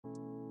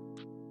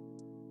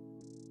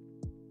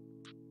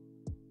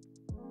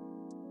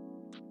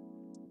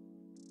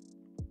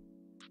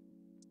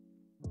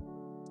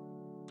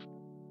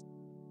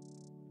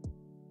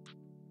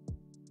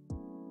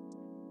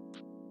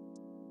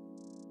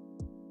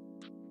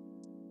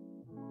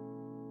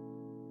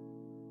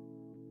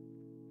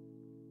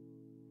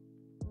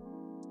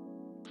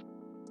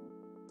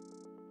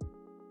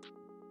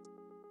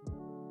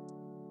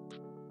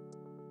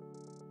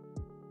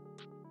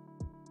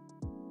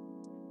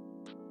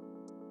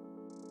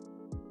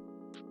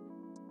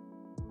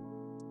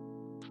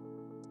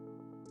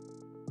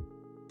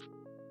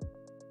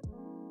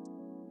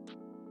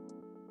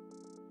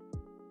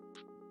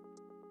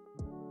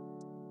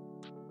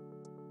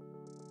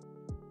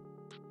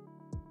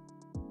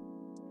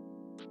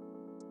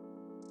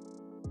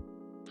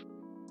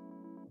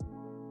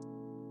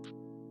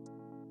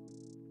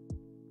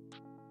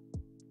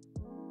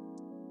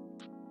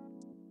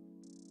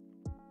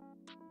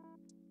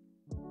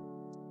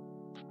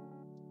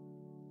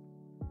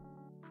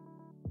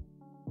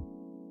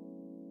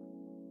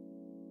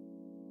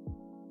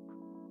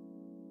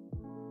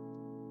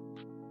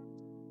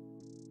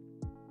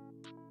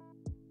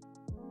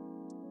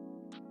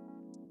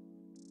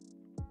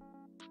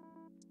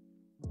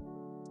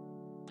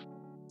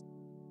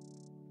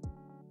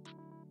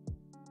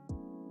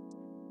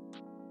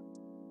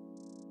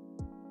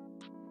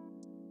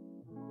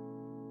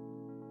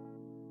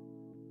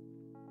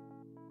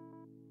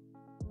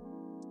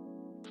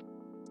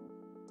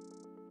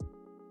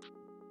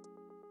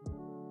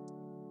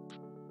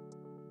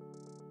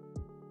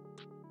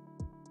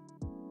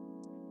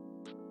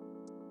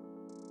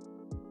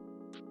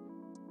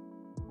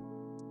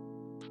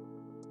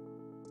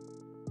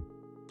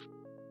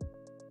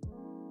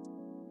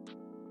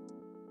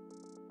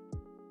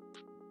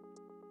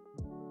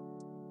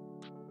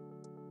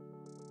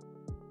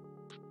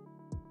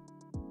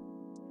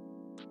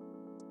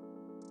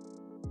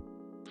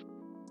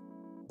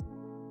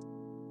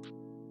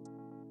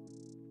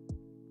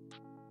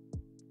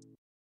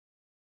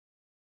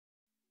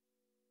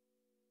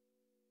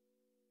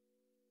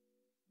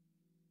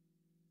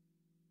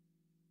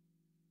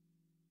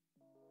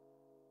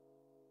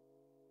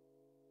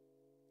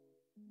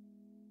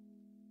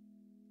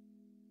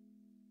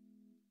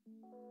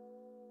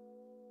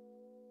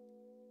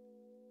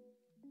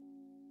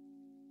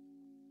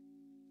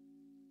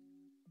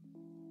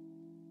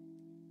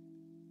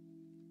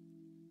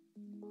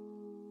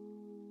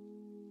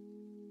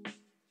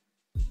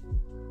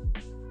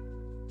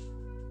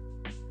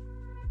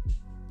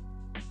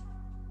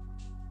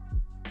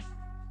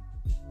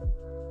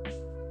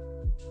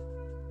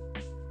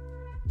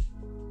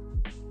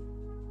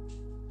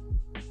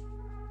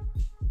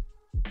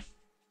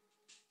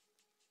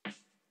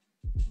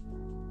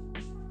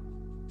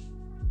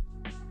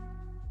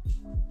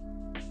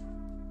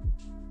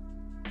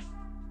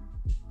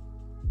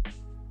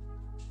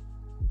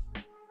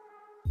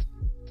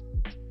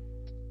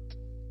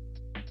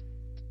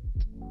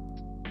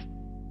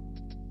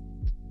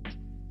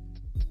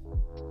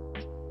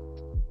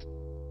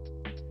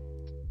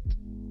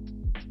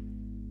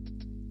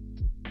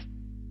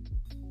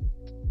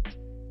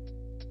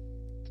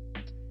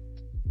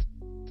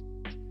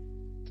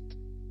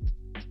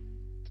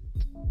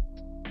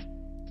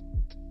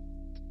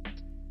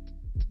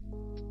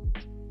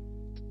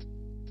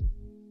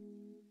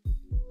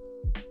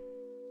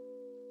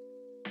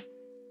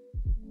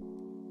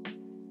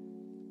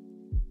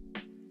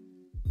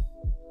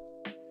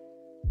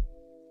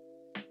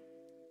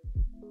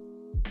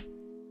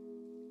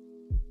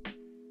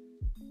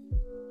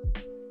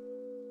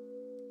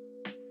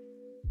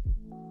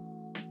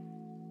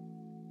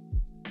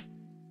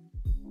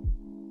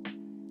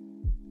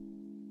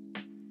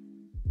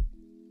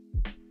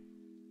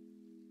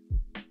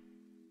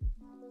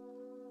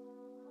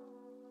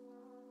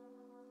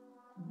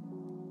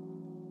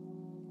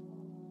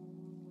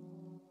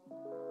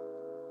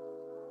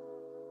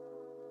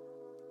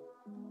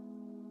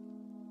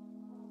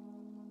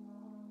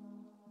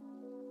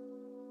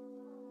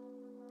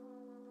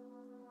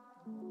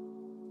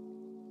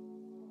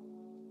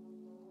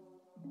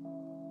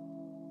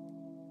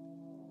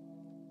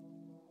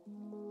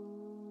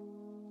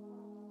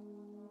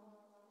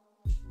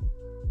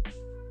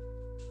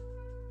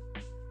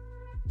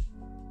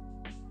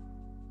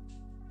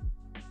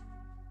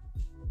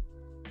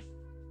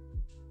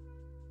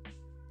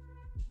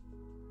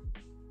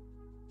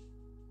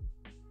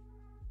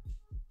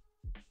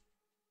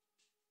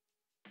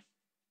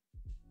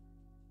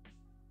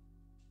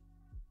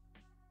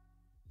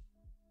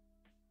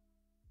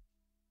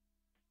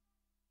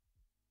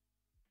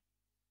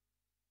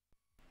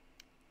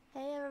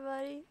Hey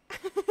everybody.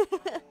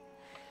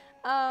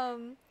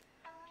 Oh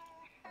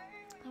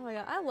my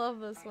god, I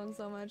love this one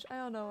so much. I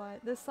don't know why.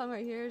 This song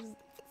right here is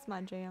it's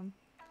my jam.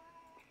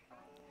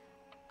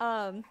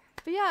 But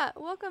yeah,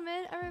 welcome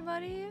in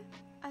everybody.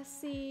 I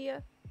see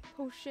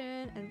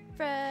Potion and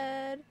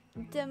Fred,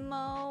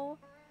 Demo.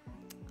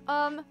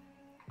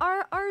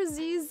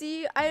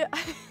 RZZ,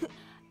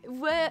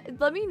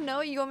 let me know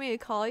what you want me to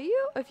call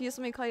you. If you just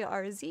want me to call you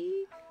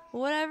RZ,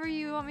 whatever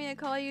you want me to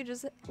call you,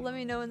 just let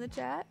me know in the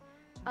chat.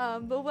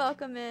 But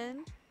welcome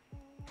in.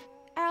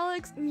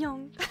 Alex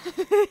Myung.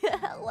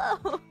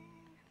 Hello.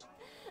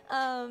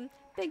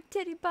 Big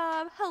Titty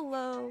Bob,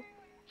 hello.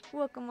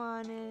 Welcome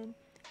on in.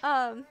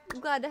 I'm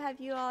glad to have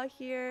you all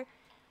here.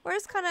 We're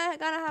just kinda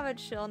gonna have a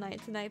chill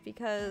night tonight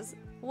because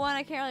one,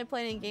 I can't really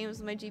play any games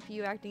with my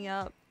GPU acting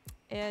up,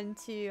 and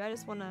two, I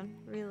just wanna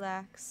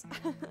relax.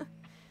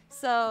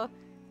 So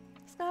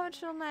just gonna have a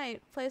chill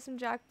night. Play some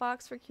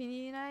Jackbox for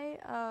community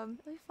night. It'll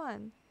be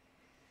fun.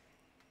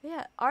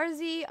 Yeah,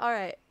 RZ,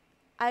 alright.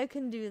 I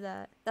can do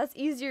that. That's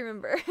easy to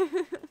remember. So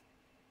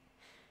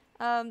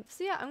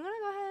yeah, I'm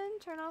gonna go ahead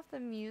and turn off the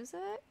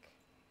music.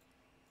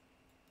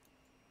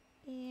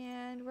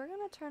 And we're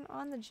gonna turn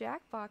on the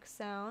Jackbox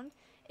sound.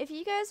 If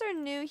you guys are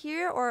new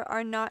here or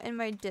are not in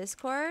my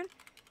Discord,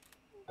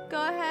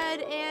 go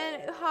ahead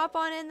and hop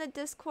on in the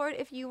Discord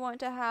if you want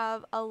to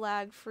have a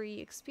lag-free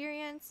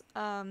experience,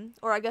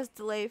 or I guess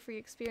delay-free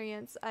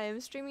experience. I am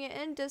streaming it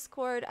in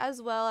Discord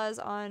as well as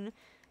on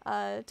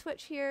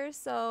Twitch here,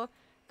 so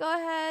go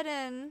ahead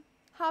and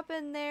hop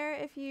in there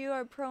if you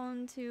are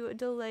prone to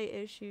delay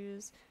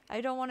issues.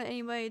 I don't want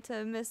anybody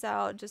to miss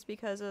out just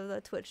because of the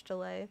Twitch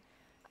delay.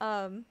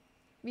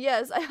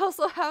 Yes, I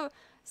also have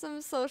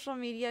some social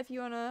media if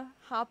you want to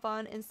hop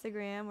on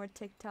Instagram or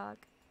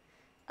TikTok.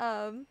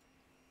 You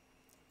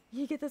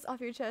get this off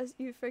your chest.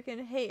 You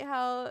freaking hate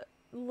how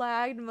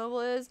lagged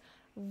mobile is,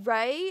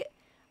 right?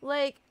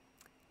 Like,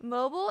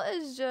 mobile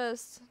is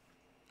just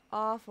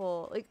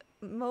awful. Like,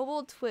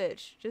 mobile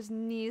Twitch just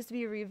needs to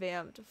be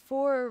revamped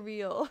for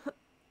real.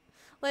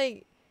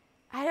 Like,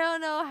 I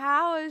don't know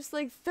how it's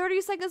like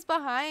 30 seconds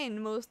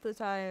behind most of the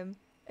time.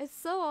 It's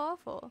so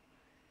awful.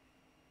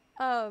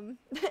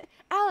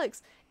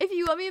 Alex, if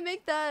you want me to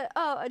make that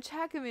a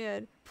chat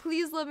command,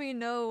 please let me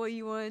know what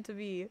you want it to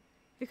be,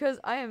 because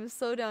I am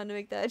so down to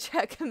make that a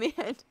chat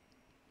command.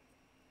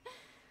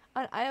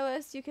 On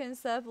iOS you can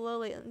set up low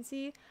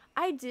latency.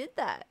 I did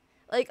that.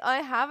 Like,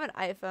 I have an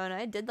iPhone.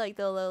 I did like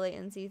the low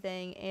latency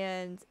thing,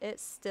 and it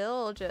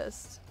still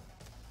just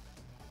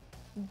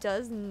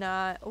does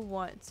not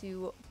want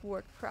to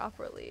work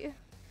properly.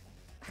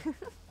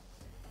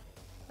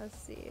 Let's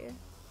see.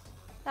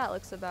 That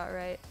looks about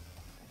right.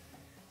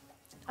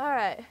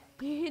 Alright,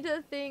 you need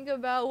to think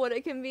about what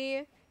it can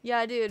be.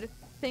 Yeah, dude,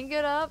 think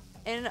it up,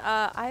 and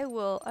I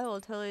will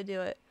totally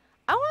do it.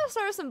 I want to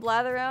start some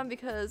blather around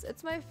because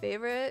it's my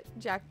favorite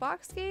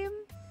Jackbox game,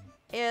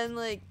 and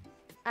like,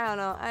 I don't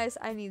know,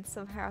 I need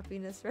some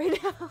happiness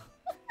right now.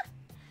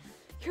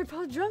 You're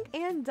both drunk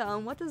and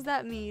dumb. What does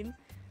that mean?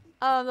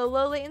 The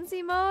low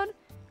latency mode?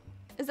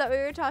 Is that what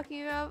you're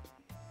talking about?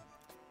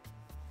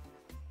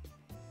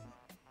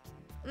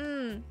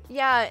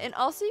 Yeah, and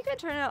also you can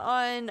turn it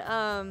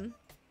on,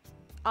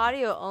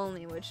 audio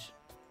only, which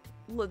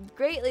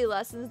greatly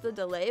lessens the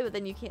delay, but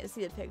then you can't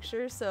see the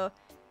picture, so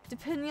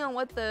depending on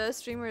what the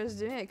streamer is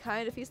doing, it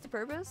kind of defeats the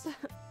purpose.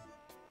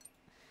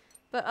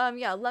 But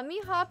yeah, let me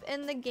hop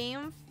in the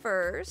game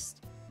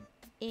first,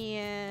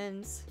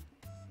 and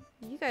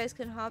you guys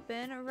can hop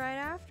in right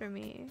after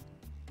me.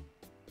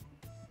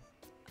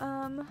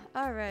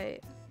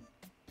 Alright.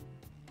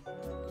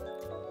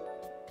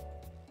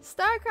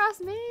 Starcross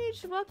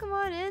Mage, welcome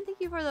on in. Thank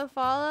you for the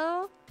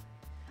follow.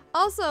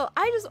 Also,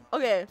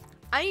 okay,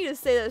 I need to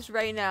say this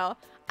right now.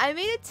 I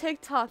made a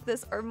TikTok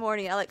this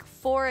morning at like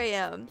 4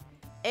 AM,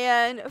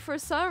 and for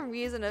some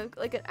reason,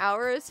 like an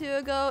hour or two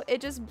ago,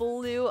 it just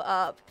blew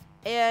up.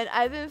 And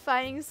I've been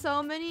finding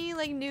so many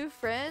like new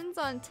friends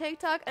on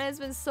TikTok, and it's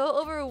been so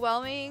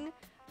overwhelming.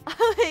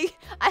 Like,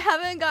 I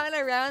haven't gotten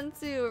around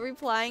to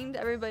replying to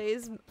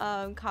everybody's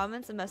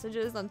comments and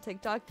messages on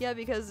TikTok yet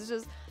because it's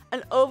just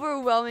an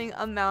overwhelming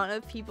amount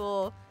of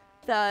people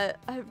that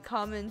have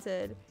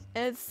commented,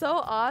 and it's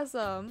so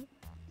awesome.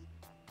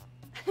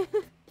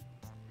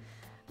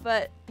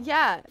 But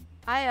yeah,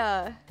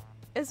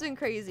 it's been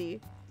crazy.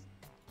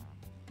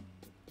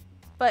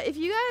 But if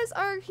you guys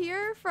are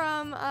here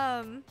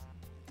from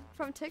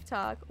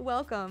TikTok,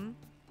 welcome.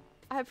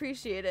 I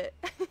appreciate it.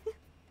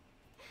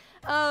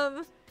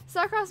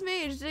 Starcross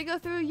Mage, did it go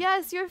through?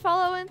 Yes, you're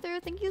following through.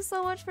 Thank you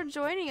so much for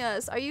joining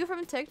us. Are you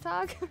from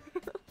TikTok?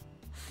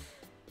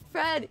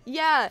 Fred,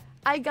 yeah,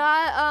 I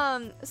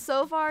got,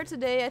 so far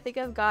today, I think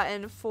I've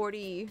gotten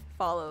 40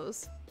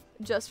 follows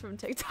just from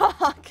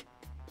TikTok.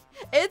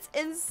 It's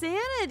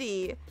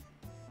insanity.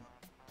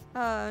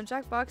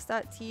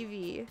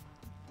 Jackbox.tv.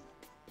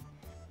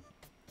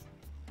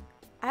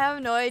 I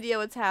have no idea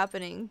what's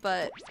happening,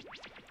 but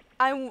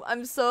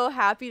I'm so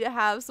happy to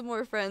have some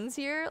more friends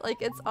here. Like,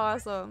 it's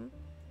awesome.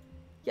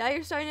 Yeah,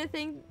 you're starting to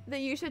think that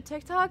you should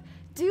TikTok?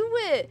 do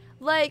it.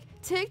 Like,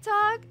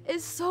 TikTok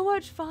is so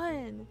much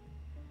fun.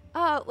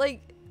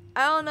 Like,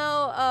 I don't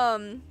know,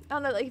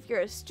 like if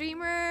you're a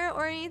streamer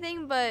or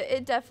anything, but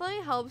it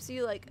definitely helps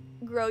you like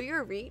grow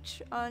your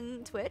reach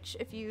on Twitch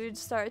if you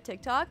start a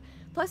TikTok.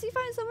 Plus, you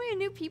find so many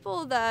new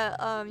people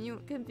that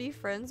you can be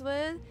friends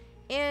with,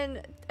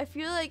 and I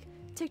feel like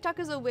TikTok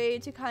is a way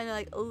to kind of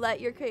like let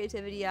your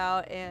creativity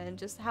out and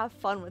just have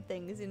fun with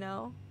things, you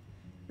know?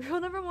 Rule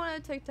number one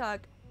on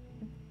TikTok: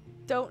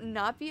 don't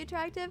not be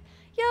attractive.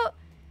 Yo,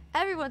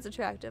 everyone's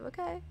attractive,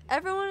 okay?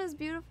 Everyone is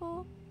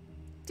beautiful.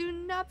 Do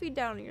not be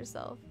down on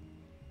yourself.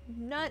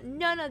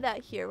 None of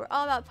that here. We're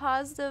all about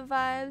positive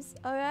vibes,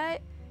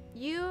 alright?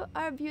 You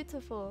are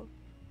beautiful.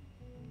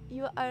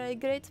 You are a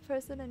great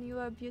person and you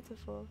are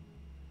beautiful.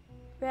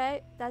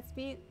 Right? That's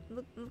me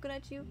looking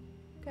at you,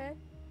 okay?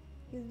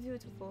 You're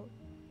beautiful.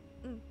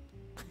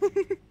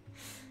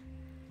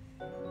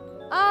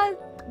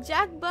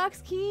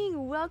 Jackbox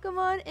King, welcome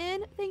on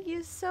in. Thank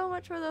you so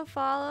much for the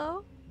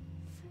follow.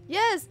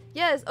 Yes.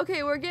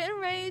 Okay, we're getting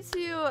ready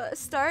to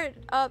start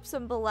up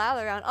some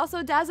blather around.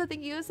 Also, Dazza,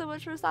 thank you so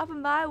much for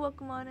stopping by.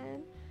 Welcome on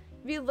in.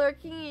 Be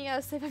lurking and you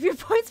gotta save up your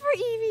points for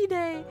EV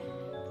Day.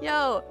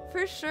 Yo,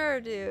 for sure,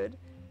 dude.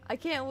 I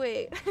can't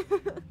wait.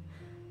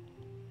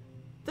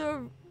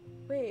 The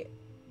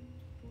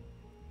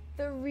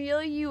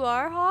real you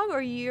are hog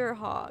or you're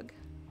hog?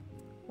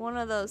 One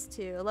of those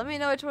two. Let me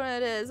know which one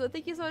it is. But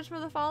thank you so much for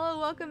the follow.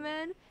 Welcome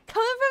in.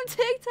 Coming from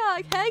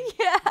TikTok. Heck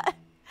yeah.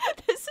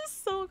 This is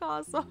so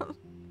awesome.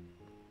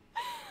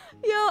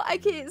 Yo, I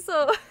can't.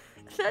 So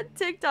that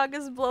TikTok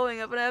is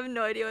blowing up and I have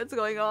no idea what's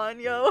going on.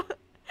 Yo,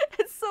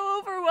 it's so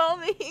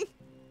overwhelming.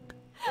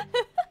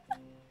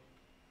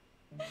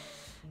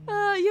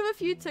 You have a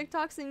few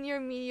TikToks and you're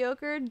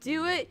mediocre.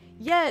 Do it.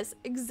 Yes,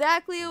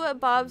 exactly what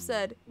Bob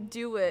said.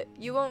 Do it.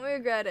 You won't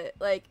regret it.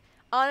 Like,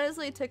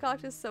 honestly,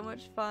 TikTok is so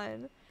much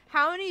fun.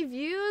 How many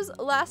views?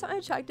 Last time I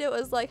checked it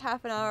was like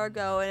half an hour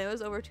ago and it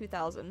was over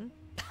 2,000.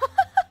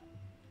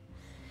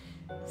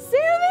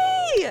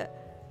 Sammy!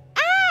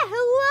 Ah,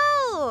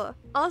 hello!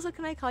 Also,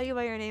 can I call you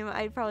by your name?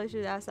 I probably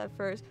should ask that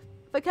first.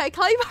 But can I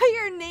call you by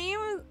your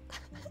name?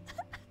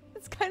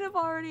 It's kind of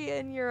already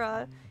in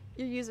your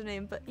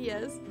username, but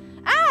yes.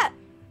 Ah!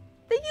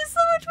 Thank you so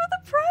much for the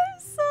Prime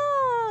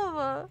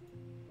sub!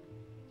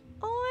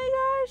 Oh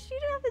my gosh, you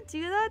didn't have to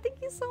do that.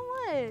 Thank you so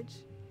much.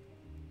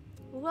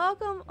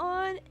 Welcome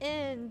on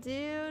in,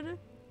 dude.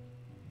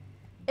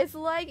 It's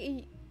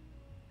like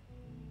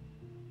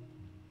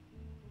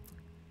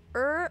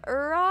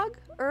Urhog?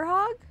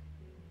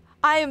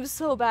 I am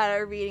so bad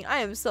at reading. I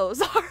am so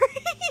sorry.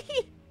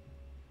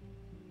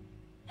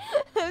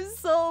 I'm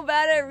so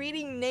bad at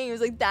reading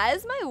names. Like, that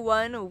is my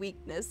one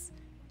weakness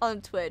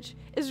on Twitch,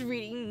 is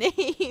reading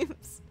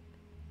names.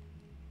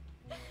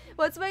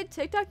 What's my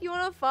TikTok you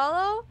want to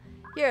follow?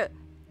 Here,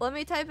 let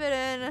me type it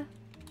in.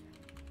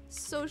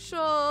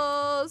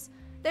 Socials.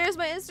 There's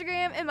my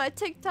Instagram and my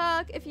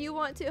TikTok if you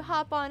want to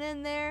hop on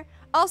in there.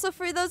 Also,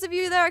 for those of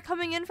you that are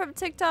coming in from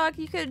TikTok,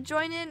 you could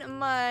join in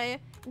my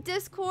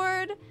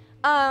Discord.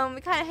 We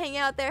kind of hang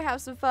out there,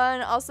 have some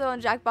fun. Also,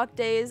 on Jackbox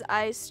days,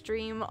 I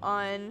stream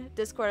on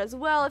Discord as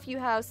well if you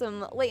have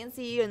some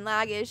latency and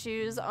lag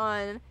issues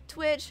on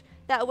Twitch.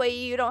 That way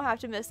you don't have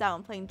to miss out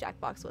on playing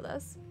Jackbox with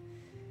us.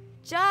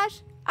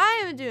 Josh,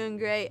 I am doing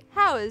great.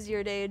 How is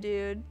your day,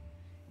 dude?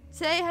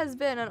 Today has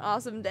been an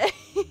awesome day.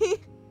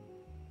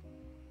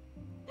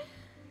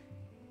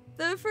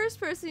 The first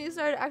person you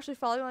started actually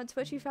following on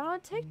Twitch you found on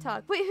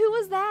TikTok. Wait, who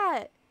was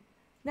that?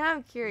 Now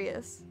I'm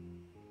curious.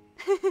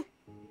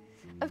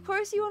 Of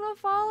course you want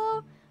to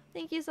follow?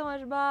 Thank you so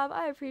much, Bob.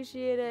 I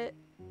appreciate it.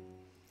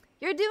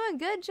 You're doing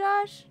good,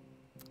 Josh.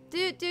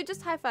 Dude,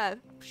 just high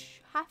five.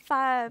 High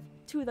five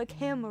to the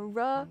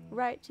camera.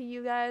 Right to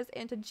you guys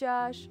and to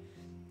Josh.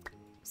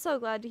 So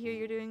glad to hear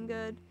you're doing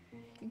good.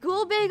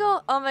 Ghoul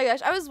Bagel. Oh my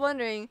gosh, I was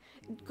wondering.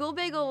 Ghoul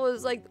Bagel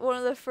was like one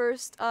of the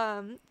first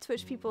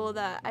Twitch people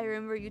that I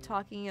remember you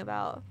talking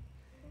about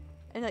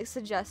and like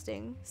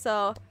suggesting.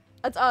 So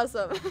that's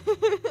awesome.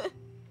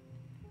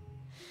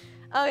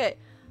 Okay.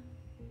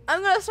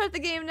 I'm gonna start the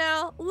game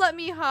now. Let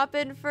me hop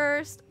in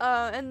first,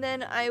 and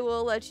then I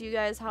will let you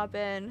guys hop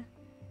in.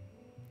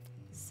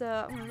 So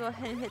I'm gonna go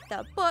ahead and hit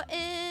that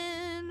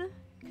button.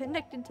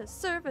 Connecting to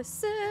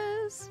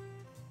services.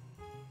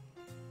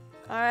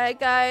 Alright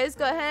guys,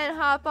 go ahead and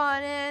hop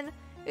on in.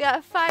 We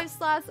got 5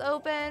 slots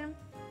open.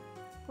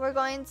 We're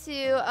going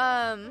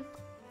to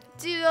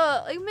do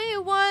like maybe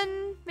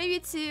 1, maybe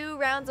 2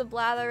 rounds of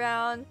blather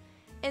around,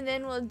 and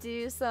then we'll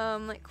do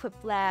some like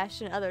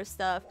quiplash and other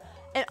stuff.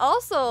 And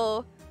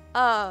also,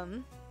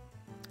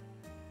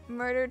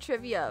 Murder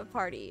Trivia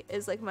Party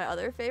is like my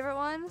other favorite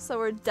one, so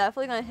we're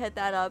definitely gonna hit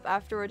that up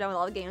after we're done with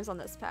all the games on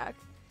this pack.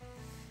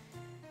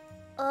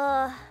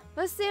 But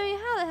Sammy,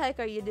 how the heck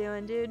are you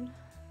doing, dude?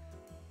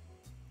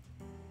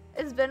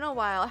 It's been a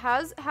while.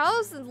 How's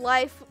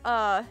life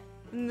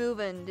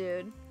moving,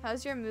 dude?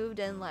 How's your moved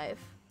in life?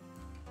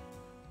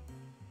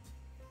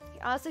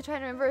 Honestly,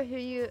 trying to remember who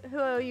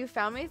you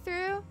found me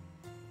through.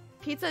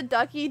 Pizza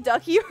Ducky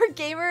or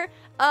Gamer.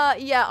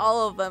 Yeah,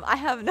 all of them. I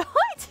have no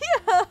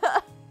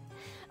idea.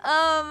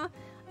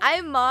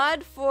 I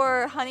mod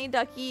for Honey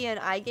Ducky and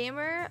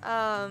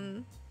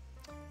iGamer.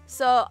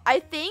 So I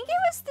think it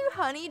was through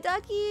Honey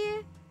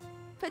Ducky,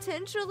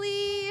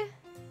 potentially.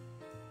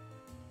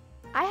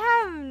 I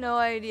have no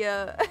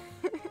idea.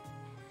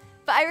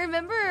 But I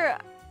remember,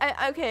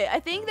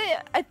 I think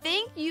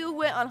you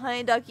went on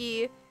Honey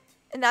Ducky,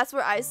 and that's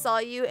where I saw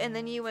you, and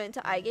then you went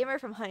to iGamer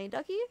from Honey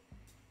Ducky,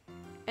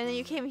 and then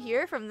you came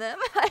here from them.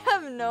 I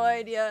have no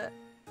idea.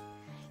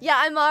 Yeah,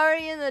 I'm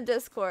already in the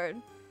Discord,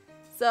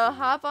 so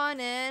hop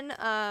on in.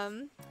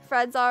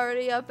 Fred's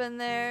already up in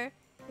there.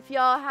 If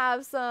y'all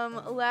have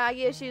some lag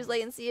issues,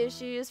 latency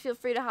issues, feel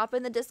free to hop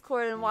in the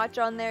Discord and watch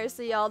on there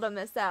so y'all don't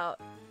miss out.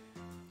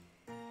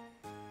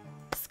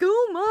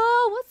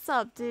 Skooma, what's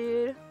up,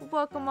 dude?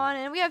 Welcome on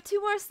in. We have 2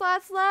 more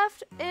slots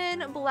left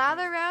in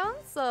Blather Round,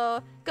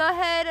 so go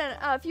ahead and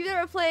if you've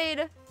ever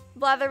played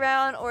Blather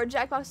Round or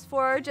Jackbox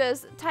before,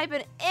 just type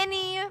in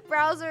any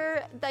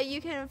browser that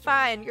you can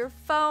find. Your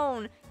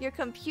phone, your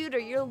computer,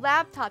 your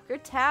laptop, your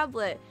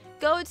tablet.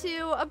 Go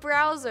to a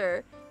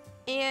browser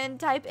and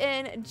type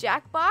in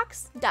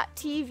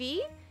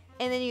jackbox.tv,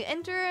 and then you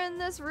enter in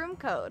this room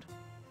code.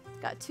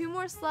 Got 2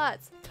 more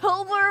slots.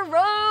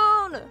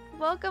 Toblerone!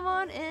 Welcome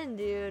on in,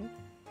 dude.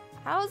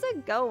 How's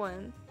it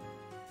going?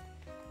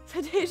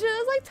 Tadeja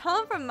is like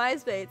Tom from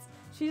MySpace.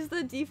 She's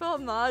the default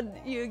mod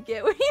you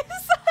get when you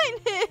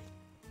sign in.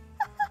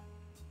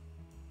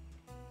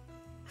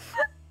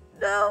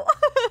 No.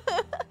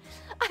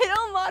 I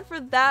don't mod for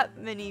that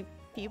many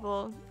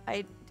people.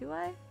 Do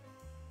I?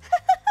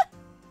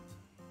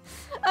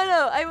 Oh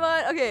no, I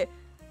mod. Okay.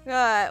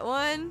 Got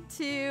 1,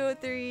 2,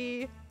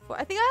 3, 4.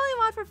 I think I only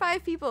mod for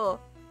 5 people.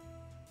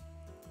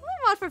 I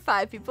only mod for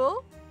 5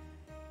 people.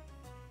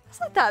 That's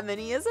not that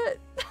many, is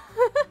it?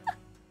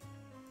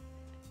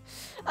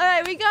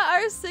 Alright, we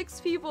got our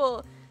 6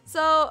 people.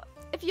 So,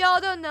 if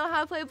y'all don't know how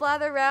to play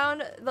Blather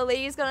Round, the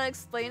lady's gonna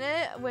explain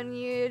it when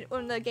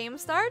the game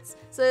starts.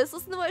 So just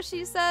listen to what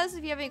she says.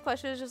 If you have any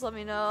questions, just let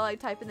me know. Like,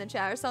 type in the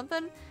chat or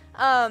something.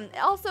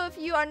 Also, if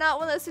you are not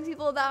one of those 6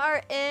 people that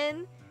are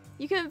in,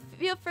 you can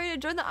feel free to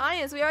join the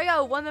audience. We already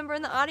got 1 member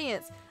in the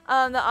audience.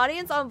 The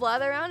audience on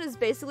Blather Round is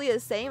basically the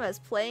same as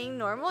playing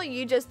normal.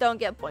 You just don't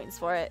get points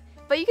for it.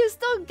 But you can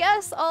still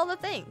guess all the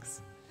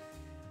things.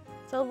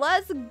 So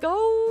let's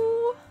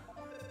go.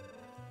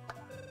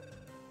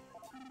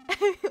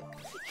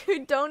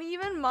 You don't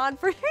even mod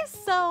for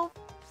yourself.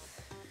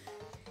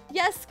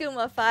 Yes,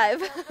 Skooma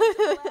 5.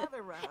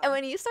 And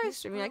when you start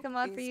streaming, I can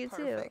mod for you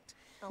too.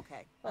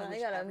 Okay. Well, I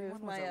gotta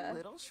move my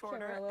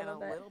camera a little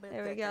bit.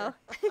 There we go.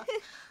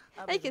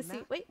 I can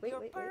see. Wait.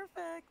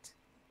 Perfect.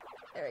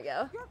 There we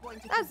go.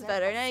 That's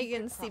better. Now you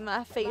can see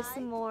my face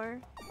more.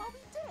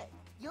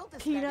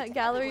 Peanut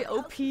Gallery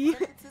OP.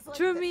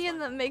 Drew me in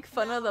the make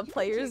fun of the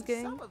players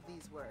game.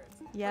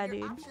 Yeah,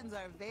 dude.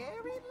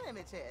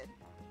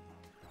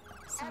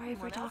 Sorry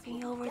for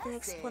talking over the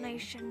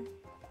explanation.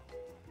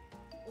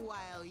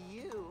 While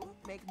you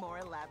make more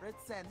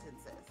elaborate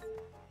sentences.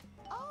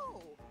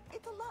 Oh,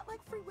 it's a lot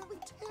like Free Willy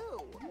too.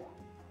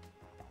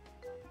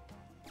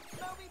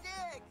 Moby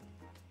Dick!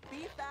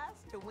 Be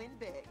fast to win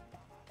big.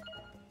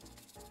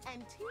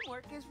 And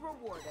teamwork is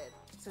rewarded.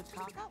 So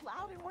talk out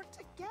loud and work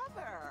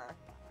together.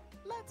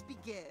 Let's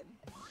begin.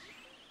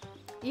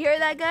 You hear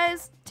that,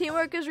 guys?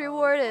 Teamwork is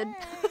rewarded.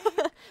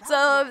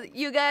 So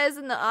you guys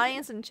in the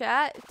audience and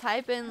chat,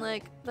 type in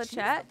like the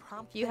chat.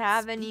 If you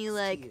have any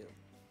like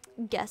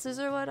guesses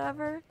or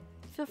whatever,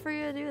 feel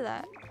free to do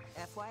that.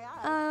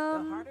 FYI,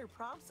 the harder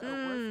prompts are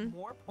worth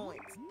more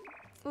points.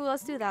 Ooh,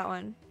 let's do that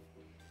one.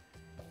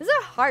 These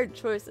are hard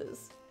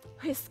choices.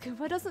 Wait,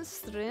 Skooma doesn't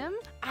stream?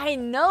 I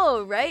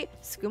know, right?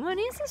 Skooma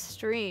needs to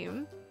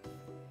stream.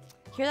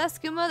 Hear that,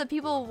 Skooma? The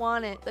people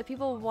want it. The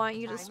people want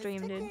you to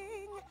stream, dude.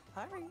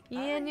 You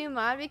need a new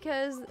mod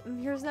because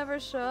yours never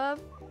show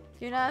up?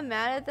 You're not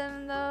mad at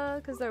them though,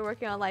 because they're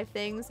working on live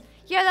things.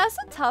 Yeah, that's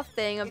a tough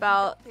thing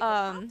about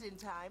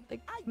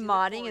like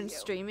modding and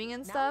streaming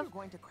and stuff.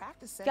 You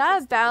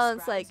gotta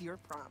balance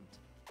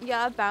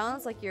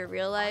like your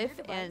real life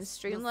and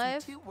stream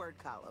life.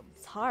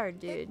 It's hard,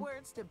 dude.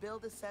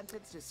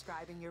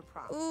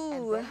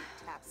 Ooh.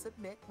 Tap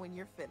submit when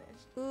you're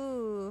finished.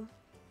 Ooh.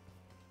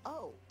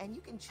 Oh, and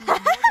you can choose more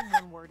than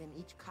one word in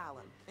each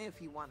column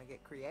if you want to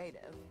get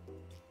creative.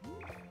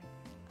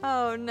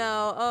 Oh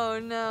no, oh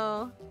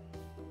no.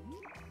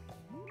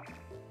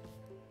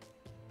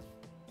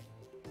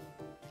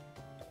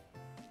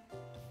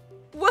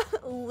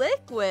 What?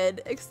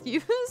 Liquid?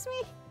 Excuse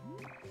me?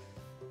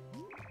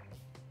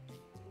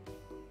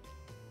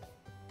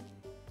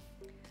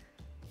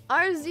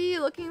 RZ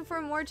looking for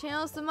more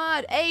channels to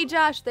mod. Hey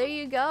Josh, there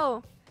you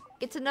go.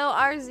 Get to know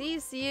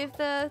RZ, see if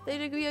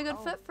they'd be a good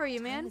fit for you,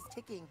 man.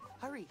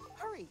 Hurry,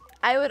 hurry.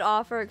 I would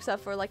offer,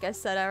 except for, like I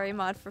said, I already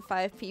mod for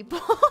 5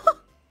 people.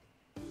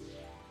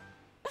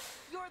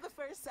 You're the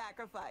first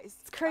sacrifice.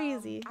 It's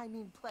crazy. I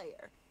mean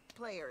player.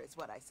 Player is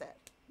what I said.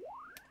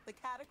 The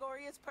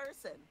category is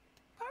person.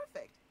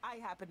 Perfect. I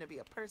happen to be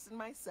a person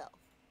myself.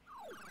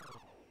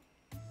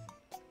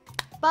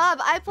 Bob,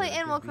 I play They're a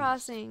Animal good beast.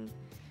 Crossing.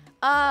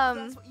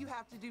 Guess what you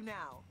have to do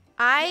now?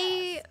 I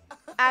Yes.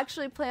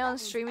 actually plan on That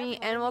means streaming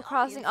everyone in Animal the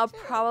Crossing. audience, I'll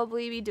too.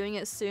 probably be doing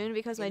it soon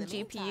because my In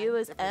the GPU meantime,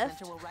 is the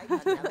presenter effed. will write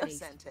another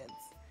sentence.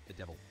 The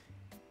devil.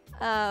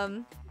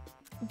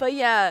 But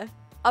yeah,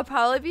 I'll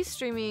probably be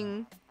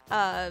streaming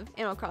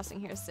Animal Crossing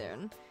here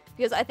soon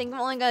because I think I'm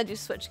only gonna do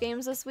Switch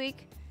games this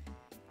week.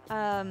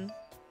 Hopefully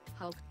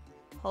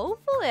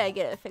I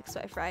get it fixed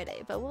by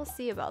Friday, but we'll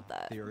see about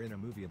that. They are in a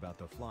movie about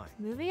the flying.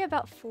 Movie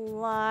about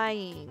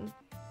flying.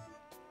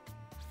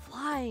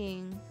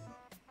 Flying.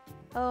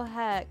 Oh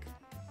heck.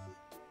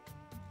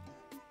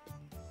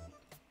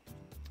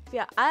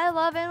 Yeah, I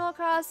love Animal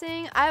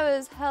Crossing. I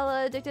was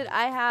hella addicted.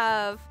 I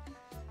have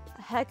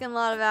a heckin'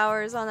 lot of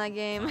hours on that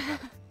game.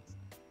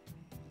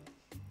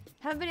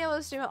 Haven't been able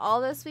to stream it all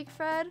this week,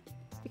 Fred.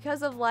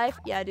 Because of life.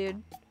 Yeah,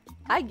 dude.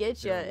 I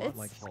get you. They're a lot It's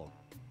like Hulk.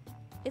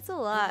 it's a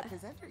When lot. the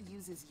presenter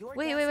uses your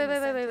Wait, guess wait, in wait,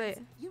 a wait, wait, wait,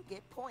 sentence, you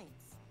get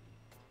points.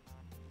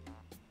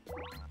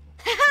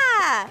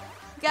 Haha!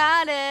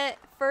 Got it.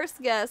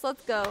 First guess.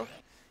 Let's go.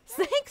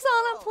 Snakes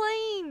on a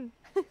plane.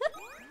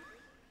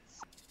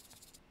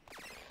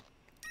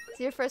 It's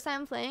your first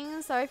time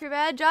playing. Sorry if you're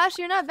bad. Josh,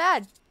 you're not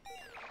bad.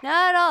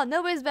 Not at all.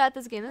 Nobody's bad at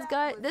this game.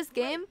 This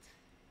game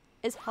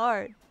is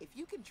hard. If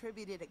you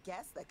contributed a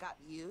guess that got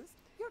used,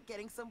 you're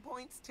getting some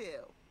points too.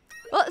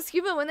 Well,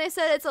 excuse me, when they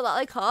said it's a lot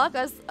like Hawk,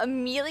 I was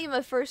immediately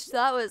my first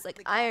thought was like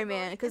Iron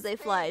Man because they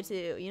fly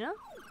too, you know?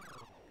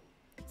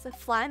 It's a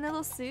flying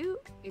little suit.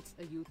 It's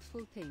a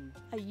youthful thing.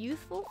 A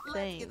youthful Let's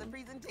thing. get the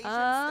presentation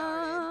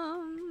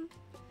started.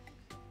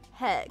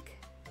 Heck.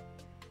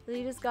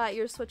 You just got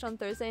your Switch on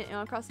Thursday and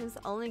Animal Crossing is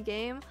the only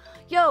game.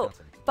 Yo,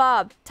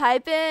 Bob,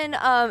 type in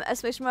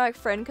exclamation mark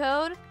friend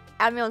code,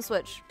 add me on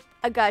Switch.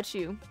 I got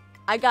you.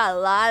 I got a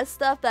lot of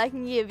stuff that I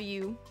can give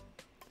you.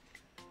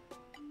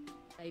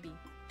 Baby.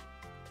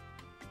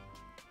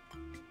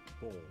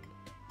 Ball.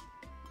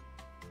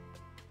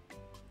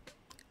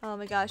 Oh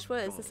my gosh,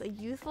 what is this? A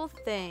youthful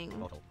thing.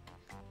 Bottle.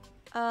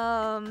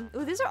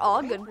 Ooh, these are all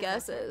Okay, good presenter,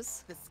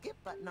 guesses. The skip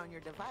button on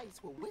your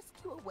device will whisk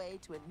you away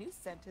to a new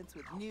sentence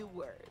with new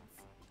words.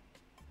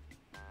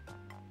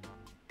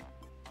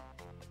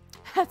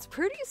 That's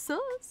pretty sus.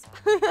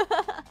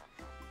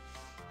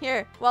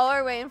 Here, while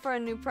we're waiting for a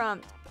new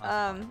prompt,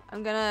 I'm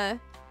gonna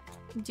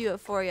do it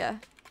for you.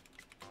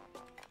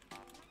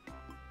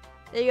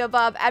 There you go,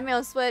 Bob. Add me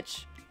on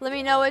Switch. Let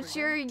me know what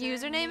your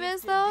username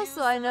is, though,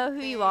 so I know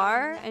who you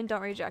are and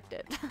don't reject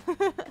it.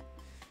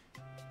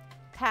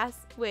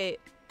 Wait.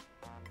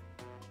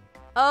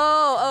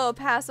 Oh,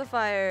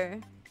 pacifier.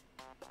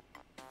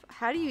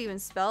 How do you even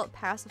spell it?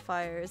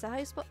 Pacifier. Is that how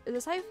you spell? Is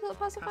this how you spell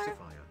pacifier?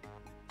 Pacifier.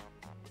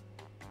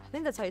 I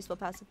think that's how you spell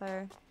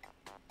pacifier.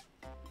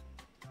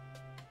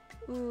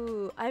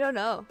 Ooh, I don't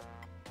know.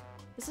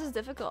 This is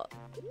difficult.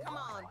 Come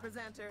on,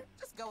 presenter.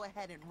 Just go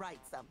ahead and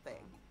write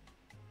something.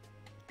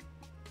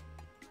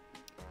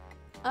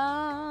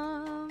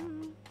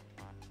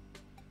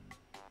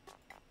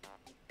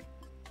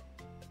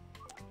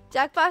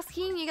 Jackbox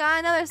King, you got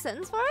another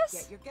sentence for us?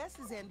 Get your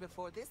guesses in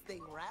before this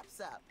thing wraps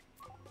up.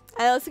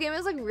 I know this game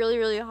is like really,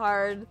 really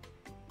hard.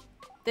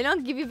 They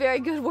don't give you very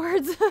good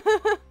words.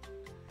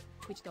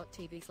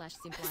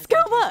 Twitch.tv/simple.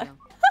 Skooma!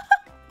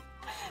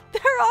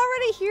 They're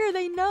already here,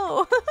 they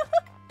know.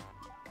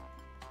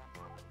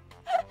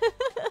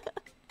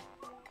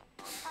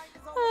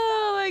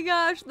 Oh my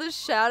gosh, the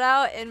shout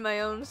out in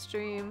my own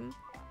stream.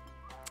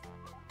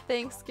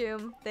 Thanks,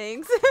 Kim.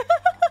 Thanks.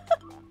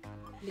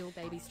 Little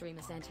baby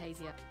streamer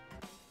Santasia.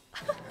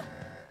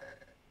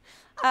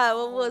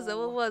 What was it?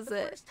 What was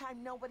The it? first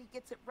time nobody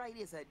gets it right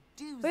is a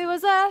doozy. Wait,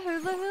 was that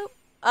hula hoop?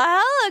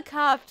 A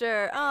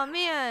helicopter! Oh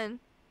man.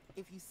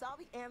 If you saw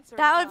the answer,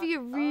 That and would be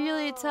thought,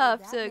 really "Oh,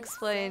 tough that to makes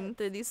explain sense,"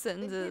 through these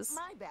then hit sentences.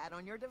 my bad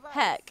on your device.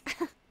 Heck.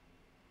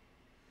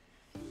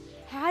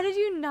 How did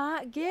you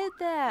not get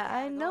that?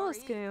 I know,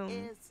 Category Scoom.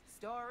 is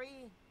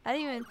story. I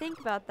didn't even think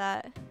about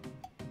that.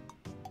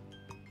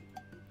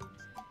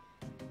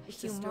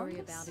 It's a story Humongous?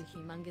 about a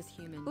humongous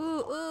human. Ooh,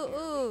 Here ooh, we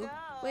ooh.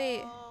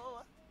 Wait,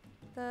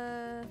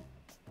 go.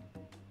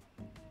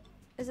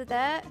 is it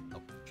that?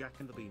 Oh, Jack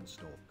and the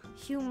Beanstalk.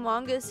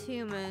 Humongous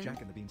human.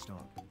 Jack and the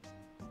Beanstalk.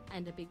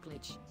 And a big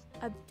glitch.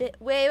 A bit.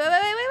 Wait.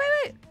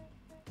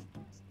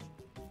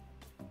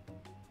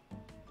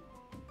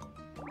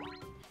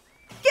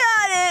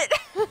 Got it!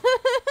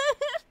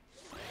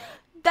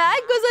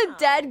 That was a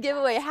dead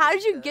giveaway. How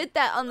did you get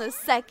that on the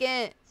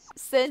second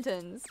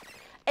sentence?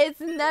 It's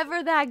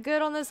never that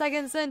good on the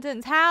second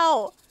sentence.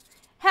 How?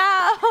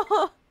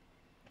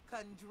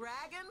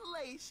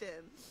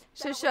 Congratulations.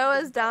 Should show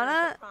us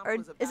Donna? Or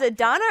is it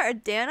Donna or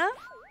Dana?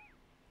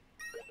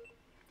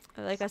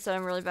 Like I said,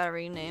 I'm really bad at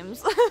reading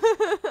names.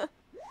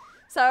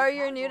 Sorry,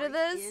 you're new to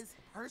this.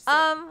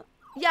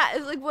 Yeah,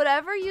 it's like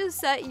whatever you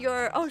set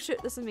your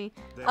shit, this is me.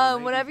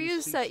 Whatever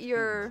you set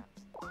your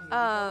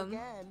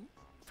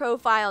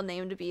profile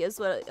name to be is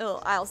what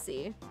I'll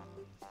see.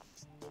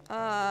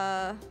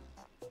 Nelson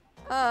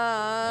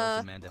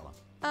Mandela.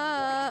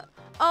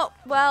 Oh,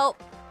 well.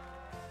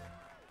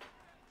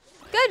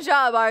 Good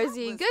job, That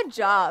RZ. was Good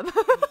job.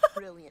 you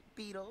brilliant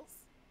beetles.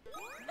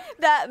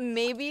 That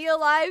maybe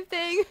alive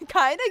thing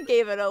kind of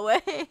gave it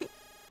away.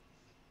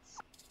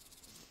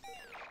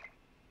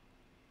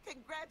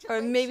 Congratulations.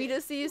 Or maybe It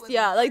deceased. was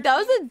Yeah, like that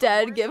was a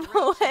dead inverted for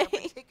iteration giveaway. of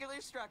a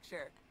particular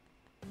structure.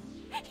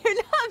 You're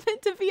not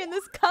meant to be in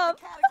this The cup.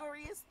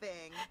 category is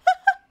thing.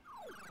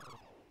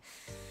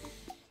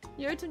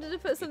 You were tempted to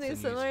put something a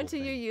similar useful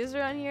to your thing.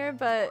 user on here,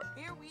 but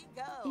Here we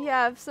go. you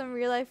have some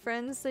real life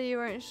friends, so you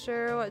weren't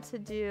sure what to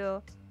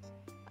do.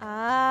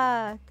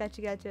 Ah,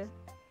 gotcha.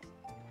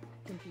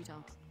 Computer.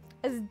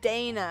 It's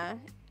Dana.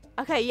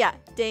 Okay, yeah,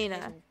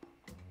 Dana.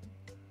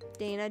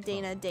 Table.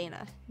 Dana.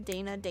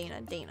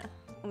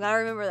 I'm gonna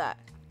remember that.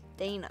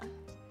 Dana.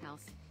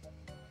 House.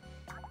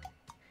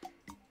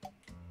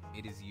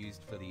 It is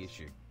used for the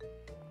issue.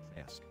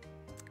 Ask.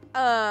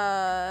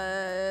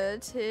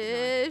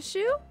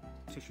 Tissue?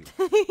 Tissue.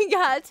 You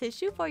got a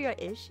tissue for your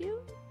issue?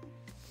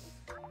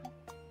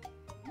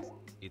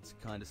 It's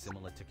kind of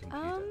similar to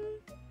computer.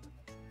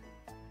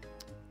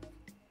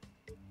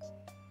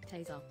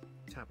 Taser.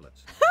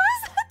 Tablets.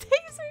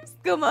 Taser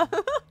Skooma.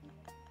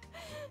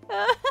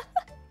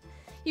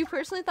 You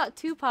personally thought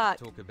Tupac.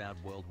 Talk about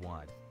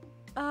worldwide.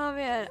 Oh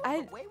man, I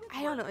Away with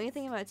don't know words.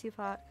 anything about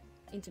Tupac.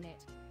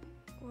 Internet.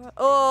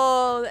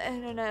 Oh, the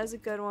internet is a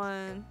good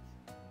one.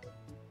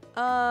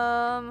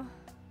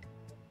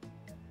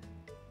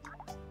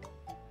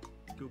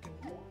 Google.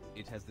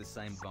 It has the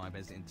same vibe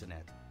as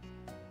internet.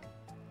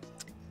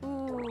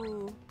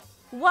 Ooh.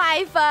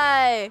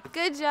 Wi-Fi!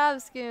 Good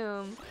job,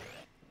 Scoom.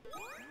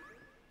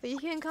 But you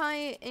can call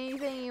me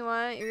anything you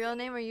want, your real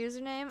name or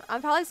username.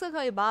 I'm probably just gonna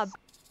call you Bob.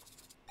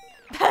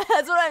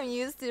 That's what I'm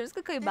used to. I'm just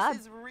gonna call you Bob.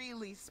 This is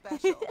really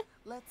special.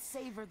 Let's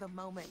savor the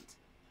moment.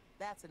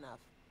 That's enough.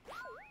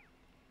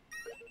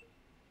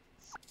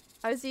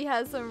 RZ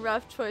has some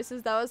rough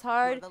choices. That was You're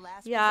hard. the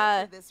last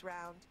Yeah. presenter this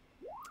round.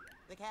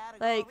 The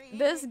Like, category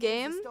this is a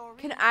game story.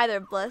 can either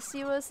bless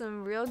you with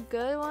some real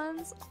good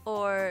ones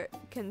or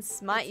can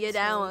smite It's you a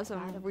down story with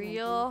some about a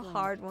real blanky blank.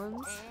 hard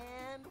ones.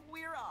 And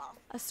we're off.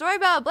 A story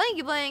about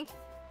blanky blank.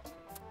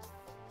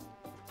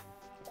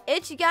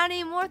 Itch, you got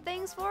any more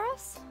things for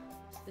us?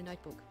 The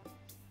Notebook.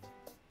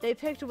 They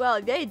picked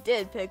well. They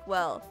did pick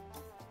well.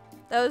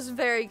 That was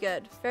very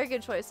good. Very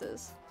good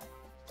choices.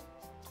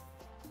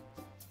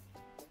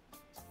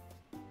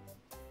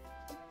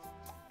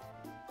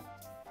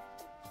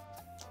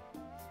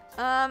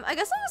 I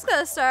guess I'm just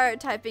gonna start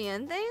typing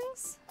in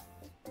things.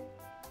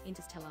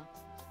 Interstellar.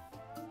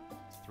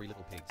 Three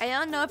little pigs. I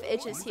don't know if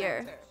Itch is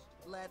here.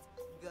 Let's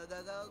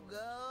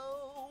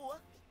go.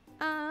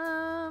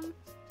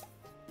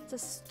 It's a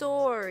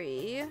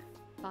story.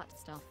 Butt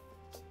stuff.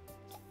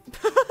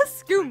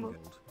 Scoom.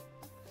 Tangled.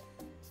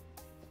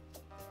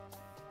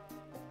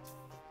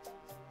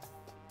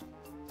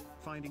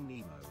 Finding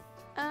Nemo.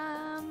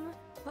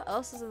 What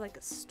else is it like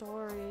a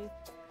story?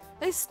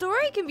 A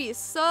story can be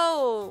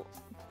so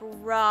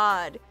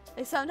broad.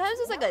 Like sometimes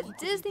it's like a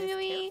Disney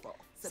movie.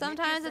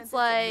 Sometimes it's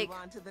like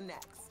an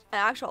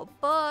actual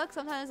book.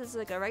 Sometimes it's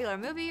like a regular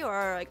movie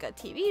or like a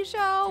TV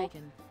show.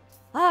 Taken.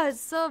 Oh, it's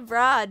so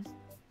broad.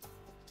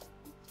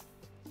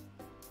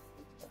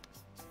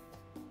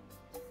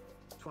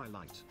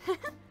 Twilight.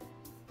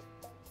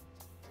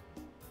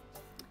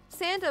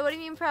 Santa, what do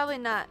you mean probably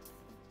not?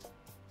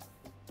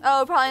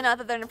 Oh, probably not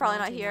that they're probably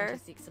not here.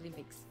 1996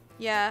 Olympics.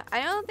 Yeah,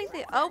 I don't think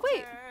they. Oh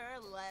wait,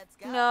 Let's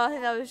go. no, I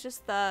think that was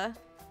just the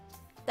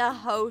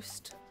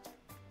host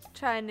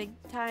trying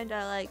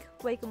to like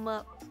wake him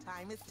up.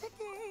 Time is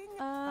ticking.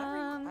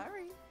 Um,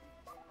 Hurry.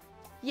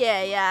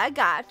 Yeah, I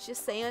got you,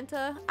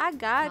 Santa. I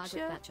got Margaret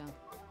you. Thatcher.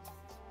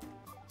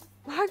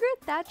 Margaret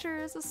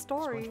Thatcher is a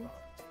story.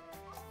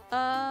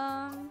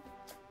 SpongeBob.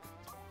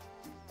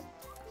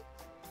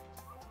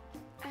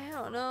 I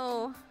don't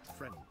know.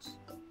 Friends.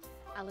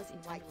 Alice in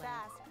Type Wonderland.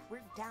 fast.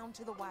 We're down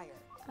to the wire.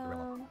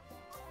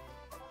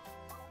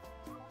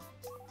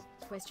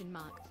 Question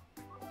mark.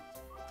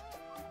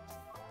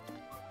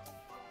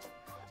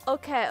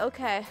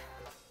 Okay.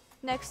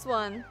 Next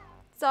one.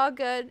 It's all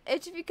good.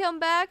 Itch, if you come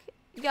back,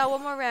 you got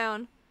one more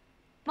round.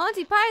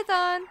 Monty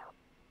Python.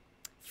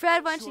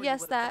 Fred, why don't you Sure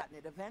guess would've that? gotten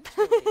it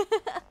eventually.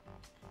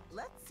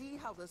 Let's see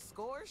how the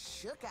score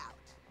shook out.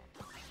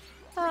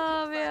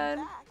 Oh Fun man.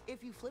 fact,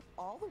 if you flip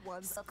all the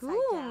ones upside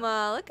Skooma,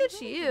 down, look at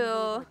really can you.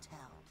 never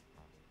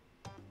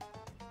tell.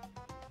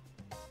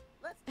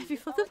 Let's If do you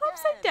this flip all them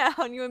upside again.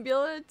 down, you wouldn't be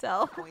able to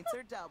tell. Points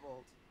are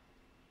doubled.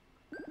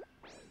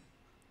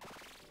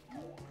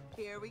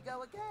 Here we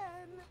go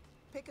again.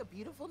 Pick a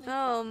beautiful new Oh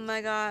color.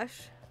 my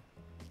gosh.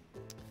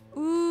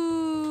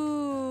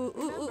 Ooh,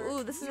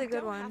 Remember, this is you a good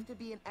don't one. have to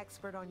be an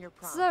expert on your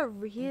This prompt. is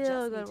a You just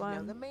real need good to know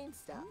the one. main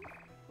stuff,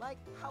 like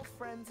how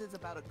Friends is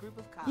about a group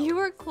of colleagues. You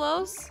were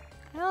close.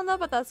 I don't know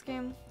about that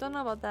game. Don't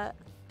know about that.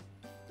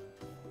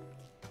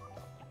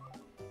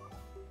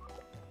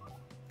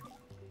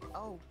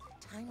 Oh,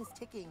 time is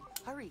ticking.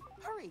 Hurry.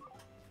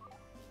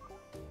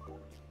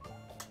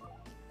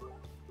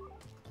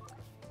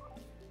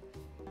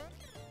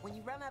 When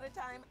you run out of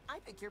time, I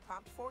pick your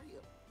prompt for you.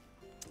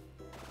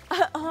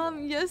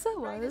 Yes, I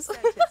Write a was.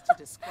 sentence to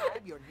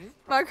describe your new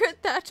product. Margaret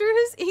Thatcher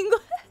is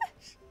English.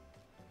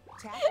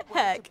 Tap the word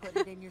Heck. to put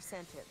it in your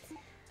sentence.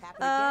 Tap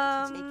it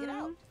again to take it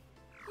out. Um,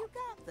 You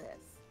got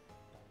this.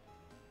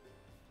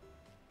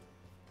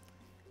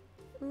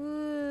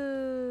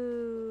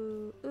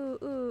 Ooh, ooh,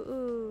 ooh,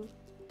 ooh.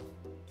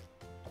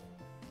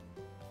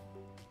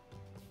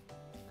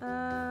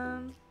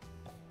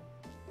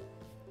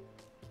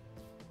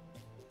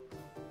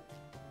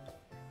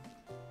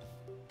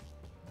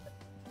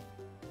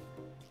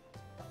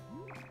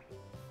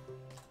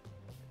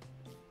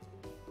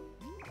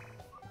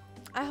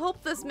 I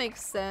hope this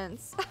makes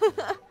sense.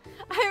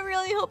 I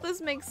really hope this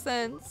makes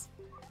sense.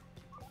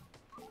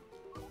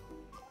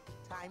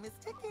 Time is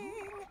ticking.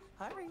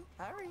 Hurry,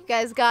 hurry. You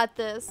guys got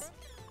this.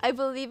 I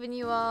believe in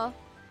you all.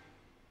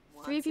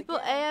 Once 3 people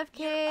again,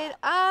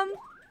 AFK'd.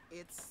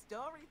 it's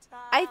story time.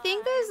 I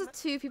think there's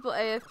 2 people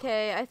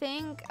AFK. I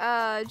think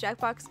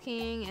Jackbox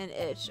King and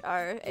Itch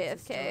are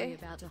It's a story AFK.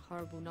 about a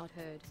horrible not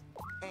heard.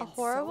 A And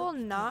horrible so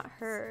it not ends.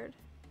 heard.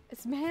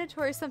 It's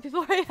mandatory some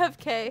people are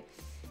AFK.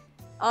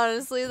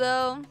 Honestly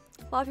though,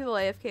 a lot of people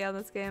AFK on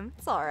this game.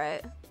 It's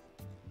alright.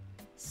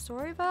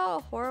 Story about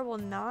a horrible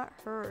not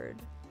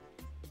heard.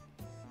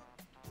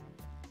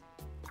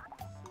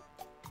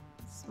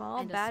 Small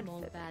and bad a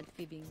small fib. bad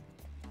fibbing.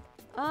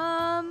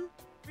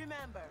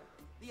 Remember,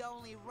 the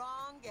only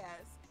wrong guess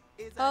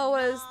is Oh, a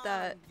what is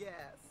that?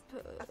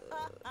 non-guess.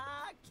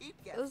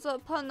 Keep guessing. Is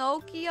it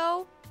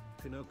Pinocchio?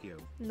 Pinocchio.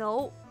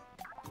 No.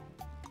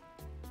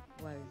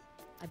 Whoa.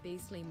 A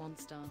beastly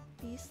monster.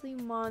 Beastly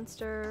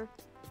monster.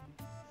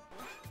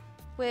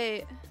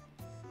 Wait.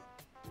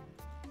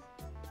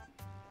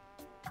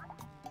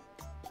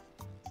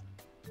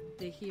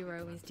 The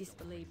hero is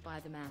disbelieved by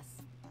the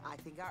mass. I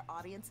think our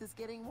audience is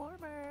getting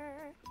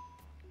warmer.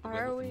 The Are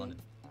weather we? from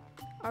London.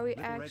 Are we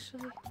Little Red.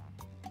 actually?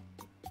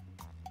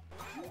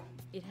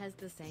 It has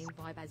the same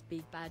vibe as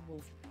Big Bad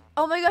Wolf.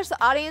 Oh my gosh,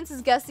 the audience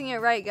is guessing it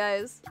right,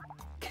 guys.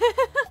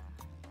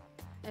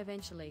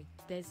 Eventually,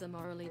 there's a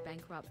morally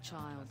bankrupt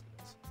child.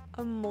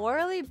 A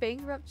morally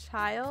bankrupt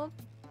child?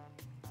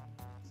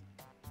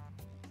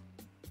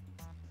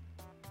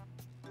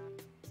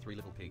 3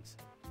 little pigs.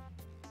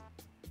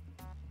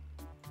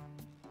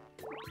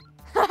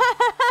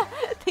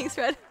 Thanks,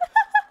 Red.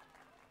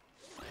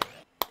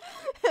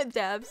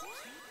 Dabs.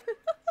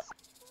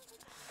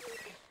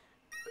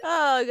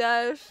 Oh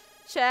gosh.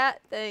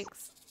 Chat,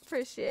 thanks.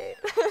 Appreciate.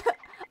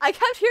 I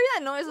kept hearing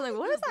that noise. I'm like,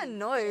 what is that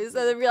noise?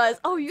 And then realized,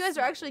 oh, you guys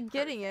are actually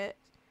getting it.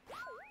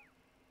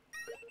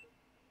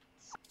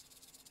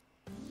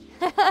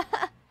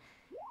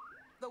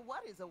 The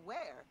what is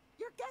aware.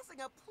 You're guessing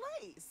a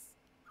place.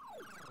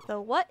 The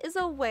what is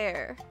a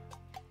where?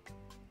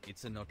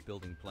 It's a not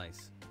building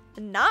place.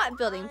 Not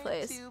building Time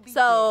place. to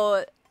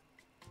So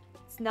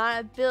it's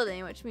not a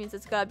building, which means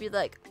it's gotta be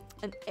like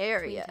an Twin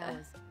area.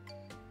 Towers.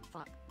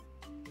 Fuck.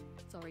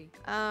 Sorry.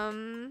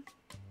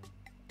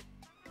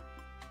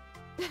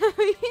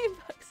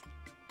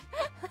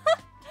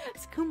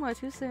 It's Kuma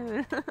too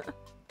soon.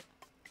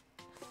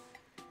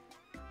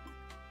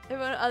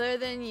 Everyone other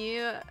than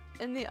you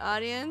in the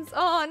audience.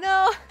 Oh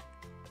no.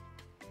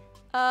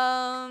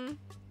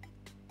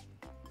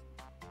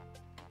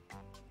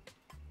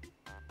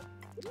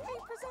 Hey,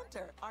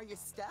 presenter, are you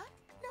stuck?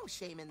 No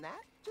shame in that.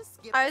 Just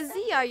skip RZ,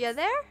 are you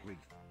there? Reef.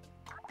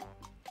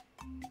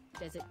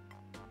 Desert.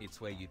 It's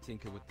where you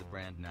tinker with the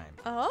brand name.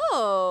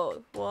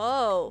 Oh,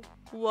 whoa.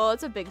 Whoa,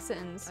 it's a big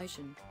sentence.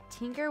 Ocean.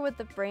 Tinker with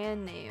the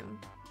brand name.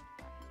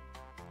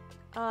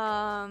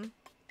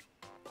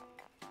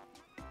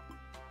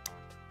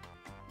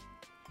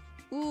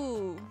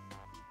 Ooh.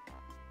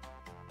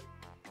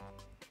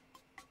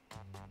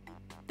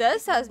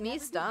 This has me Never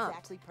be stumped.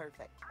 Exactly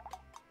perfect.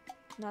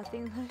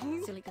 Nothing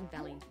like Silicon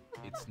Valley.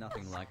 It's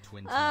nothing like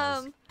Twin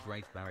Towers, Um.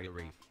 Great Barrier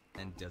Reef,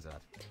 and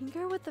desert.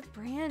 Tinker with the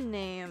brand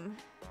name.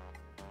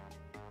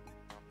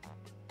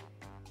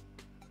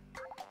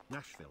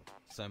 Nashville.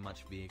 So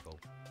much vehicle.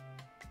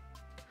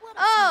 What a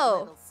Oh! sweet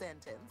little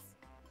sentence.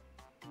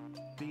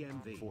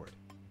 DMV. Ford.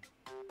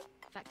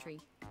 Factory.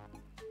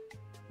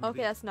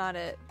 Okay, that's not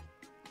it.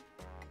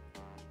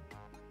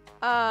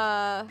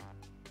 Oh,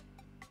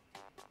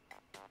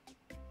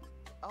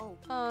 Oh,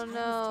 time is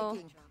no.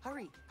 ticking.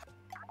 Hurry.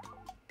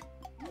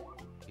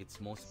 It's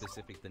more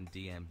specific than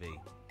DMV.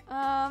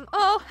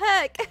 Oh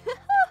heck.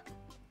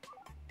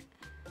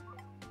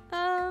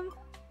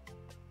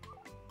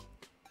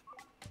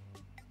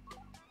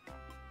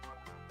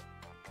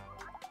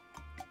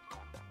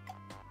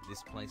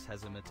 This place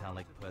has a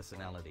metallic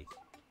personality.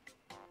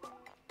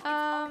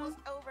 Almost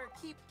over.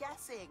 Keep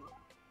guessing.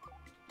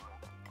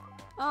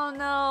 Oh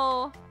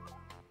no.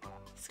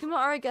 Schema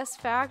are a guest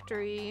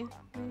factory.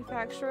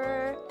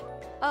 Manufacturer.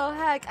 Oh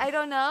heck, I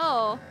don't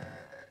know.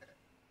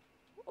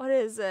 What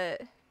is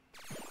it?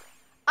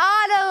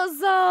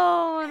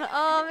 AutoZone!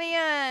 Oh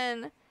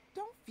man.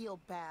 Don't feel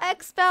bad.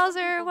 X Some Bowser,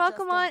 people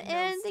welcome just on don't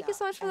know in. Thank you so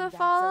stuff, much for the and that's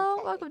follow.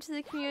 okay. Welcome to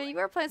the community.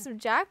 We're playing some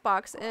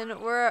Jackbox and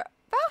we're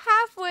about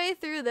halfway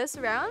through this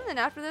round. And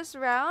after this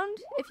round,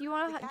 if you The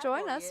want to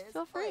join category us, is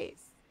feel free.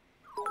 place.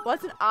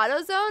 What's an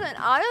AutoZone? An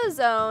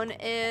AutoZone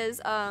is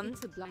It's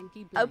a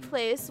blanky a blank.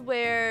 place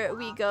where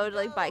we go to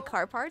like buy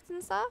car parts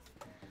and stuff.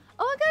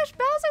 Oh my gosh,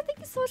 Bowser, thank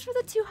you so much for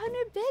the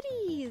 200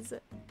 biddies.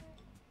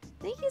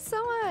 Thank you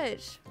so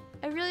much.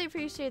 I really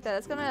appreciate that.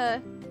 It's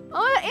gonna...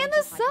 Oh, and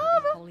the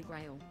sub! Holy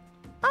Grail.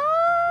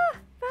 Ah!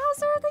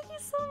 Bowser, thank you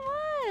so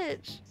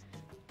much.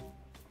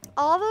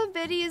 All the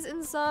biddies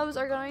and subs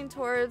are going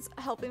towards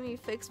helping me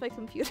fix my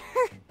computer.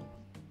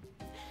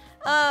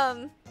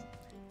 For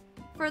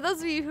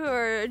those of you who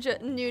are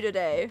new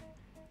today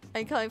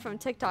and coming from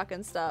TikTok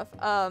and stuff,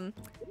 either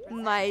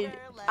my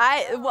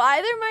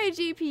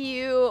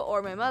GPU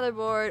or my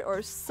motherboard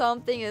or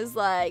something is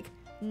like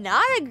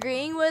not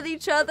agreeing with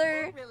each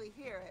other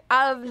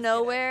out of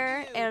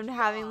nowhere, and I'm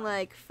having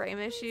like frame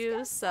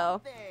issues,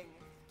 so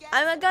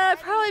I'm gonna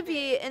probably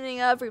be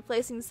ending up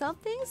replacing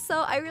something, so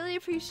I really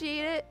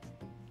appreciate it.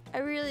 I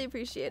really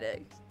appreciate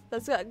it.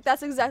 That's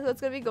exactly what's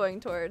gonna be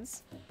going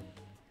towards.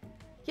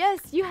 Yes,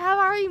 you have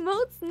our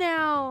emotes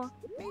now.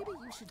 Maybe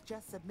you should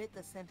just submit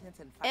the sentence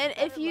and And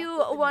if you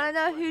want to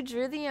know who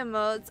drew the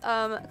emotes,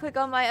 click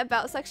on my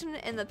about section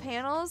in the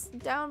panels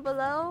down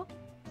below,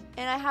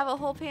 and I have a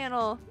whole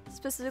panel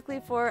specifically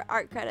for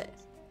art credit.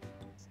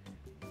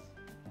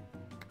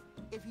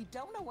 If you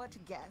don't know what to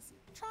guess,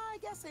 try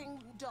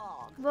guessing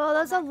dog. Well,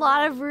 there's a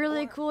lot of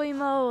really cool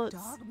emotes.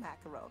 Dog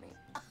macaroni.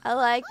 I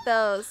like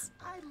those.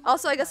 I love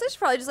Also, I guess I should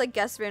probably just like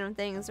guess random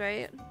things,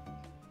 right?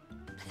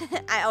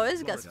 I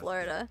always guess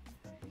Florida.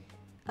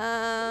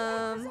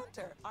 Florida.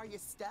 Presenter, are you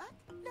stuck?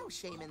 No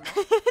shame in that.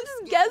 Just Get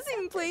the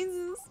guessing sentence.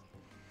 places.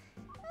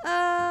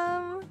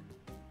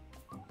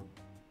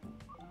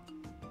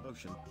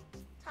 Ocean.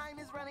 Time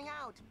is running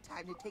out.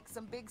 Time to take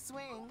some big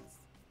swings.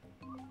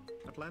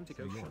 Atlantic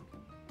New Ocean. York.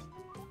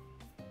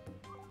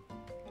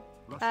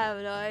 I Russia. have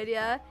no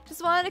idea.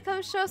 Just wanted to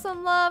come show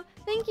some love.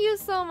 Thank you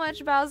so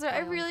much, Bowser. I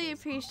really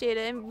appreciate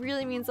it. It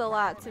really means a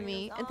lot to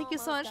me. And thank you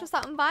so much for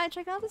stopping by and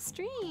checking out the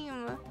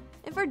stream.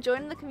 And for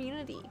joining the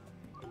community.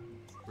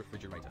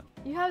 Refrigerator.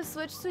 You have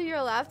switched to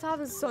your laptop.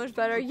 This is so much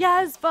better.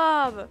 Yes,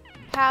 Bob!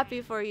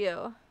 Happy for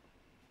you.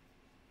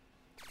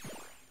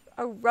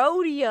 A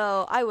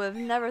rodeo. I would have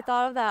never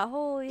thought of that.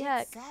 Holy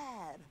heck. It's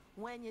sad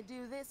when you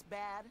do this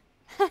bad.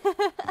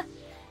 At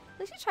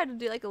least you tried to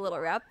do like a little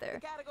rap there.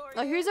 Category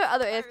Oh, here's is our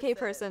other AFK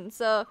person.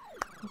 So,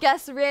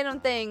 guess random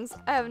things.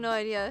 I have no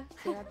idea.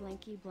 Sarah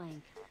blanky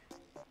blank.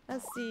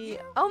 Let's see.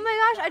 Oh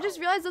my gosh, I just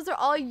realized those are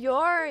all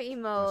your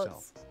emotes.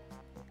 Myself.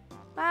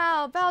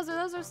 Wow, Bowser,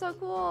 those are so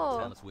cool.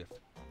 Taylor Swift.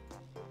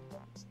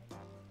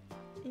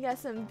 You got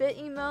some bit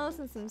emotes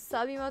and some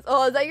sub emotes.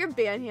 Oh, is that your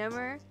band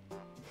hammer?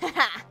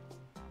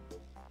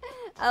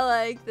 I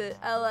like it.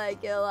 I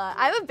like it a lot.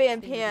 I have a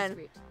band pan.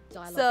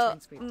 So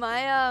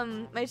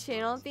my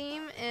channel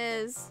theme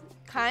is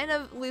kind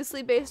of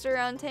loosely based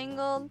around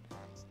Tangled,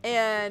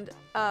 and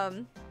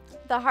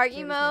the heart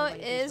emote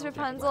is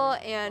Rapunzel,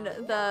 and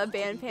the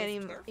band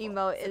pan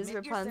emote is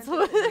Rapunzel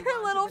with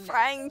her little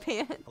frying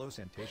pan. Hello,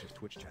 Santasia's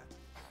Twitch chat.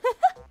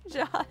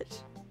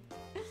 Josh.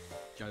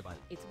 Joe Biden.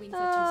 It's winter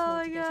too Oh small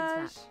my to get into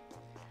gosh. that.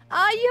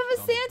 Ah, you have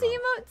a Donald Santa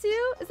Trump. emote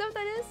too? Is that what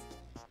that is?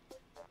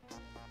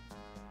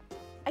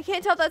 I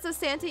can't tell if that's a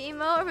Santa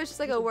emote or if it's just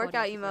like a Little body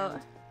workout off the emote.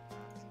 ground.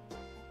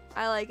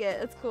 I like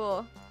it. It's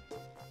cool.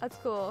 That's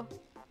cool.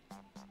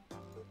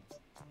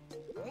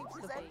 Hey,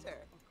 presenter.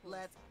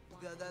 Let's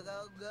go, go,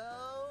 go,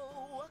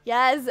 go.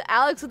 Yes,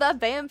 Alex with that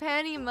band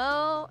pan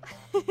emote.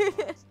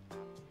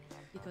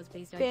 Because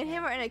bees don't Band care.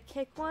 hammer and a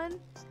kick one.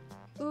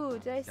 Ooh,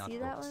 did I see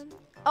that Jackbox. one?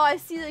 Oh, I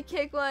see the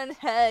kick one.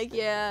 Heck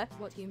yeah.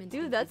 What humans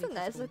Dude, think that's a is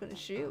nice invisible. looking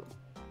shoe.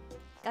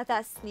 Got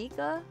that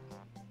sneaker.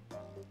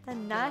 That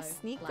nice Yellow,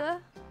 sneaker.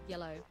 black.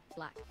 Yellow,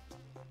 black.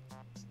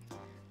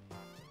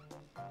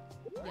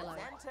 Yellow.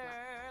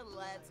 Presenter,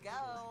 let's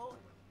go.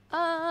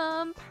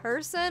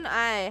 Person,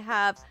 I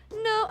have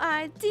no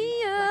Black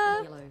idea.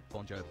 and yellow.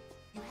 Bon Jovi.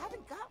 You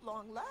haven't got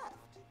long left.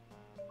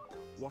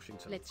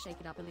 Washington. Let's shake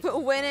it up a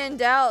little. When in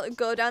doubt,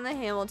 go down the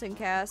Hamilton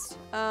cast.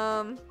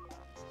 Hamilton.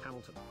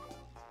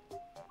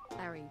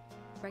 Larry,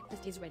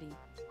 breakfast is ready.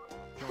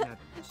 John Adams.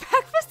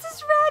 Breakfast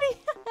is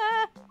ready.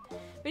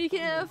 When you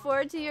can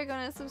afford to, you're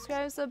gonna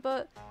subscribe so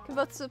can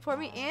both support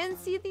me and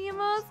see the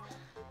emotes.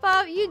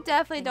 Bob, you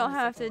definitely don't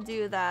have to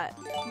do that.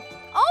 Oh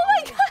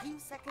my A god, few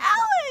seconds left.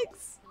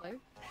 Alex! Hello?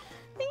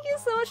 Thank you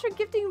so much for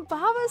gifting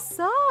Bob a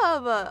sub.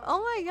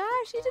 Oh my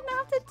gosh, you didn't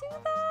have to do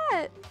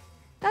that.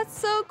 That's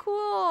so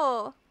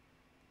cool.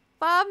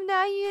 Bob,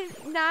 now you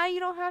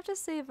don't have to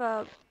save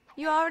up.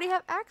 You already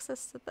have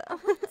access to them.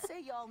 Let's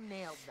say y'all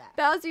nailed that.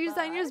 Bowser, you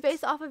design yours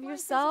based off of life is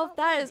yourself. about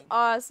That is learning.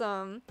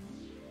 awesome.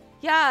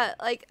 Yeah,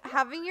 like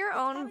having your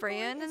own category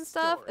brand is and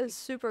stuff story. is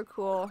super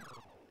cool.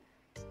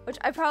 Which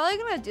I'm probably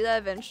gonna do that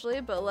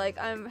eventually, but like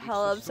I'm It's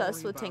hella a obsessed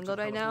story with about a Tangled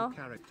right now.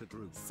 colourful character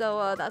group.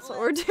 So that's what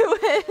we're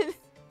doing.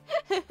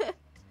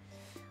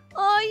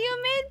 Oh,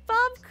 you made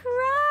Bob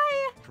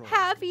cry! Trolls.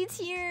 Happy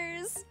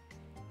tears.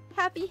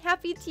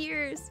 Happy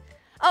tears.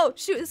 Oh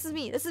shoot, this is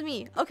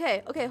me.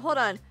 Okay, hold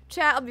on.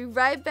 Chat, I'll be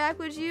right back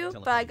with you,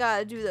 but I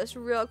gotta do this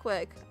real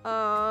quick.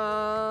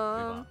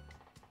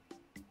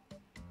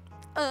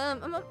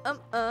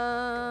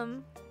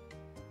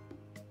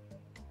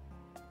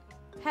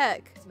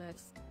 Heck.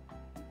 Smurfs.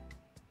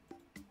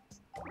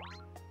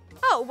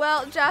 Oh,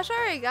 well, Josh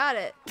already got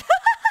it. I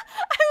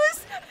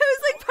was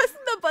like pressing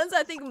the buttons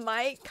I think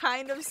might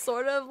kind of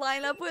sort of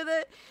line up with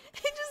it.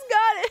 He just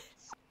got it.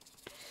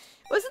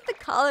 Was it the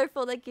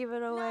colorful that gave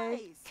it away?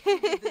 Nice. You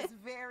did this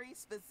very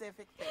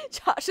specific thing.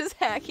 Josh is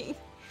hacking.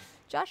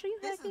 Josh, are you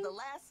This hacking? is the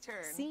last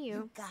turn. See you.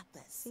 You got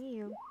this. See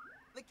you.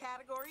 The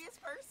category is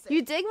person.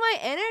 You dig my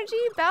energy?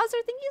 Bowser,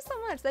 thank you so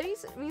much.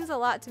 That means a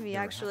lot to me, You're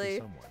a happy actually.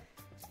 someone.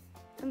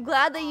 I'm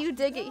glad that you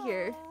dig it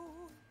here.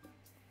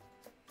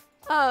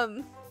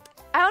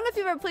 I don't know if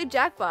you've ever played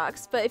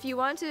Jackbox, but if you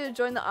want to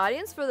join the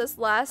audience for this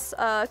last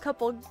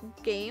couple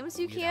games,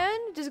 you can.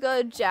 Just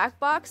go to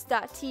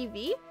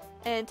jackbox.tv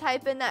and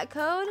type in that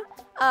code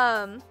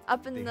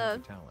up in They the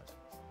have the talent.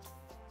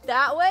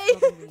 that way.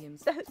 Robin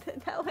Williams.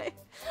 that way.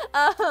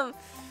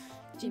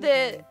 Jimmy The,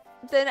 Fallon.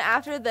 then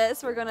after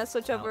this, we're gonna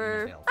switch Out in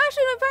over. the field.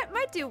 Actually, no,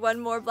 might do one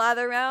more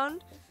blather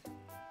round.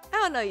 I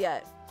don't know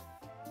yet.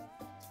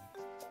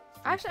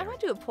 Actually, I might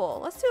do a poll.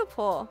 Let's do a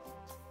poll.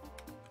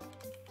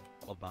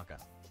 Obaka.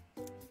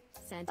 Let's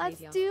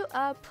Santasia. do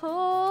a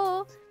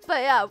poll.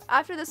 But yeah,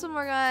 after this one,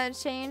 we're gonna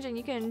change, and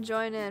you can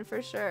join in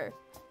for sure.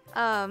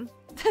 The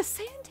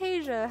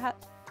Santasia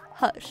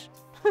hush.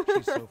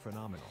 She's so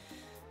phenomenal.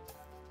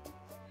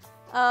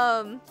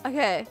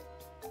 Okay.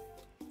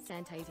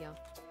 Santasia.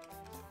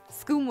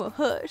 Skooma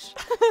hush.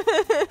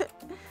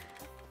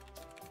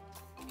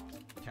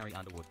 Carrie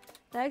Underwood.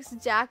 Next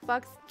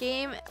Jackbox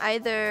game,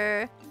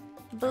 either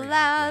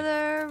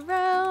blather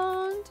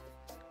round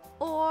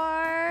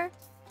or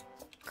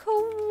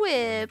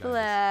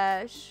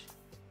quiplash.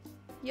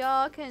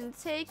 Y'all can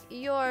take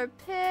your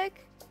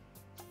pick.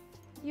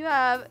 You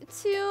have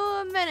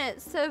 2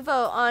 minutes to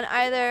vote on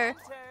either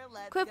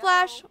Let's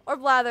quiplash go. or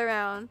blather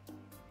round.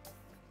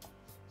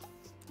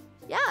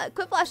 Yeah,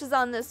 quiplash is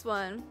on this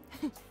one.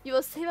 You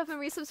will save up and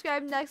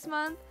resubscribe next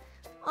month.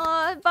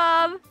 Aw,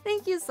 Bob,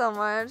 thank you so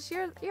much.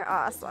 You're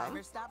awesome.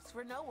 Timer stops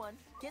for no one.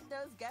 Get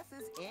those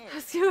guesses in.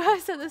 You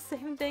guys said the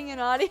same thing in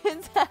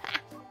audience.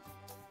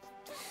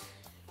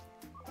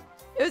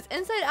 It was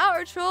Inside Out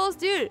or Trolls,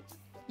 dude.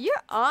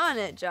 You're on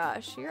it,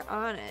 Josh. You're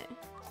on it.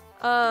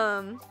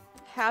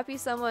 Happy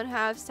someone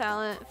has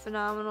talent,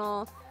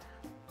 phenomenal.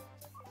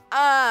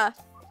 It's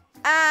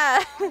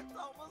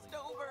almost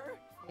over.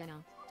 Yeah,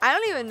 no. I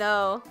don't even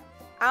know.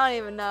 I don't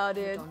even know,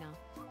 dude. Don't know.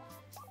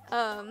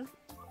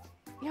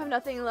 You have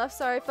nothing left.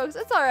 Sorry, folks.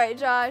 It's all right,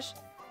 Josh.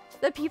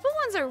 The people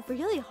ones are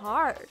really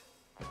hard.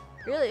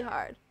 Really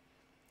hard.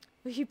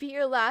 Will you beat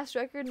your last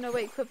record? No,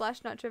 wait.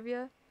 Quiplash, not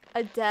trivia.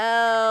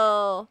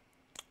 Adele.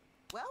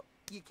 Well,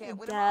 you can't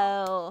win 'em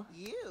all. Adele.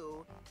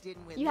 You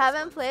didn't win. You this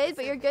haven't one played,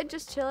 but you're specific. good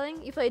just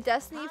chilling. You play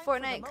Destiny, Time for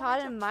the Fortnite, moment COD,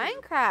 of and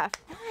truth. Minecraft.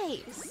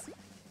 Nice.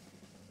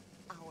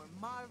 Our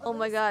marvelous, Oh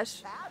my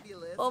gosh.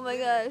 fabulous Oh my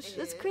winner gosh.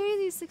 That's is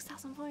crazy.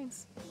 6,000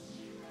 points.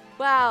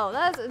 Wow,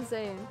 that's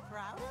insane.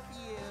 Proud of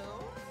you.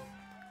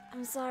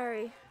 I'm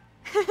sorry.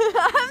 I'm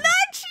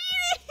not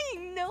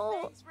cheating.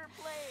 No. Thanks for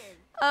playing.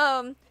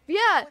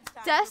 Yeah, It's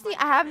time for Destiny.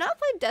 I have not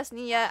played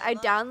Destiny yet. I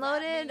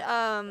downloaded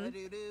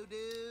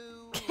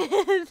Ba-do-do-do.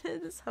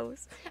 this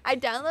host. I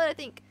downloaded I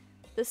think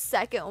the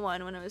second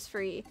one when it was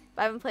free,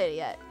 but I haven't played it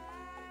yet.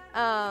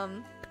 But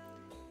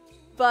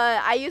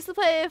I used to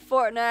play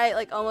Fortnite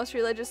like almost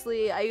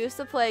religiously. I used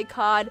to play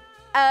COD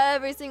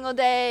every single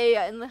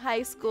day in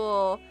high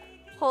school.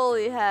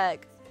 Holy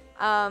heck.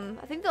 I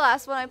think the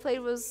last one I played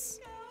was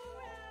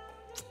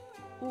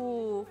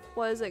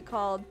what is it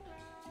called?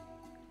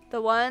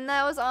 The one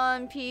that was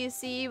on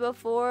PC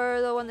before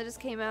the one that just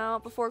came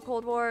out before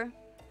Cold War.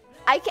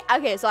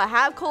 Okay, so I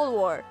have Cold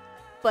War,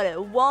 but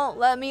it won't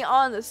let me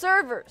on the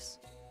servers.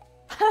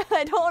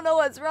 I don't know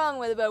what's wrong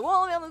with it, but it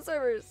won't let me on the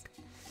servers.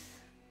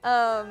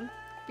 Yeah,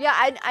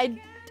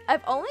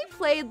 I've only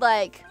played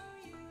like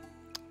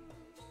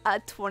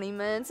 20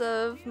 minutes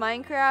of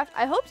Minecraft.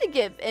 I hope to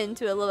get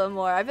into it a little bit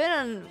more. I've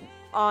been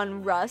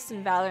on Rust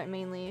and Valorant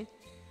mainly.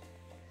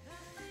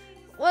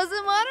 Was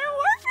it Modern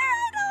Warfare?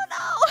 I don't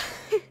know.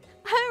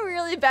 I'm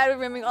really bad with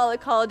remembering all the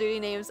Call of Duty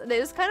names. They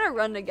just kind of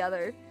run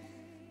together.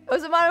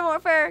 Was it Modern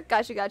Warfare?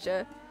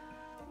 Gotcha.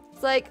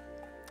 It's like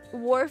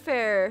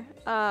Warfare.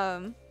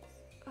 When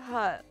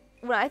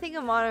I think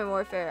of Modern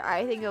Warfare,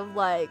 I think of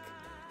like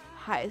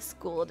high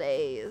school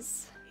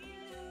days.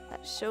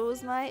 That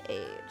shows my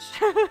age.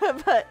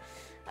 But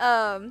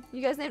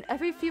you guys named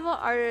every female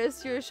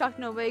artist. You're shocked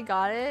nobody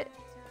got it.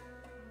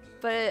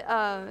 But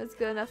it's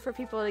good enough for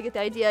people to get the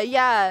idea.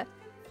 Yeah.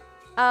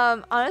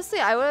 Honestly,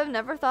 I would have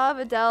never thought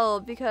of Adele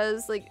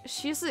because like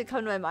she doesn't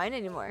come to my mind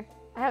anymore.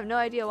 I have no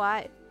idea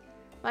why.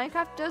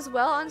 Minecraft does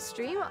well on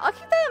stream. I'll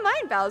keep that in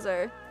mind,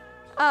 Bowser.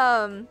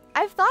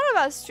 I've thought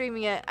about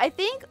streaming it. I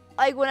think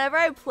like whenever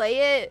I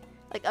play it,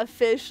 like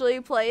officially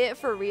play it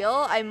for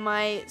real, I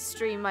might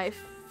stream my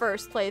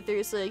first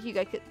playthrough so like you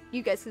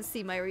guys can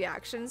see my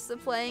reactions to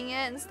playing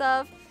it and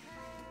stuff.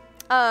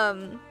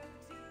 Yeah,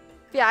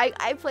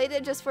 I played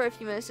it just for a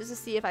few minutes just to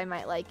see if I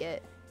might like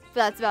it.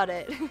 But that's about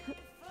it.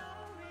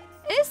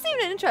 It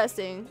seemed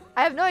interesting.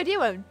 I have no idea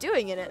what I'm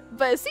doing in it,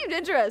 but it seemed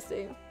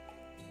interesting.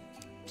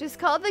 Just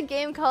call the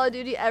game Call of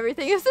Duty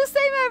everything. It's the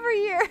same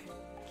every year.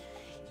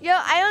 Yo,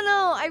 I don't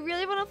know. I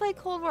really want to play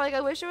Cold War. Like,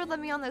 I wish it would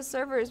let me on the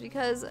servers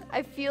because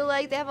I feel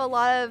like they have a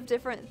lot of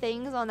different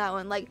things on that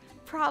one. Like,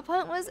 Prop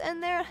Hunt was in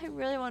there. I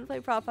really want to play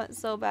Prop Hunt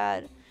so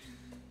bad.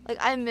 Like,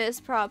 I miss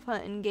Prop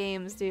Hunt in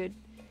games, dude.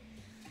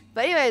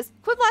 But anyways,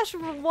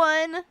 Quiplash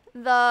won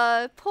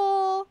the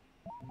poll.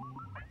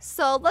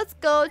 So let's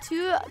go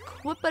to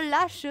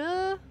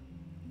Quiplash.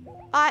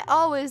 I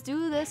always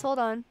do this. Hold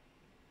on.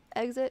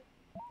 Exit.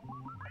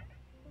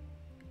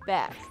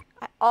 Back.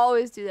 I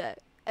always do that.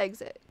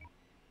 Exit.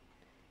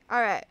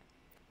 Alright.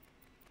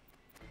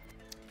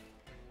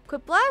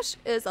 Quiplash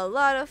is a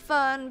lot of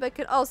fun, but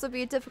can also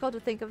be difficult to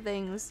think of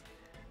things.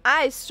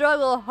 I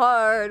struggle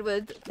hard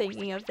with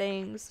thinking of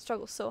things.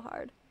 Struggle so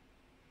hard.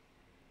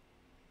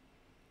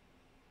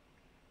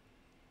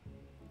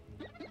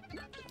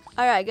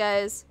 Alright,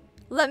 guys.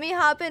 Let me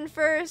hop in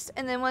first,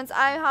 and then once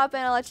I hop in,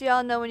 I'll let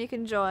y'all know when you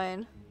can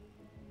join.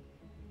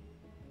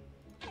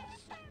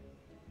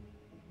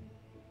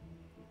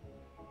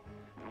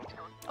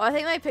 Oh, I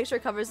think my picture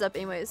covers up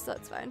anyways, so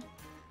that's fine.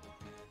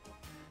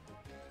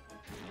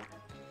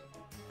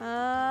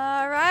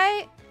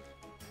 Alright.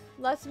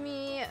 Let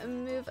me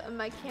move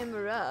my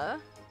camera.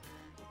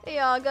 There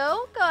y'all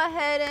go. Go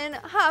ahead and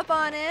hop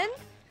on in.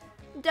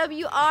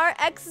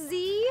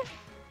 WRXZ.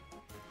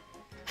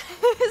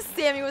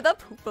 Sammy with a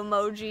poop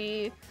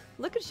emoji.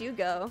 Look at you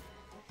go.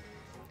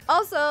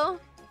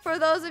 Also, for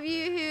those of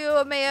you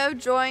who may have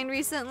joined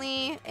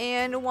recently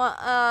and want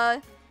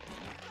a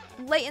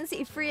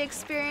latency-free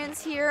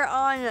experience here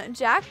on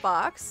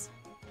Jackbox,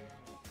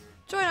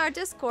 join our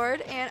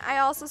Discord, and I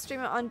also stream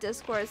it on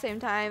Discord at the same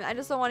time. I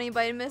just don't want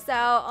anybody to miss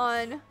out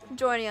on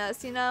joining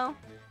us, you know?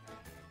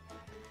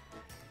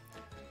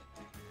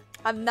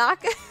 I'm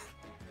not gonna...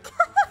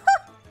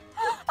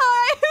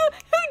 Alright,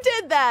 who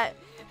did that?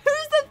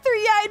 Who's the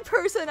three-eyed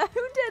person?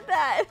 Who did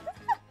that?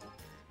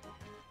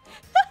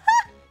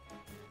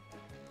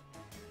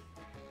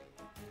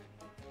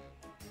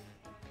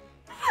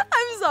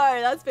 I'm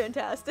sorry, that's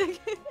fantastic.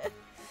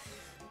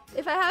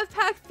 If I have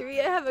pack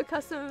 3, I have a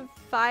custom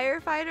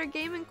firefighter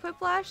game in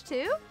Quiplash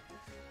too?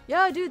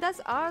 Yo, dude,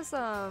 that's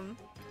awesome.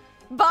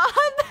 Bob,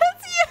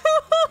 that's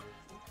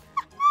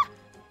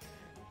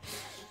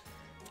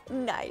you!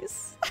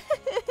 Nice.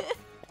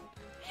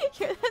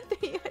 You're the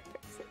three-eyed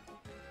person.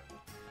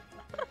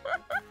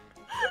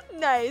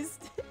 Nice.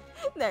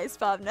 Nice,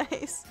 Bob,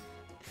 nice.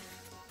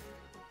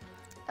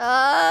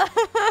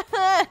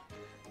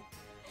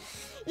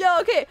 Yo,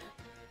 okay.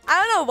 I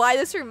don't know why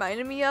this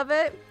reminded me of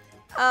it.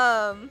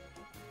 I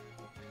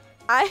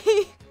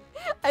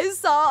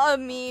saw a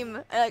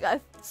meme, like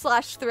a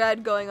slash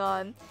thread going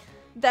on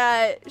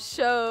that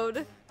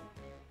showed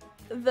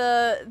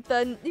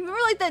the you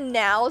remember like the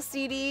Now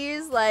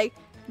CDs, like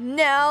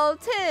Now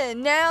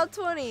 10, Now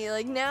 20,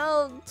 like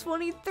Now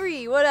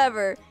 23,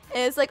 whatever.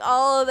 And it's like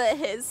all of the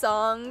hit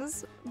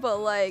songs, but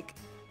like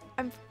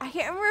I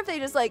can't remember if they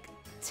just like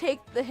take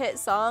the hit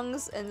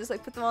songs and just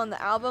like put them on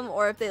the album,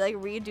 or if they like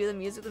redo the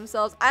music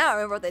themselves. I don't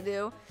remember what they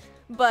do,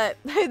 but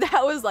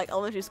that was like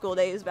elementary school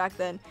days back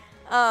then.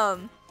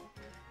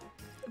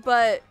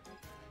 But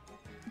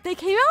they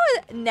came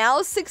out with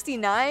Now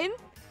 69,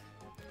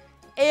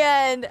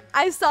 and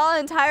I saw an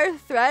entire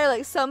thread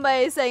like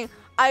somebody saying,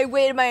 I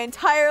waited my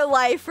entire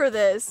life for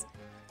this,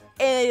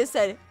 and they just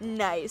said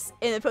nice,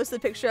 and they posted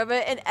a picture of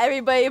it, and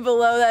everybody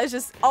below that is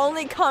just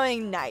only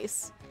coming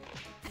nice.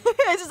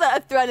 It's just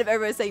a thread of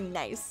everybody saying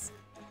nice.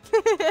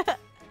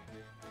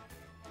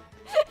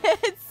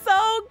 It's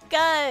so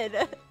good.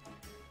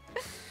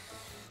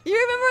 You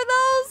remember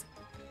those?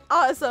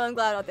 Awesome, I'm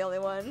glad I'm not the only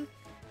one.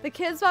 The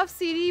Kids Bop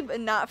CD, but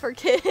not for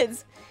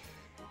kids.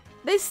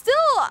 They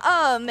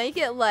still make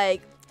it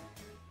like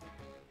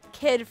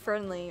kid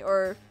friendly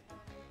or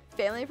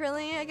family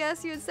friendly, I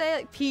guess you would say,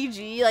 like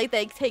PG. Like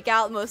they take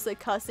out mostly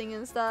cussing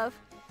and stuff.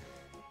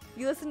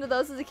 You listened to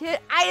those as a kid?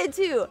 I did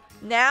too.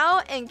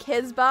 Now and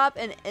Kids Bop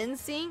and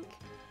NSYNC,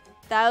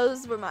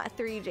 those were my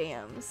 3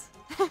 jams.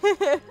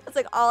 That's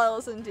like all I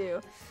listened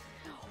to.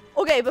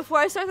 Okay, before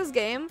I start this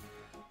game,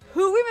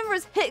 who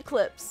remembers hit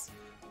clips?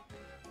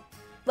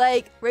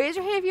 Like, raise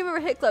your hand if you remember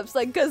hit clips.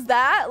 Like, cause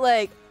that,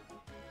 like,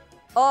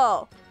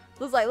 oh,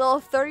 those like little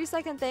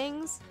 30-second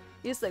things.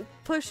 You just like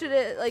push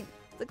it, like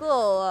a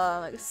little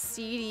like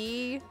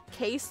CD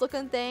case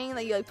looking thing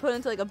that you like put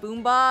into like a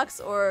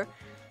boombox, or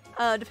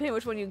depending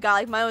which one you got.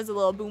 Like mine was a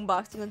little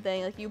boombox looking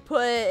thing. Like you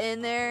put it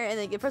in there and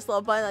then you press a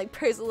little button, like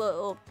plays a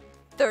little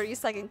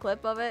 30-second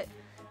clip of it.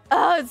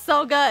 Oh, it's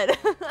so good.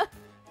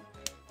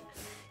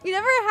 You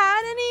never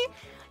had any?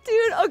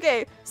 Dude,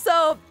 okay,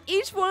 so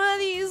each one of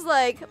these,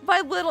 like,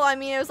 by little, I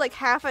mean it was like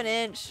half an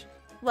inch,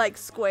 like,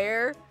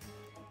 square.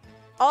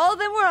 All of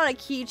them were on a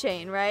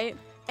keychain, right?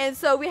 And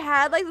so we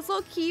had, like, this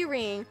little key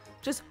ring,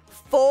 just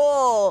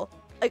full,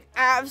 like,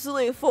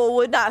 absolutely full,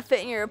 would not fit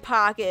in your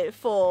pocket,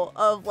 full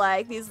of,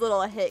 like, these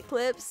little hit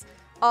clips,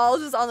 all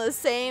just on the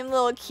same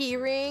little key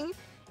ring.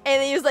 And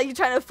then he was like, you're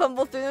trying to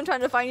fumble through them, trying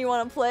to find you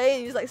want to play,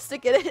 and you just like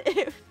stick it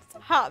in. It's a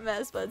hot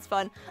mess, but it's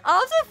fun. I'll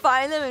have to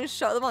find them and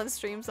show them on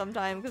stream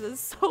sometime because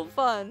it's so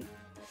fun.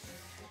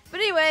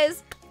 But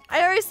anyways,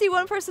 I already see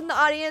one person in the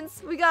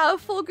audience. We got a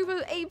full group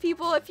of 8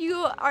 people. If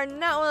you are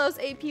not one of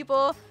those 8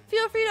 people,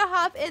 feel free to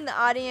hop in the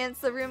audience.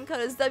 The room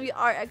code is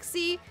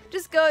WRXC.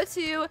 Just go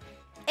to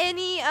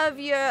any of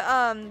your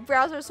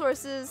browser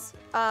sources.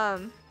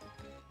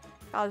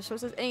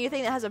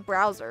 Anything that has a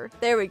browser.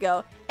 There we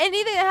go.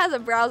 Anything that has a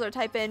browser,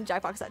 type in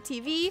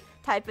jackbox.tv,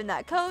 type in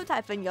that code,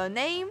 type in your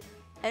name,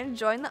 and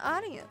join the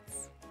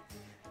audience.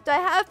 Do I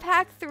have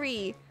pack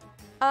 3?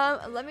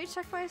 Let me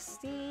check my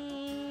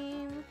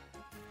Steam.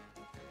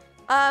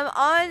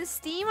 On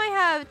Steam I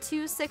have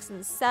 2, 6,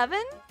 and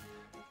 7.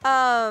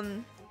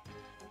 I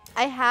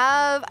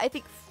have, I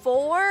think,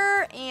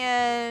 4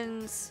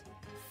 and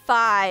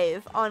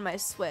 5 on my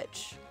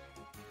Switch.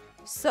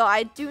 So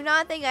I do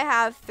not think I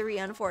have 3,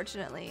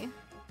 unfortunately.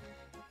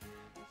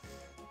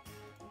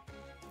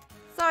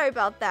 Sorry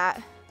about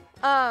that.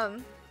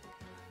 The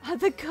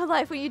good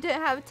life when you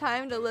didn't have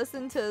time to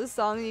listen to a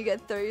song and you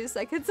get 30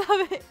 seconds of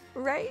it,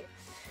 right?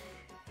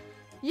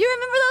 You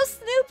remember those,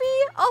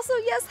 Snoopy? Also,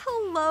 yes,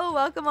 hello.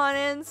 Welcome on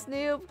in,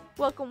 Snoop.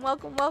 Welcome,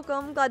 welcome,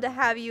 welcome. Glad to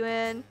have you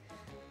in.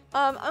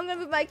 I'm gonna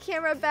move my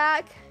camera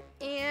back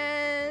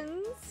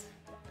and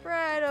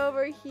right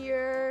over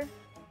here.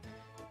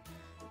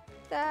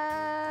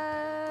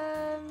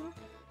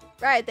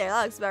 Right there,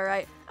 that looks about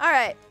right.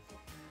 Alright.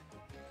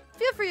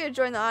 Feel free to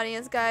join the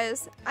audience,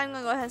 guys. I'm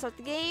gonna go ahead and start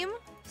the game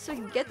so we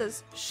can get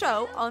this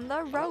show on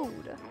the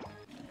road.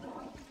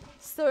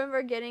 So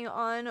remember getting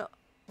on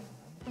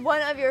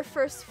one of your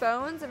first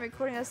phones and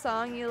recording a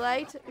song you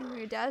liked from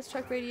your dad's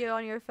truck radio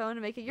on your phone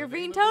to make it your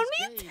ringtone.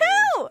 Me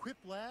too!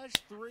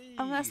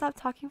 I'm gonna stop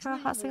talking for a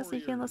hot second so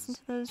you can listen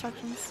to the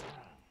instructions.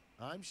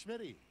 I'm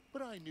Schmitty,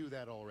 but I knew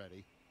that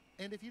already.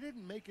 And if you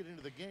didn't make it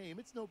into the game,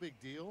 it's no big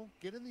deal.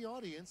 Get in the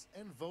audience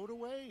and vote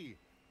away.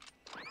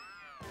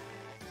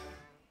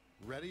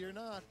 Ready or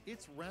not,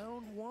 it's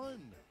round 1.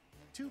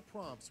 2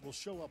 prompts will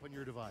show up on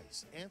your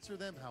device. Answer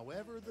them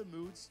however the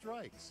mood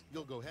strikes.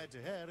 You'll go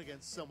head-to-head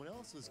against someone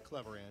else's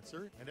clever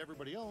answer, and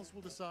everybody else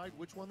will decide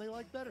which one they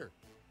like better.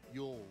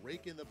 You'll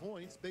rake in the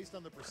points based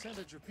on the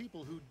percentage of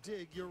people who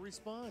dig your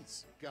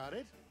response. Got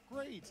it?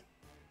 Great.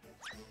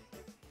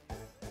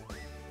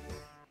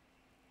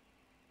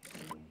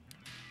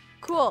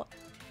 Cool.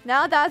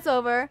 Now that's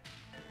over.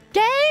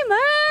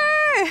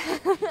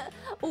 Gamer!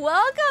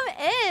 Welcome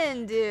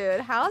in, dude.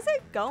 How's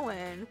it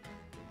going?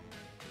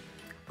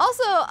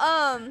 Also,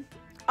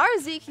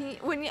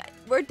 RZ, when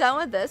we're done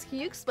with this, can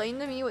you explain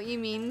to me what you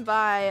mean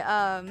by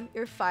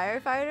your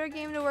firefighter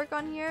game to work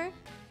on here?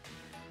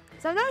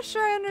 Because I'm not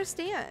sure I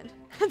understand.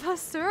 The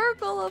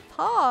circle of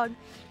Pog.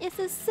 It's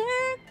a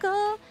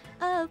circle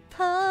of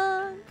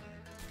Pog.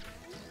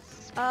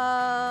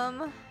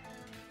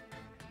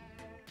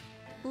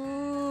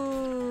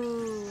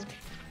 Ooh.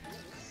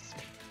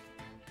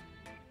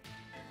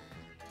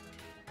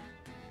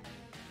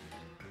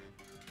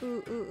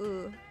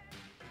 Ooh.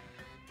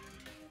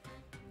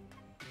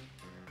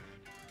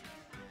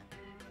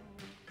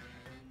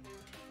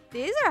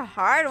 These are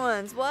hard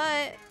ones.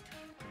 What?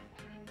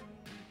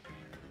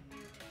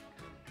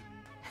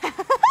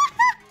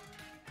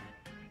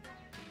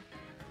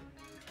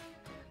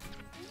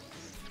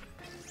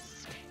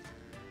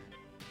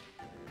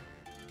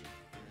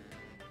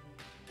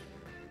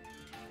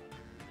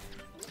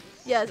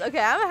 Yes, okay,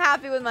 I'm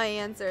happy with my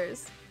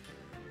answers.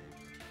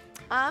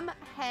 I'm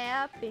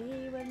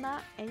happy with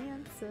my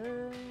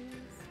answers.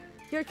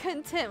 You're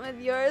content with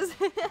yours?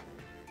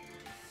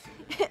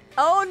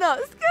 Oh no,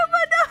 Scuba,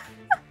 no!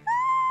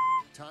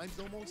 Time's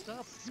almost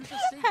up. Use a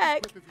safety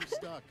Heck. grip if you're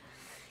stuck.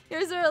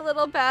 Yours are a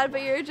little bad,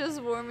 but you're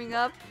just warming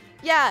up.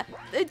 Yeah,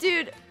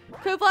 dude,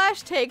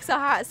 Quiplash takes a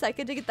hot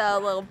second to get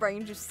that little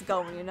brain juice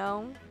going, you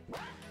know?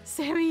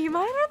 Sammy,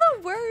 mine are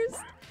the worst.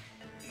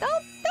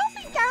 Don't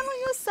be down on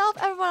yourself.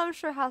 Everyone, I'm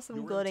sure, has some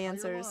Your good entire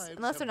answers, lives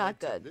unless they're have not led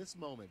to good. This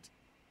moment.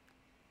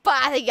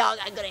 But I think y'all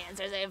got good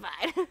answers. They're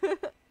fine.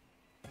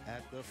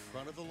 At the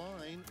front of the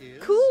line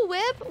is Cool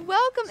Whip,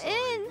 welcome Sorry,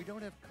 in. we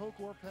don't have Coke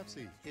or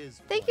Pepsi.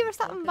 Thank you for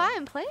stopping by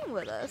and playing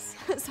with us.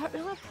 Sorry, we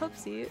don't have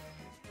Pepsi.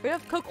 We don't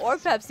have Coke or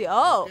Pepsi.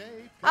 Oh.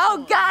 Okay,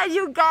 Oh God,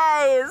 you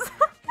guys.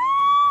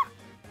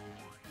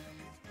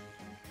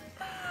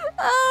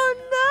 Oh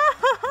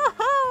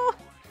no.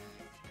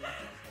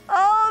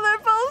 Oh, they're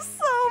both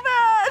so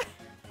bad.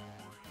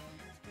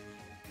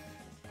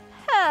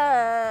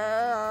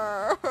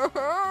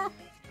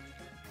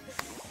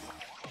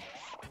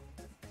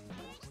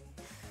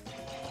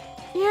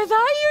 You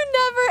thought you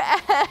never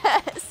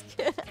asked.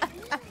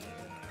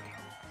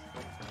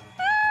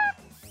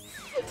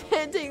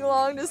 Taking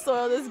long to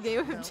soil this game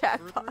of Without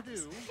Jackbox. further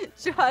ado,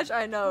 Josh,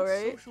 I know, what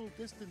right? Social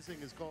distancing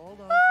is called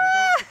on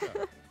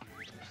Antarctica.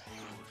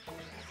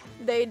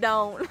 They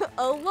don't.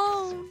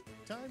 Alone.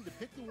 Time to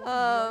pick the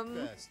one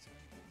you like best.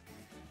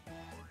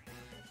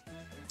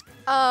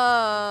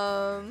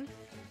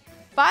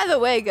 By the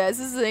way, guys,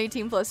 this is an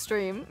 18+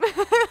 stream.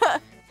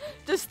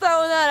 Just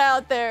throwing that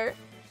out there.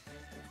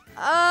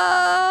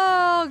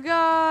 Oh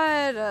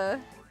god.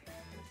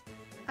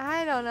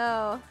 I don't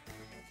know.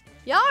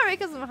 Y'all are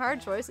making some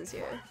hard choices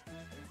here.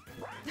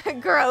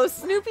 Gross,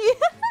 Snoopy.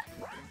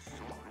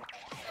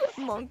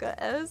 Monka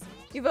S.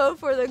 You vote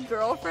for the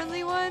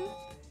girl-friendly one?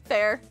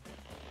 Fair.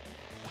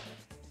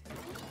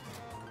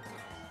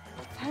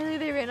 Apparently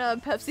they ran out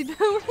of Pepsi. Been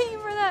waiting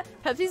for that.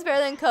 Pepsi's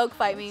better than Coke.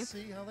 Fight me. Let's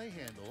see how they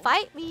handle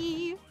Fight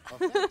me. a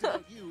fact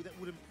about you that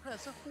would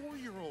impress a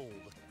 4-year-old.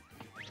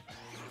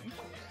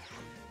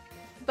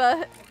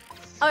 But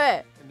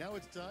okay, And now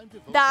it's time to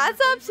vote that's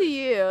for your up to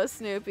you,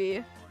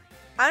 Snoopy.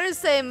 I'm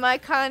just saying my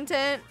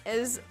content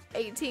is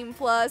 18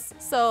 plus,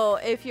 so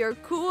if you're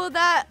cool with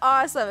that,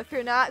 awesome. If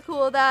you're not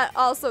cool with that,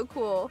 also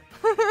cool.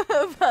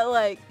 But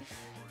like,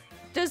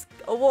 just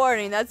a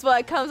warning. That's what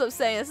it comes up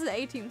saying. This is an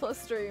 18 plus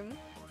stream.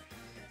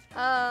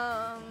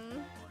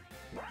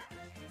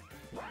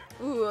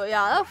 Ooh,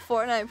 yeah, that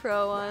Fortnite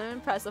Pro one.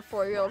 Impress a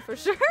 4-year-old for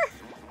sure.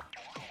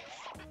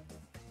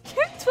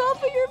 You're 12,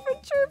 but you're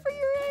mature for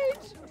your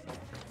age.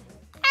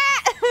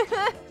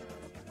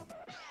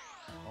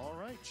 All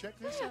right, check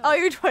this out. Oh,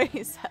 you're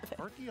 27.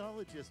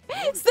 Archaeologists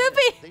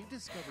Snoopy! they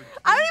discovered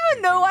I don't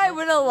even know why I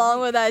went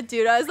along with that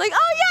dude. I was like,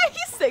 oh yeah,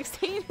 he's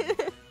 16.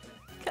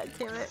 God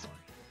damn it.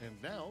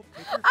 And now,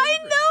 pick your I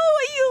favorite. know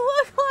what you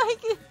look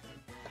like.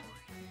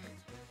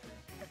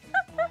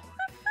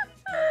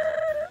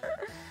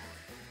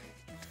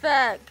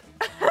 Fuck.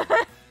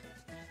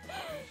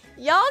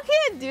 Y'all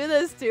can't do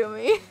this to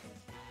me.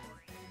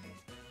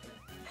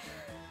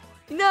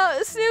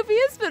 No, Snoopy,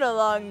 it's been a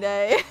long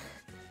day.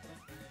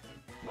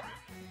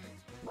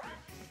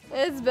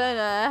 It's been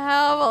a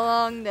hell of a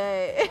long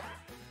day.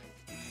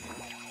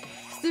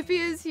 Snoopy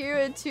is here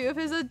with 2 of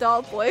his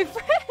adult boyfriends.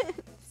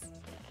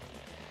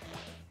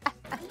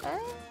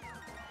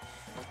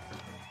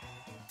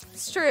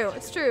 It's true,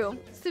 it's true.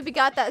 Snoopy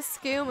got that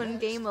scoom and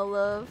game of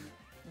love.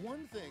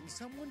 One thing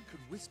someone could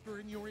whisper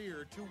in your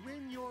ear to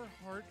win your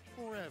heart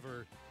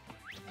forever.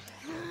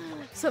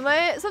 Something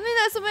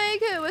that somebody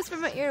could whisper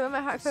in my ear to win my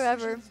heart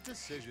forever.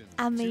 Decision.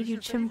 I made Choose you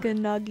your chimka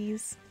favorite.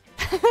 nuggies.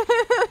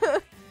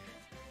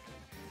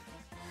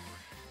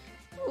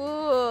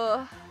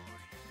 Ooh.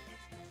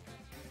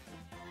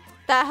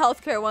 That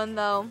healthcare one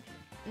though.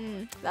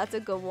 That's a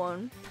good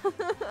one.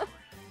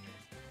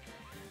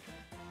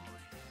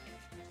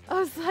 I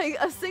was like,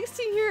 a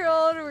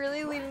 16-year-old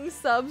really leaving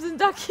subs in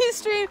Ducky's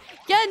stream?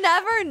 You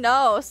never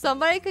know.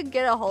 Somebody could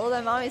get a hold of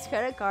my mommy's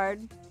credit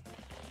card.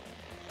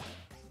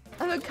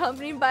 I'm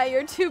accompanied by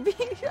your 2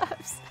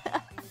 B-ups.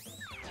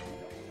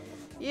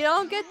 You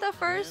don't get the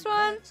first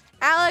one?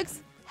 Alex,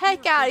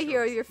 heck out of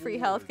here with your free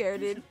healthcare,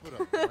 You dude.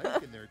 should put a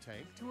blank in their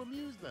tank to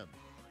amuse them.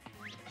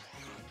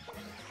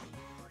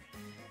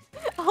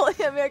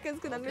 Only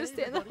Americans can Okay,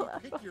 understand that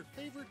everybody, laugh. pick your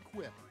favorite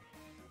quip.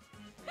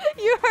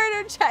 You heard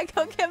her, chat.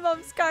 Go get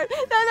mom's card.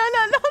 No, don't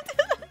do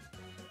that.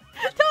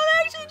 Don't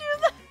actually do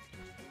that.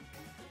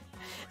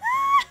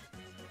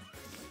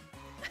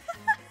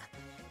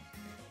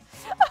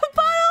 A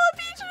bottle of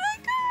peach and a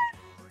card.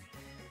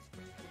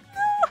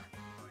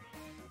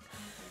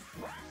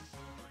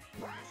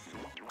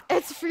 No.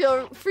 It's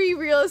free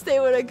real estate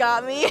would have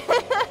got me.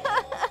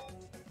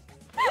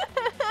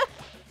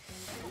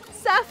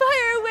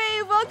 Sapphire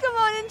Wave, welcome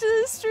on into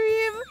the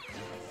stream.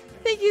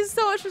 Thank you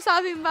so much for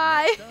stopping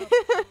by.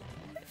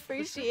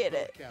 Appreciate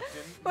it.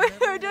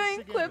 We're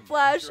doing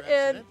Quiplash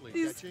and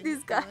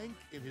these guys.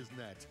 In his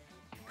net.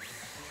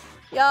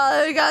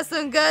 Y'all, we got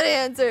some good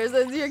answers.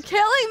 You're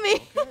killing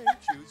me. Okay,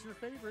 choose your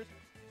favorite.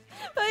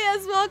 But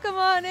yes, welcome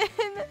on in.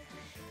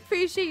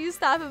 Appreciate you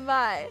stopping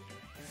by.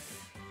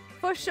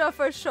 For sure,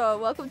 for sure.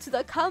 Welcome to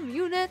the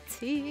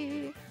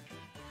community.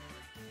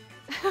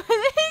 They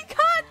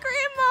got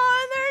Grandma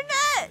in their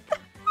net.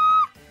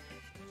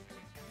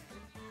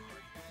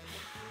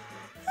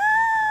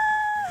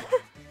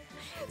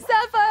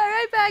 Sapphire,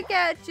 right back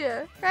at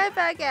you. Right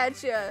back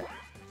at you.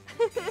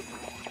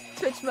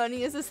 Twitch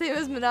money is the same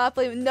as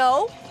Monopoly.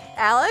 No.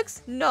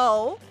 Alex,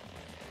 no.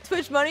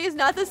 Twitch money is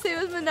not the same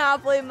as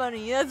Monopoly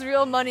money. That's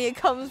real money. It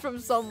comes from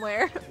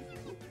somewhere.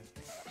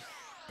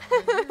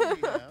 And here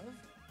we have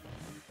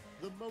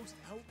the most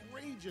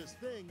outrageous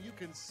thing you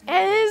can see.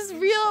 It is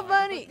real inside a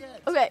money.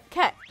 baguette. Okay,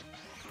 okay.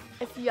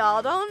 If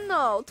y'all don't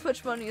know,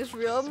 Twitch money is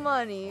real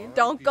money.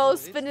 Don't go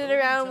spin it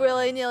around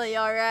willy-nilly,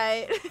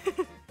 alright?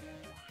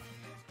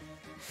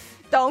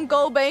 Don't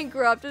go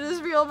bankrupt. It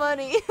is real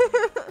money.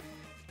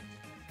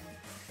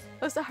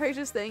 What's the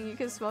hardest thing you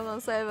can smoke on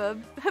the side of a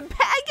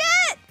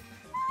baguette?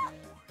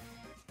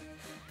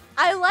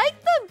 I like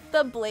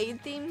the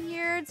blade theme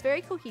here. It's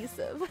very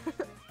cohesive.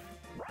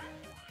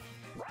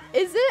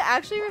 Is it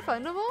actually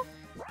refundable?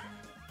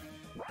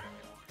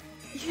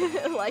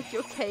 Like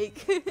your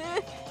cake.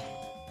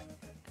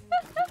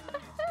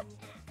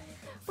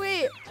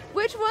 Wait,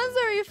 which ones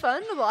are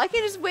refundable? I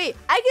can just wait.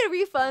 I can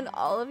refund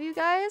all of you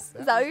guys?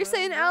 Is that what you're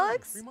saying, round one.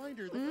 Alex?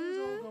 Reminder that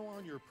those all go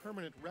on your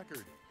permanent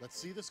record. Let's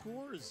see the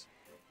scores.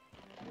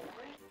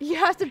 You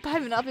have to buy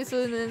Monopoly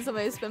so then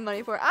somebody spend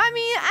money for it. I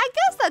mean, I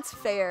guess that's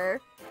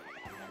fair.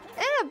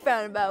 In a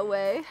roundabout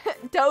way.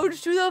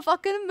 Doge to the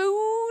fucking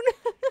moon.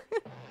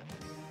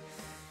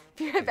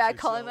 Be right back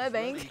calling my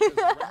bank.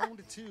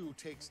 Round 2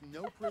 takes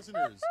no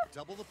prisoners.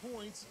 Double the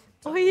points.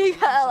 Oh, you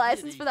got a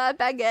license for that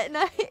baguette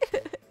night?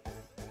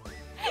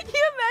 Can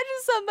you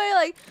imagine somebody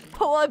like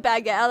pull a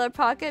baguette out of their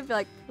pocket and be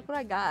like, look what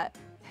I got.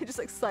 He just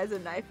like slides a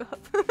knife up.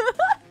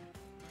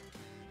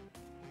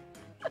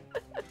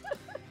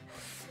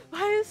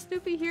 Why is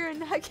Snoopy here and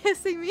not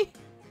kissing me?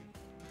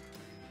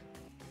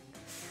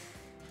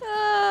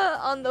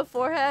 On the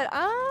forehead.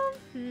 I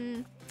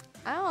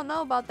don't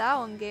know about that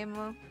one,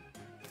 gamer.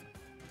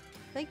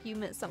 I think you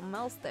meant something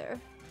else there.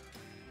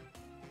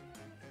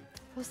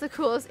 What's the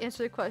coolest answer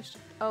to the question?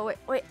 Oh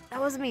wait, that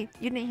wasn't me.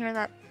 You didn't hear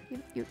that.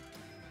 You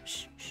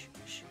shh.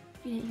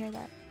 You didn't hear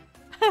that.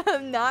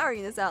 I'm not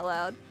reading this out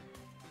loud.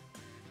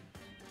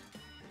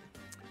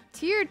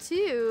 Tier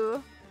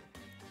 2?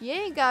 You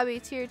ain't gotta be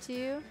tier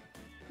 2.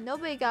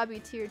 Nobody gotta be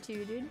tier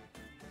 2, dude.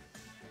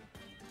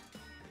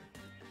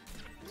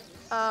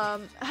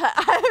 I'm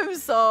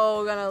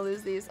so gonna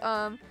lose these.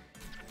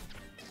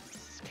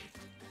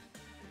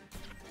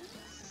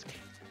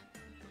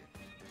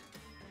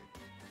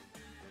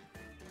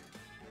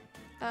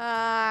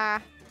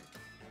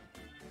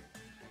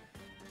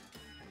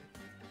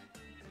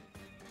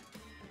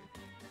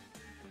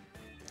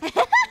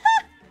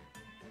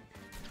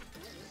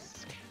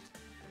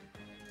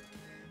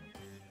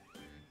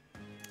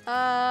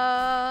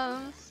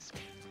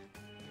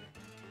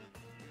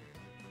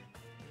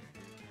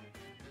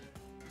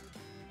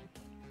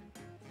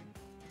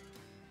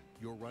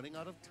 You're running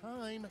out of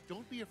time.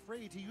 Don't be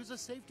afraid to use a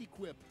safety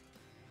quip.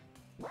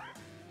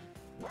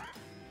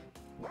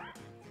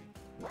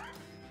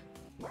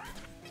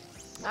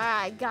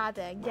 Alright, got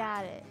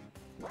it.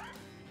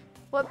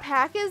 What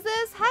pack is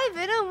this? Hi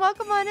Venom,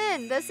 welcome on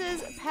in. This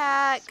is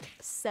pack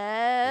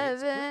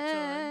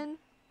 7.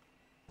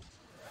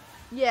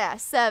 Yeah,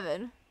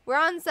 7. We're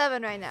on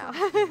 7 right now.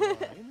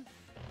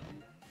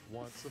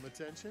 Want some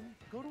attention?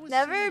 Go to a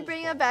Never sales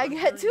bring a bar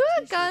baguette wearing to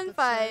a t-shirt that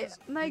gunfight, says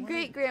my blank.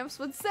 great gramps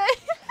would say.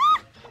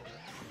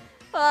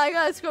 Oh, I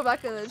gotta scroll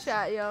back in the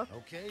chat, yo.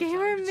 Okay,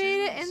 Gamer time to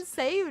made it choose. and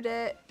saved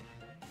it.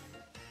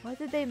 What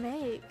did they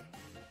make?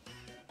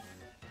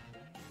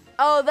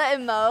 Oh, the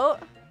emote.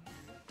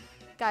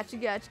 Gotcha.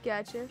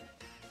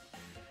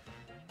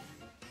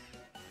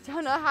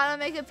 Don't know how to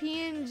make a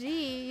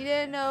PNG. You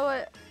didn't know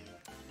what.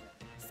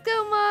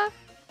 Skooma.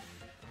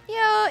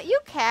 Yo, you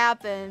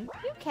capping.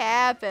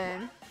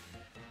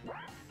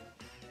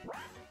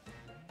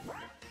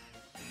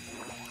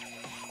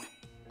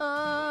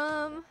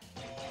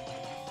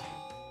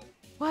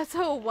 What's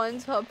a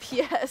 112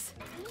 PS?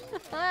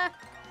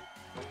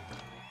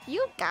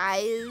 You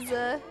guys.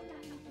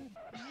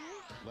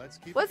 Let's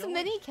keep it What's going.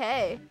 Mini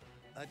K?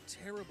 A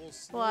terrible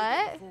slogan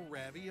What? for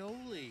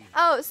ravioli.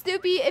 Oh,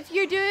 Snoopy, if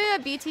you're doing a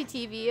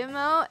BTTV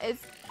emote,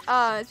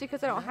 it's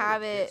because I don't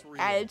have it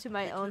added to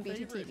my own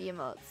BTTV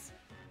emotes.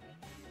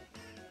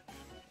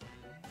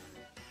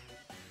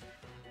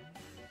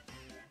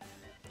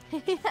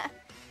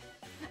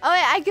 Oh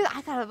wait, I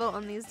gotta vote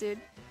on these, dude.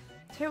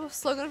 Terrible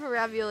slogan for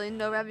ravioli.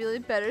 No ravioli,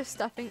 better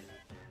stuffing.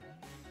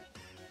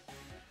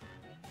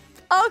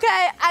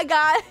 Okay, I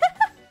got it.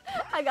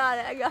 I got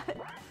it.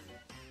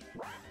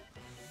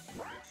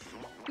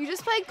 You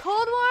just played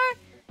Cold War?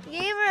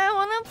 Gamer, I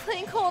wanna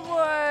play Cold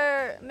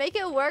War. Make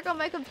it work on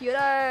my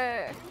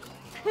computer.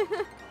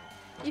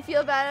 You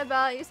feel bad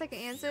about your second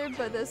answer,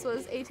 but this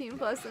was 18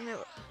 plus and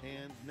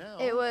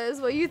it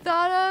was what you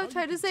thought of.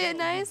 Tried to say it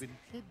nice.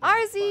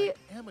 RZ,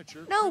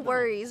 no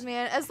worries,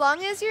 man. As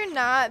long as you're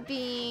not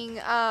being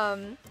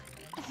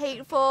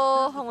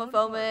hateful,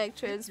 homophobic,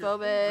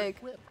 transphobic,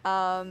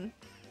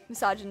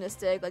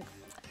 misogynistic, like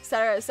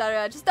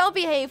etc. Just don't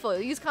be hateful.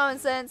 Use common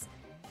sense.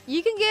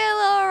 You can get a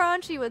little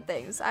raunchy with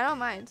things. I don't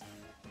mind.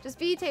 Just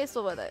be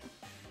tasteful with it.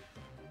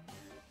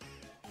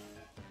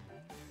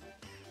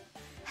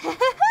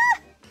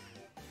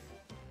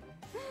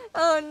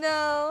 Oh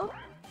no.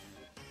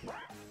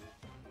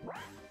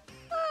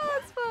 Oh,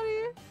 that's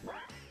funny.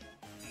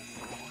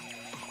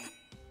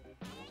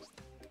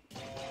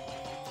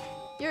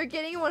 You're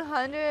getting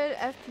 100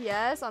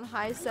 FPS on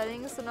high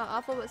settings, so not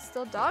awful, but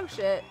still dog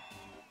shit.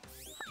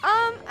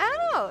 I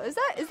don't know. Is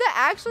that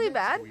actually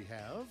bad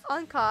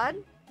on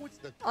COD?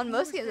 On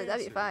most games,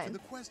 that'd be fine.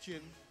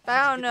 But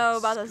I don't know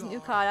about this new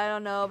COD. I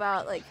don't know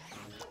about like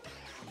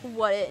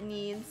what it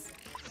needs.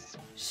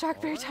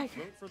 Shark Bear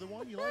Tiger. Vote for the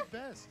one you like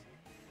best.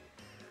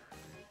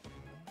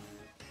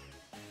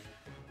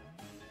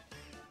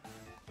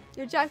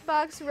 Your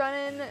Jackbox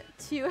running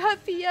 2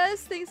 FPS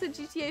thanks to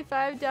GTA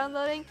 5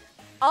 downloading.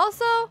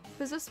 Also,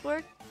 does this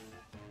work?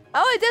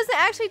 Oh, it doesn't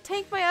actually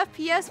tank my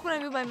FPS when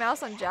I move my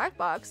mouse on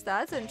Jackbox.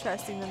 That's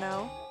interesting to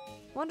know.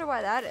 Wonder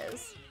why that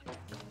is.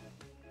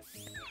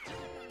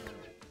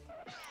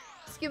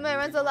 Scuba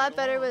runs a lot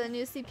better with a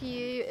new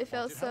CPU. It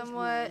felt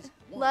somewhat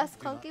less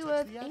clunky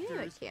with aim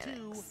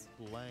mechanics.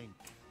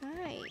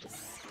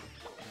 Nice.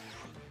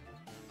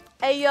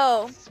 Hey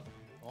yo,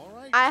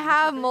 I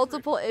have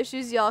multiple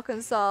issues y'all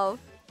can solve.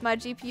 My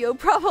GPU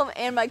problem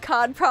and my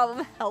COD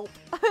problem help.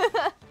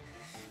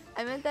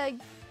 I meant that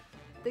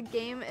the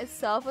game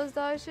itself was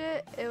dog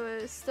shit. It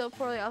was still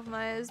poorly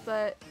optimized,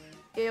 but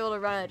you're able to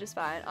run it just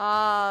fine.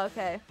 Ah,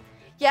 okay.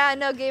 Yeah,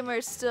 no,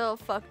 gamer's still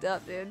fucked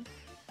up, dude.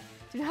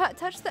 Do not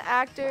touch the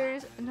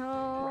actors.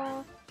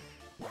 No.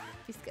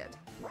 Be scared.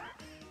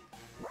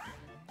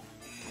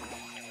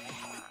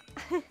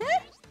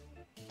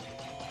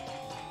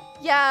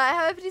 Yeah, I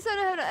have a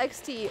 5700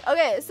 XT.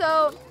 Okay,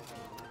 so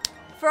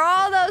for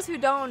all those who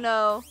don't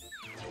know,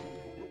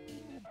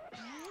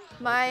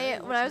 when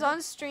I was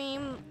on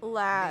stream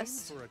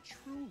last, For a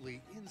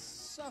truly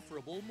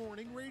insufferable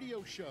morning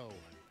radio show.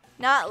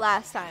 not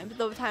last time, but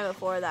the time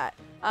before that,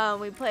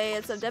 we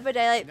played some Dead by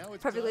Daylight, Now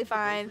it's perfectly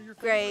time to vote for fine, your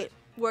great, favorite.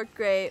 worked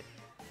great.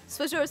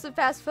 Switched over to some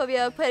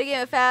Phasmophobia, played a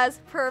game of Phas,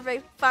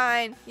 perfect,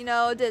 fine, you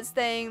know, did its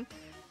thing.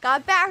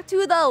 Got back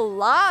to the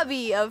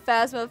lobby of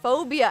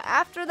Phasmophobia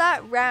after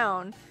that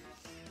round.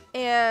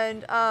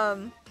 And,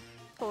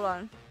 hold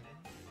on.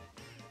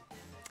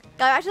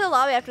 Got back to the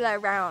lobby after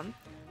that round.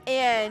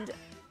 And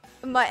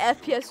my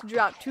FPS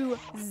dropped to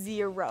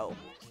 0.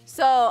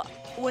 So,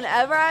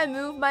 whenever I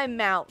move my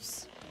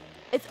mouse,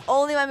 it's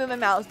only when I move my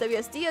mouse.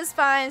 WSD is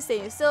fine,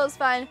 staying still is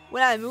fine.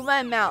 When I move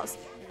my mouse,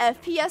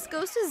 FPS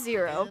goes to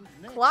 0,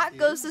 And next clock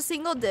goes to is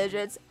single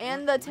digits,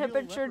 and the what real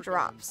temperature leprechauns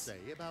drops. say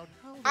about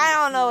how I they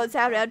don't know feel what's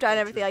happening. I'm about trying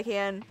culture. everything I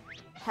can.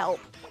 Help.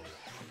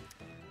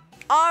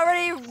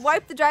 Already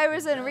wiped the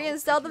drivers and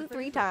reinstalled them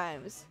 3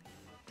 times.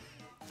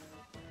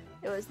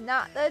 It was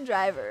not the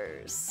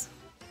drivers.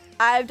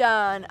 I've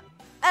done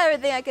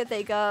everything I could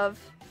think of.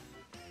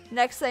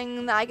 Next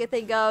thing that I could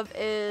think of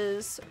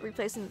is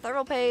replacing the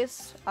thermal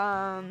paste.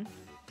 I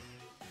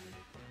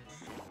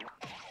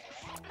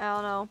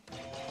don't know.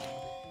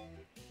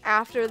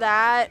 After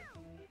that,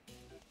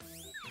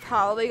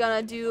 probably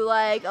gonna do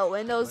like a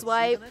Windows Let's see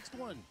wipe, the next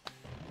one.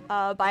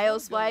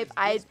 BIOS Who wipe. does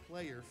I this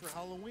player for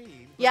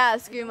Halloween, but Yeah, I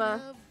don't Skooma.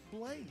 have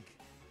blank.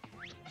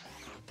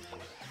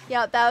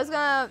 Yeah, that was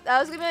gonna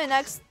be my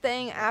next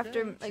thing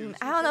after. Like, choose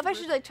I your don't know if I favorite.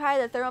 should like try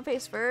the thermal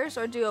paste first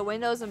or do a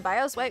Windows and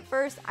BIOS wipe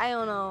first. I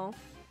don't know.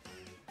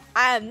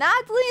 I am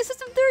not deleting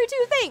System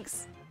 32.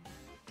 Thanks.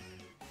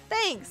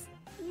 Thanks.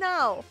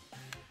 No.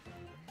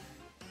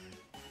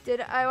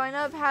 Did I wind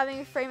up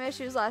having frame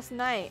issues last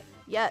night?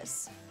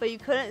 Yes, but you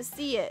couldn't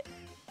see it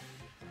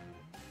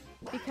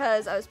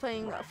because I was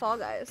playing Fall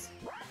Guys.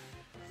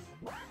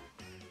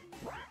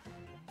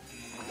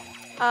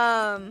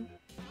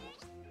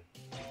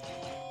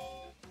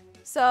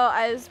 So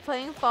I was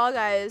playing Fall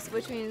Guys,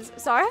 which means,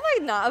 sorry I'm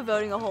like not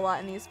voting a whole lot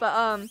in these, but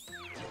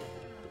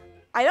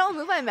I don't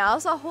move my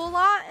mouse a whole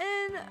lot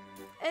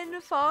in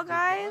Fall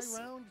Goodbye, Guys.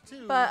 round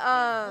 2, but,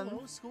 and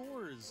hello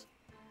scores.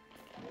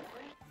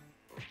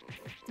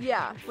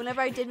 Yeah,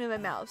 whenever I did move my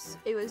mouse,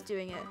 it was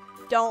doing it.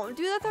 Don't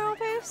do the thermal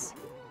paste.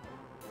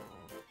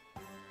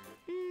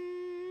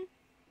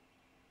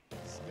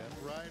 Step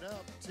right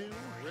up to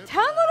Rip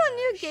Download a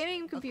new Flash,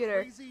 gaming a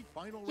computer. crazy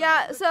final Yeah,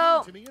 round that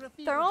so came to me in a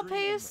fever thermal dream.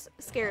 paste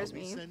scares I'll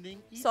be me.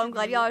 sending each So I'm of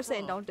glad you y'all a are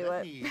saying don't prompt do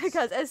that it needs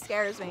because it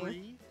scares me.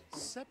 3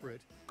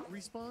 separate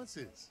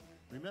responses.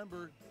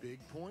 Remember, big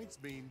points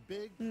mean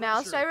big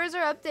Mouse pressure. drivers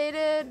are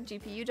updated,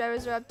 GPU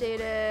drivers are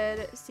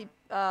updated,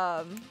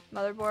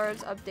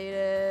 motherboards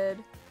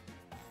updated.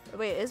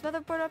 Wait, is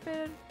motherboard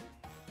updated?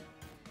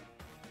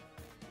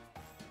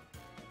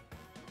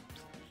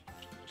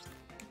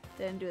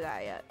 Didn't do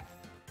that yet.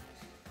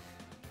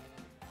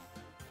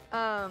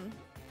 And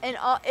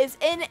is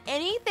in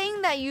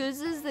anything that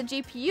uses the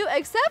GPU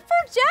except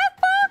for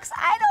Jackbox?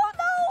 I don't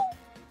know.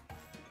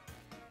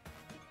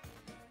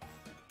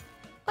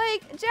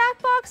 Like,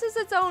 Jackbox is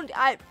its own.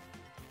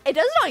 It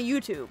does it on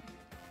YouTube.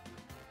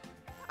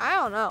 I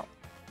don't know.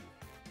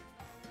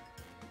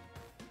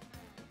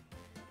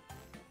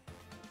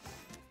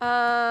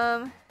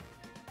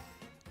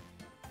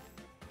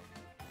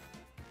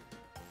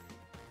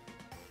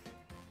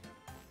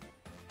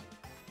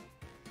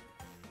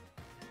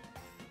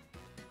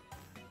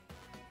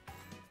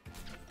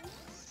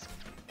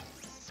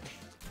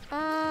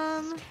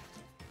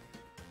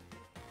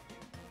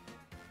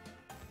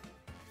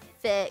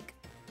 Thick.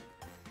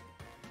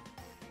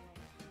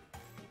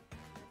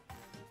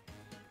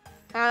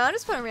 I don't know, I'm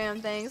just putting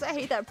random things. I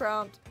hate that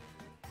prompt.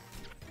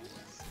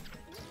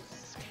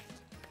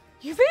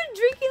 You've been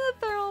drinking the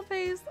thermal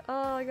paste.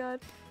 Oh my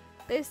god.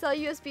 They sell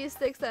USB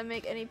sticks that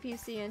make any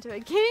PC into a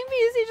gaming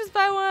PC. Just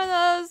buy one of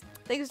those.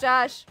 Thanks,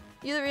 Josh.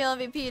 You're the real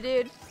MVP,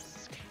 dude.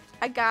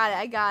 I got it.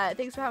 I got it.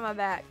 Thanks for having my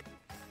back.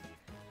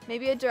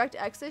 Maybe a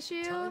DirectX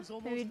issue? Time's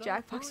almost Maybe up,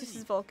 Jackbox hurry.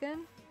 uses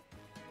Vulkan?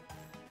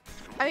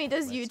 I mean,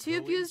 does Let's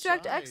YouTube go use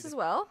inside. DirectX as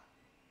well?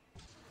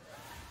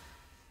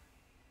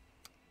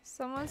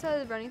 Someone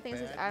said running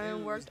things as Bad admin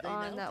news, worked they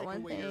on now that take one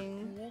away your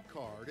thing. cool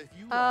card if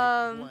you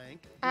Um, like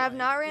blank, I have blank,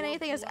 not ran or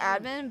anything as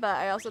blank. admin, but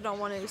I also don't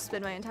want to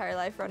spend my entire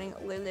life running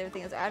literally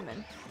everything as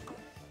admin.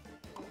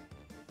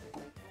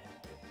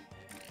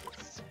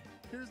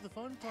 Here's the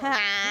fun part.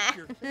 Pick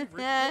your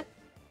favorite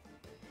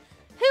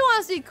Who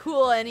wants to be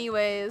cool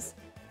anyways?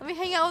 Let me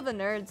hang out with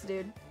the nerds,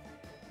 dude.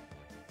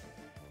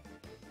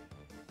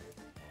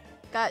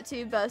 Got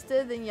too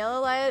busted, then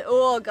yellow lighted.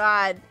 Oh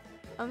god.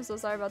 I'm so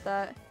sorry about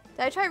that.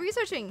 Did I try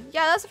researching?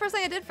 Yeah, that's the first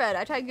thing I did, Fred.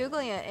 I tried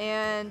Googling it,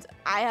 and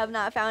I have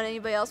not found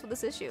anybody else with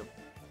this issue.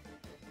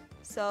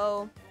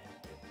 So,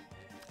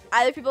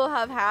 either people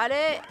have had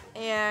it,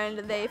 and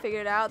they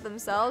figured it out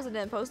themselves and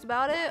didn't post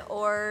about it,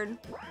 or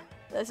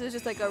this is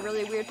just like a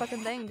really weird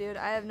fucking thing, dude.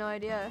 I have no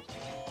idea.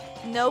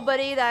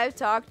 Nobody that I've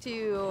talked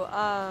to,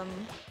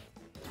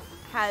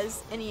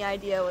 has any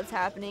idea what's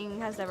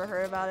happening, has never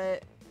heard about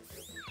it.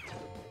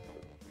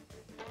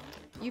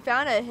 You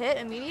found a hit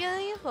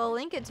immediately? Well,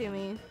 link it to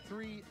me.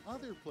 3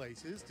 other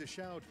places to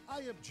shout, I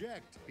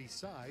object,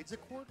 besides a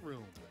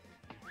courtroom.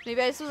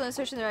 Maybe I just wasn't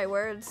searching the right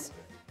words.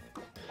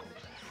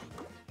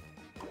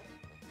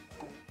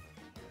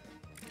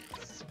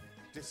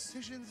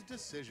 Decisions,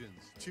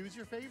 decisions. Choose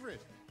your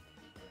favorite.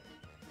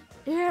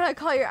 You're gonna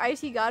call your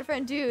IT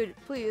godfriend? Dude,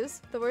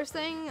 please. The worst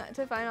thing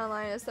to find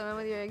online is someone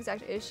with your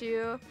exact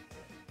issue,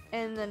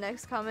 and the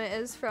next comment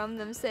is from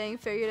them saying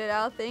figured it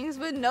out things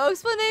with no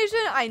explanation.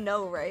 I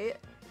know, right?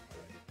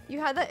 You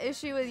had that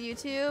issue with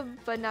YouTube,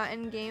 but not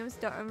in games.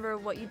 Don't remember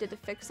what you did to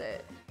fix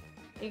it.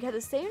 You had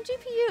the same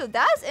GPU.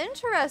 That's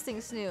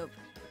interesting, Snoop.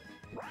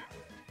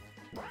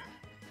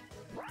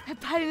 If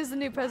Biden is the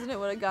new president,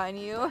 would have gotten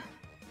you.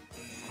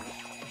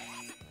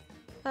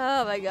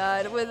 Oh my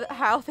god. With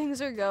how things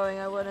are going,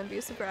 I wouldn't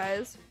be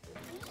surprised.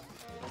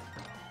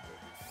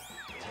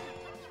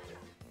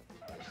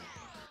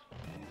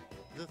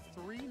 The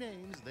 3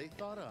 names they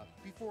thought up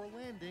before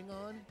landing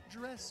on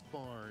Dress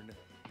Barn.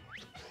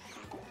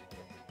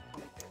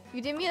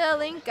 You did me the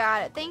link,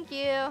 got it. Thank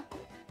you.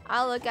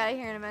 I'll look at it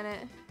here in a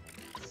minute.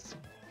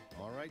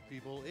 All right,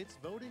 people, it's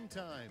voting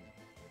time.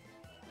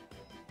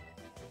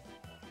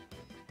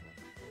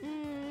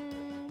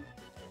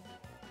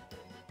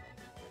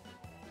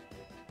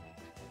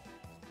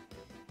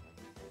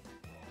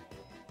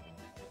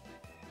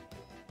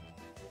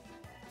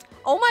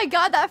 Oh my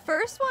god, that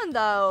first one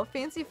though.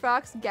 Fancy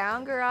frocks,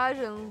 gown garage,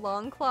 and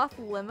long cloth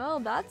limo.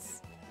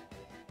 That's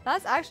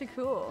actually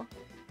cool.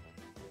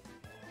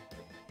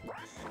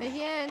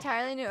 Making an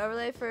entirely new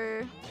overlay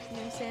for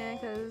Santa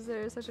because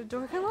there's such a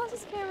dork. I lost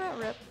his camera.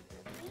 Rip.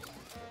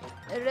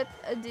 Rip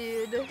a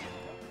dude.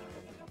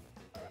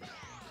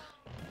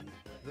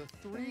 The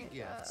 3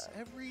 gifts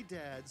every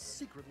dad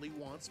secretly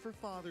wants for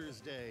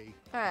Father's Day.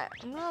 Alright,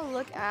 I'm gonna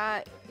look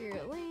at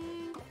your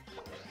link.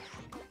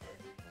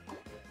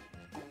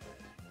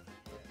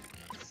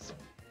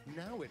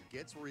 Now it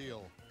gets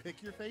real.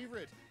 Pick your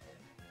favorite.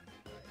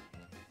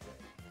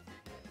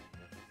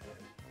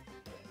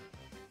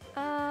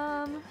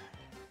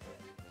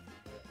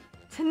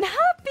 To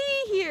not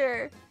be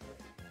here.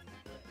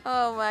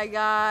 Oh my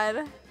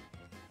god.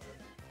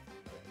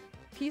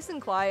 Peace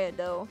and quiet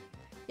though.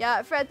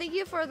 Yeah, Fred, thank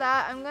you for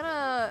that. I'm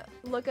gonna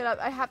look it up.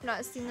 I have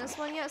not seen this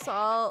one yet, so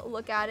I'll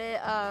look at it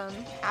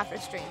after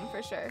stream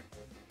for sure.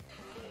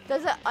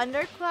 Does it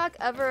underclock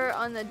ever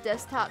on the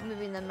desktop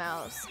moving the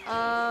mouse?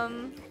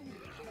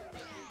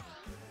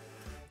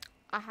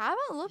 I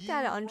haven't looked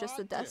at it on just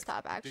the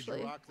desktop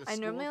actually. I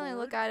normally only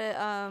look at it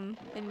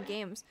in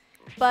games.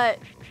 But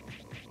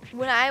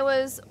when I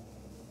was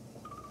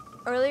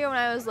earlier when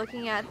I was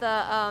looking at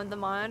the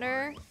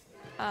monitor,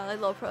 like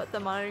the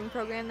monitoring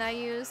program that I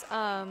use,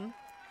 I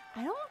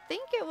don't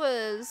think it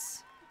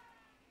was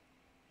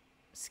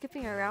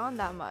skipping around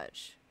that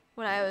much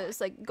when I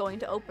was like going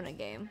to open a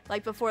game.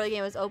 Like before the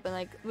game was open,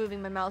 like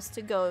moving my mouse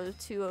to go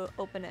to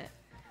open it.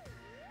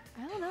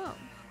 I don't know.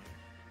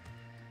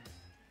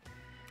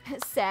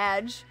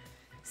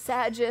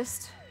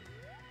 Saggist.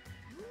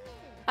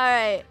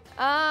 Alright,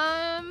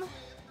 I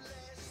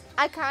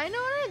kinda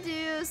wanna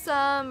do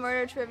some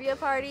murder trivia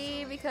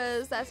party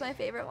because that's my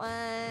favorite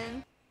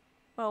one.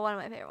 Well, one of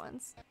my favorite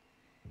ones.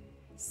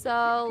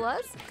 So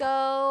let's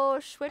go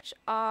switch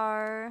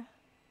our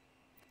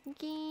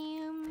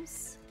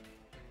games.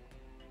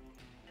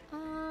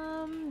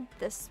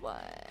 This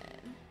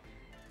one.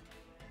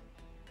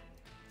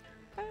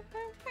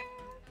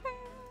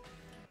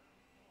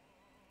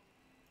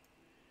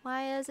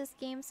 Why is this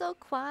game so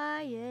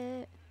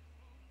quiet?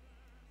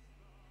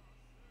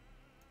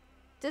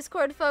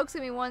 Discord folks,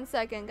 give me 1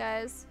 second,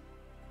 guys.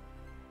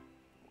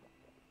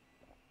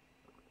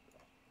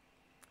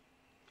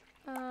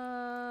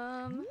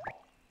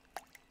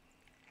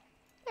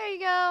 There you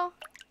go.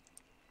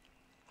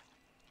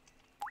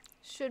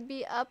 Should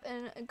be up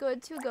and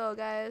good to go,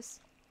 guys.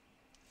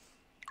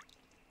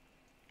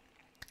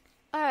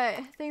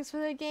 Alright, thanks for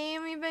the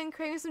game. We've been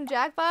creating some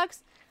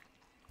Jackbox.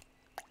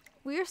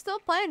 We are still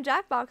playing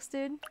Jackbox,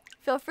 dude.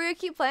 Feel free to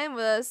keep playing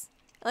with us.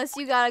 Unless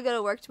you gotta go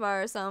to work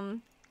tomorrow or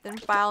something. Then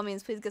by all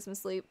means, please get some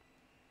sleep.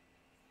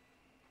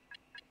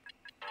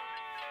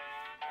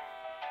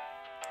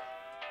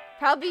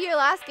 Probably your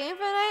last game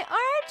for the night.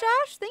 Alright,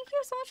 Josh. Thank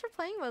you so much for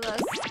playing with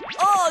us.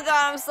 Oh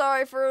god, I'm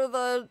sorry for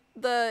the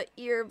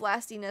ear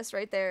blastiness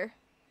right there.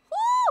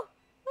 Woo!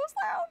 That was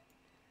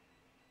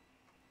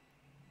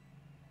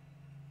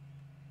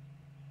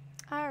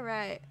loud.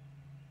 Alright.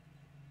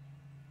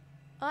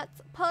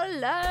 Let's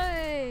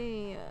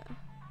play.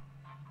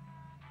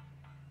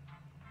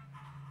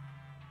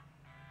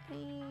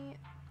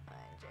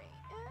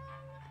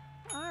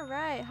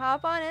 Alright,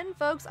 hop on in,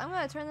 folks. I'm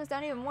going to turn this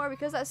down even more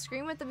because that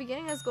scream at the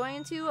beginning is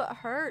going to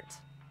hurt.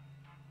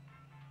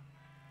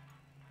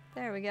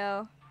 There we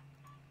go.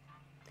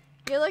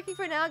 You're looking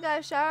for now,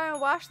 gotta shower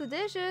and wash the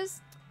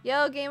dishes.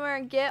 Yo,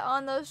 gamer, get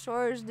on those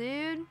chores,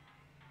 dude.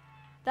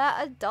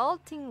 That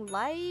adulting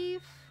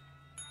life.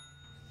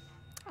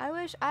 I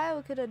wish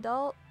I could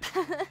adult.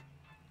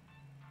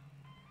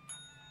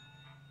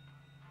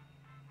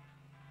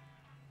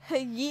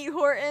 Yeet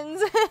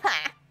Hortons.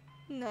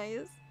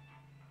 Nice.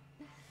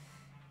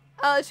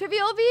 Oh,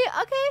 trivia will be?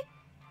 Okay.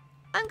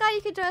 I'm glad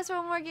you could join us for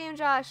one more game,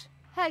 Josh.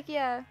 Heck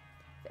yeah.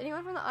 If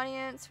anyone from the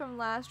audience from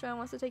last round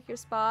wants to take your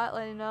spot,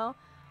 let me know.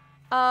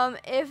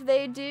 If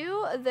they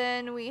do,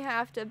 then we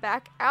have to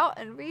back out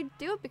and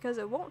redo it because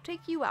it won't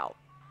take you out.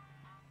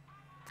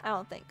 I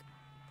don't think.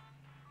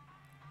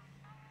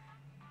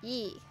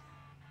 Yee.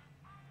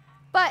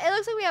 But it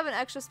looks like we have an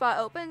extra spot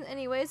open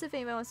anyways if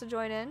anyone wants to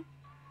join in.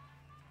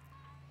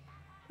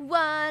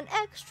 One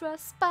extra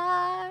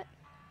spot.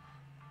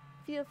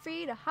 Feel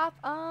free to hop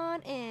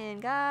on in,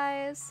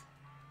 guys.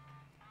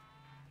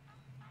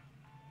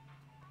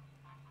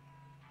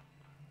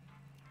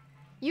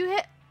 You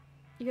hit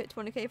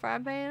 20k fry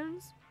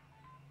pans.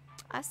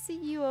 I see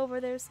you over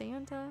there,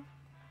 Santa.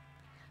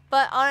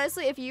 But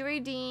honestly, if you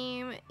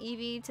redeem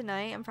Eevee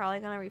tonight, I'm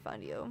probably gonna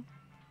refund you.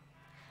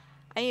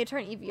 I need to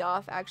turn Eevee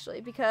off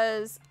actually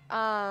because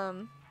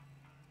I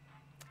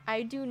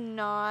do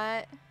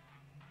not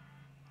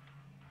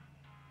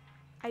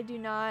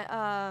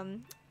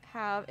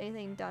have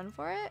anything done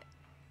for it,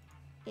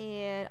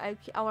 and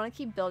I want to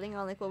keep building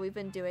on like what we've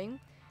been doing.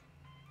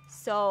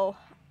 So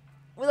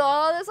with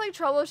all this like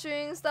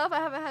troubleshooting stuff, I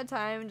haven't had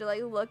time to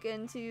like look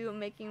into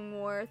making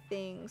more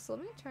things. So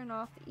let me turn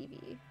off the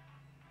Eevee.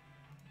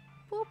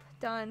 Boop,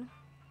 done.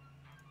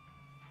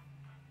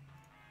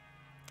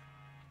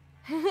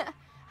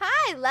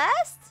 Hi,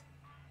 Lest.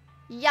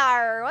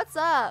 Yar, what's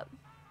up?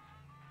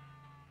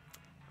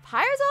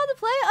 Pirates all to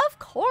play? Of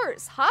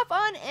course. Hop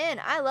on in.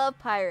 I love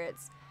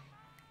pirates.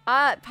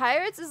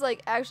 Pirates is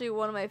like actually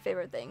one of my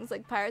favorite things,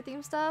 like pirate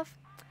themed stuff.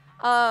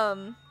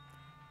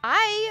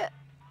 I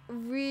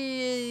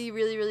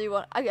really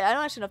want. Okay, I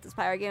don't actually know if this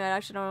pirate game. I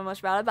actually don't know much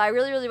about it, but I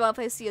really want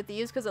to play Sea of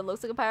Thieves because it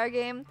looks like a pirate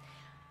game.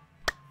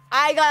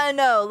 I gotta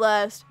know,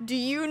 Les. Do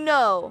you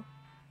know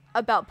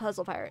about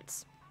Puzzle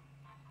Pirates?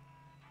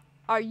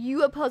 Are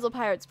you a Puzzle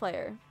Pirates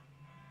player?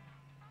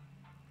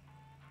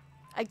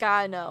 I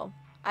gotta know.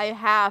 I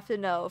have to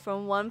know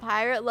from one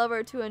pirate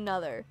lover to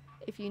another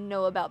if you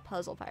know about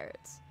Puzzle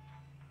Pirates.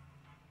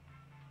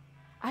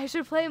 I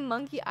should play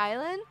Monkey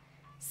Island?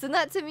 Send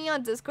that to me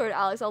on Discord,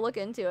 Alex. I'll look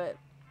into it.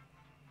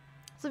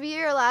 So if you're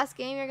your last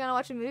game, you're gonna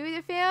watch a movie with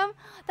your fam?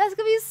 That's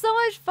gonna be so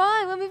much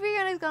fun. What movie are you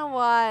guys gonna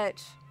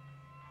watch?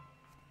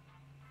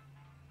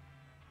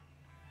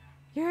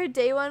 You're a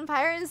day one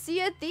pirate in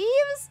Sea of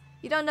Thieves?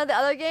 You don't know the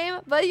other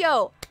game? But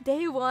yo,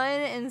 day one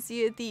in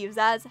Sea of Thieves.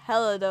 That's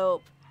hella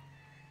dope.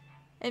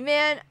 And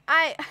man,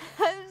 I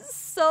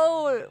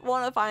so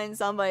want to find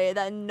somebody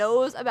that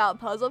knows about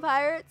Puzzle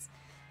Pirates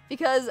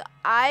because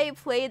I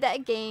played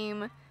that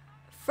game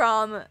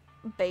from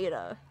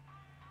beta.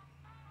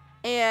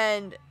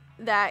 And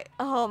that,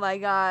 oh my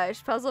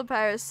gosh, Puzzle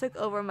Pirates took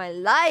over my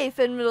life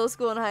in middle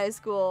school and high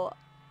school.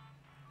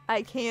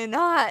 I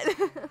cannot.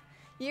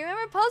 You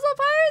remember Puzzle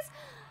Pirates?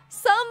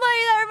 Somebody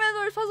that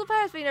remembers Puzzle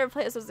Pirates, but you never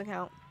played it, so it doesn't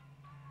count.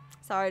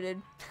 Sorry,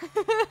 dude.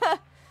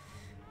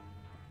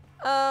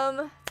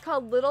 It's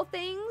called Little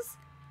Things.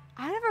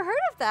 I never heard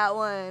of that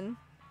one.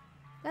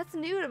 That's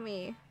new to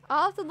me.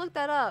 I'll have to look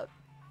that up.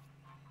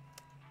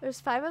 There's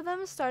 5 of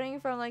them starting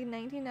from like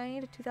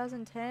 1990 to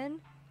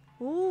 2010.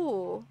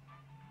 Ooh.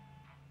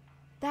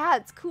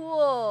 That's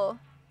cool.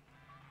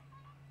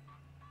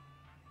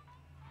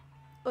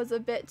 Was a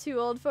bit too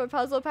old for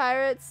Puzzle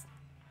Pirates.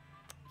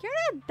 You're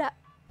not that...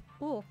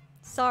 Ooh.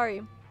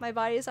 Sorry. My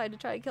body decided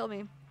to try to kill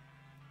me.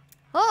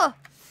 Oh!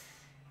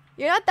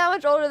 You're not that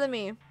much older than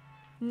me.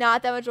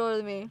 Not that much older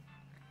than me.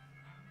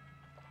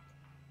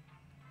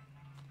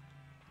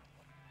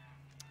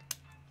 I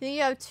think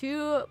you have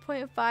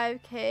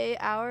 2.5k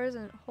hours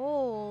and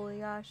holy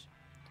gosh.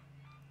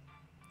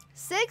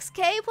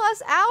 6k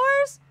plus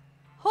hours?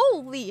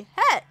 Holy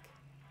heck.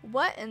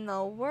 What in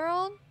the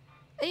world?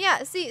 And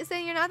yeah, see,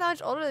 saying you're not that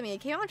much older than me.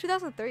 It came out in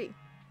 2003.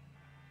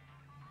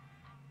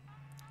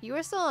 You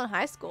were still in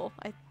high school.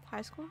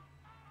 High school?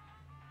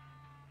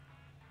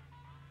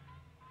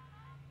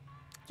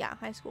 Yeah,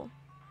 high school.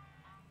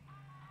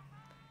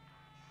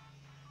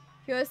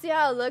 You want to see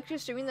how it looks? You're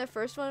streaming the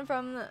first one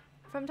from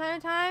time to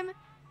time?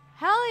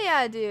 Hell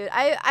yeah, dude.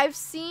 I've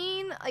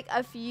seen like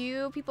a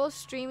few people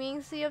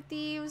streaming Sea of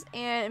Thieves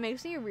and it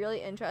makes me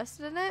really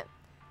interested in it.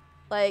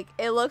 Like,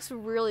 it looks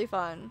really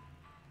fun.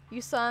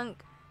 You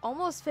sunk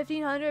almost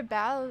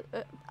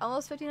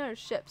 1,500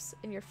 ships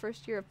in your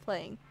first year of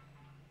playing.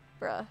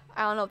 Bruh,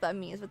 I don't know what that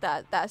means, but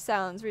that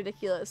sounds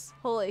ridiculous.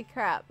 Holy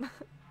crap.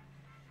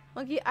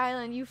 Monkey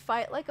Island, you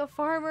fight like a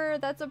farmer.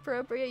 That's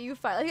appropriate. You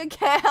fight like a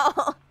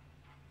cow.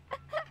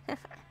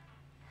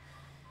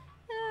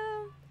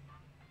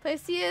 Play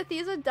Sea of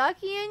Thieves with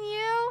Ducky and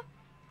you?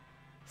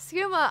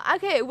 Skooma,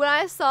 okay, when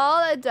I saw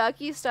that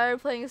Ducky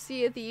started playing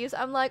Sea of Thieves,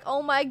 I'm like,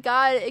 oh my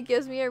god, it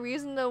gives me a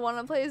reason to want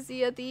to play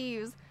Sea of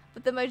Thieves.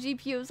 But then my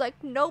GPU was like,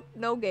 nope,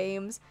 no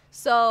games.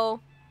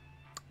 So,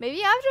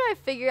 maybe after I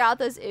figure out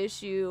this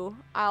issue,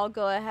 I'll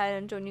go ahead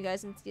and join you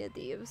guys in Sea of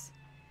Thieves.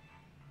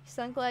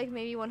 Sunk like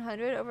maybe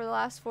 100 over the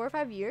last 4 or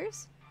 5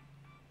 years?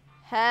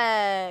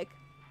 Heck.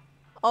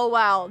 Oh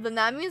wow, then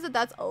that means that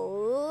that's a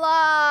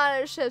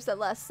lot of ships that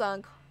less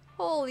sunk.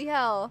 Holy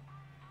hell.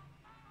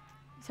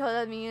 So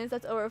that means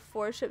that's over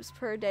 4 ships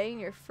per day in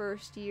your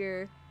first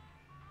year.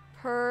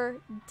 Per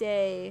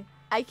day.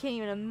 I can't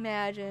even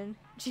imagine.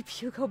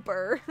 GPU go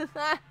burr.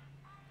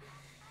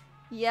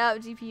 Yeah,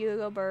 GPU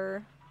go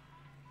burr.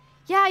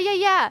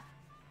 Yeah.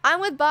 I'm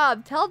with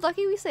Bob. Tell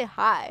Ducky we say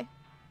hi.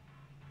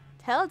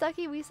 Tell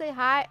Ducky we say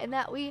hi and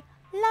that we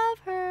love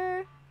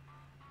her.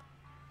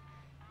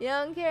 You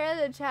don't care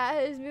the chat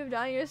has moved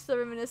on. You're still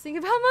reminiscing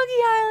about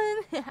Monkey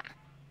Island.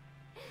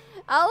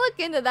 I'll look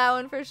into that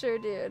one for sure,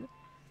 dude.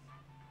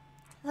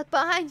 Look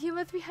behind you,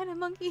 a 3-headed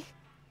monkey.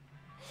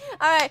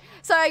 Alright,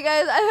 sorry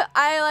guys.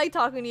 I like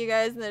talking to you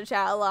guys in the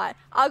chat a lot.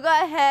 I'll go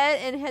ahead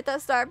and hit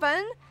that start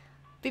button.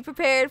 Be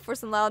prepared for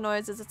some loud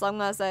noises. That's all I'm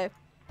gonna say.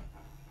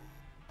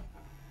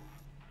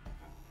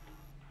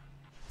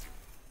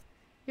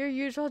 Your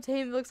usual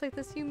team looks like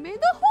this. You made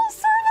the whole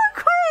server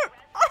quit!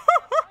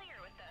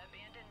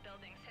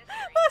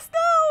 Let's go!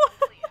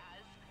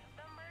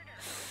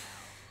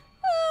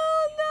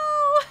 Oh no!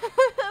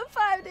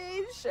 5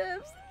 days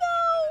ships.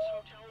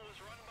 No!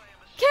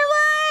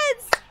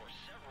 Killets!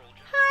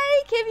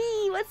 Hi,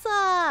 Kibby. What's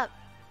up?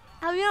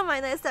 I hope you don't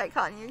mind that I start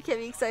calling you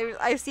Kibby because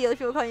I see other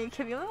people calling you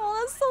Kibby. I'm like, oh,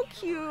 that's so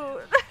cute.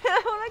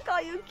 I want to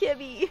call you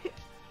Kibby.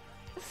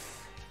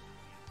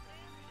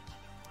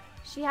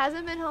 She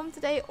hasn't been home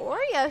today or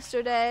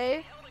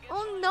yesterday.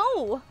 Oh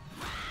no.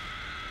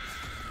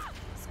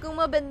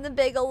 Skooma been the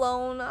big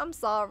alone. I'm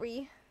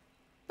sorry.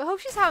 But hope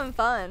she's having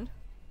fun.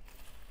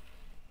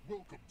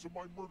 Welcome to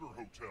my murder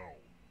hotel.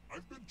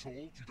 I've been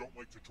told you don't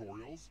like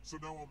tutorials, so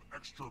now I'm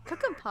extra mad.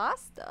 Cooking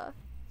pasta.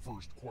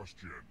 First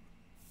question.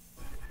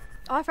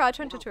 Oh, I forgot to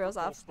turn tutorials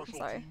off. I'm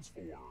sorry.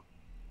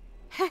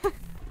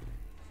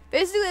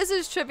 Basically, this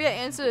is trivia,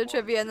 answer to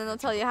trivia, and then they'll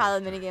tell you how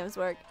the minigames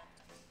work.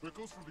 That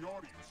goes for the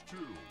audience,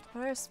 too.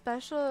 What are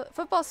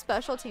football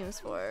special teams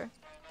for?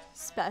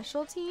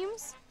 Special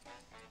teams?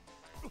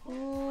 Ooh.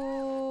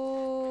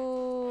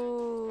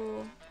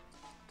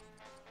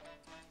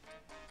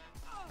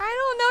 I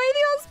don't know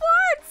anything on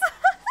sports!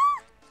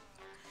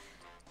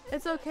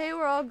 It's okay,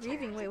 we're all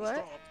grieving. Wait,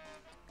 what?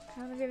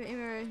 I'm gonna give an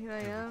email who I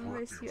am.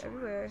 I see you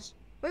everywhere.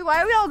 Wait,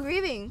 why are we all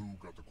grieving? Who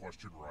got the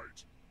question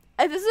right?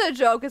 If this is a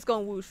joke, it's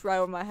gonna whoosh right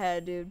over my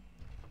head, dude.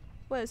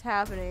 What is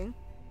happening?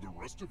 The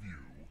rest of you,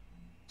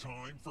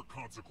 time for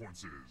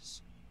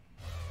consequences.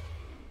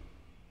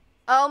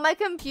 Oh, my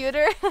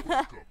computer.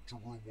 Welcome to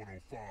room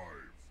 105.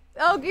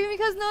 Oh, grieving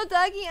because no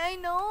Dougie, I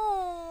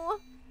know.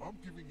 I'm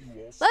giving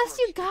you all Les,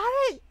 you got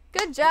it.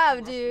 Good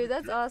job, the dude.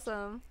 That's gift.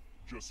 awesome.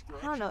 Just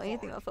scratch I don't know your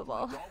anything eye about for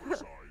football. $1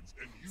 signs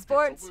and you get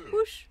Sports. to live.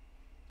 Whoosh.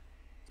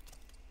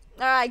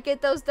 Alright,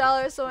 get those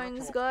dollar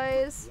signs,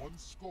 guys. One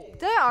skull.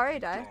 Did I already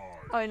die?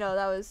 Oh, no,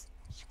 that was...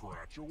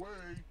 Scratch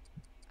away.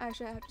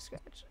 Actually, I have to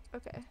scratch.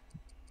 Okay.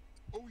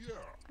 Oh yeah.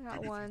 I got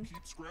and one. If you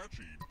keep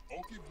scratching,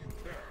 I'll give you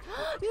cash.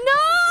 for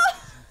No!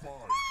 $1 you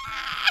find.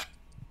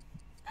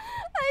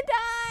 I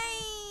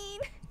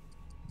died!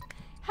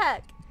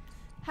 Heck.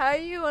 How are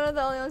you one of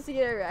the only ones to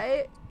get it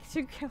right? Is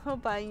your grandma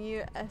buying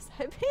you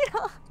SIP?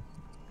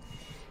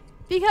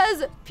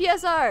 Because,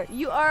 PSR,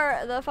 you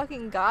are the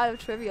fucking god of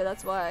trivia,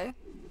 that's why.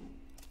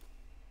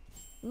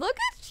 Look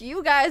at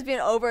you guys being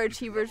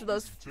overachievers with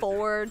those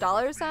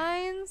 $4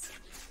 signs.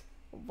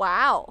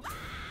 Wow.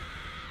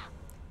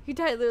 You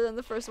died literally on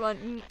the first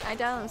one. I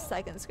died on the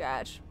second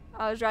scratch.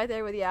 I was right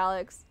there with you,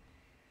 Alex.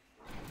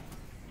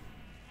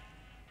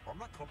 I'm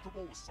not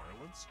comfortable with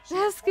silence.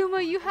 Yes,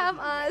 Skooma, you have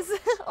us.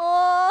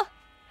 Oh,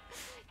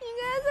 you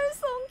guys are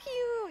so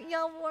cute.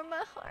 Y'all warm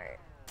my heart.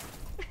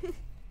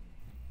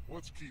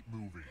 Let's keep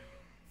moving.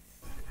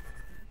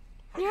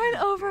 You're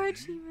an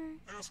overachiever.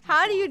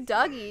 How do you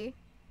Dougie?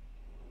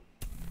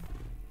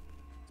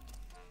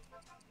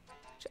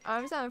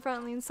 Arms out in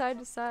front, lean side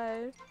to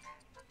side.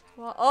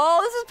 Well,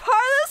 oh, this is part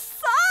of the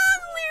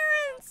song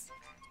lyrics.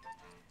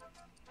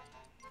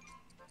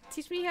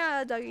 Teach me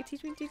how to Dougie.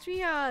 Teach me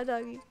how to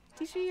Dougie.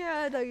 Teach me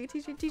how to Dougie.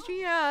 Teach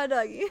me how to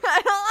Dougie.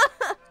 I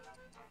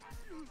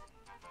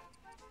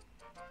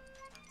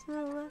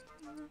don't.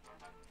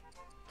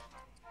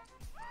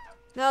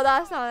 No,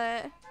 that's not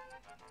it.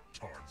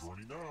 Time's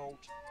running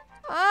out.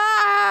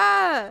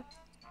 Ah!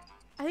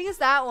 I think it's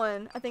that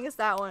one.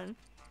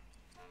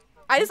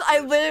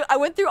 I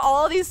went through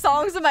all these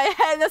songs in my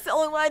head. And that's the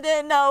only one I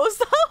didn't know,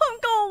 so I'm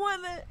going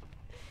with it.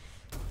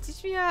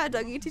 Teach me how,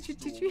 Dougie. Teach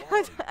me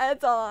how.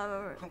 That's all I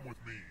remember. Come with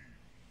me.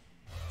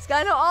 This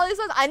guy know all these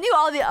songs. I knew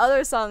all the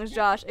other songs,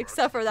 Josh,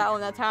 except for that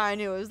one. That's how I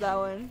knew it was that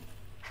one.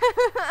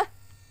 I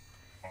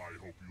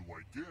hope you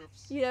like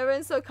gifts. You never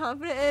been so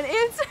confident in an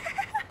answer.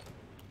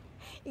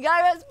 You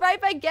got it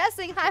right by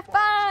guessing. High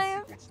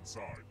five. What's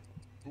inside.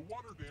 The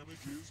water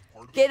damage is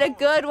part of Get the a charm.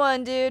 good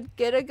one, dude.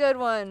 Get a good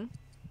one.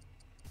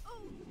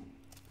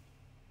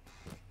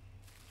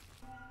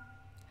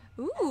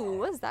 Ooh,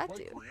 what does that Like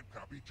do?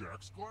 Grandpappy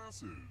Jack's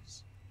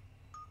glasses.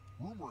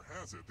 Rumor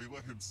has it they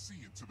let him see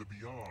into the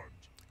beyond.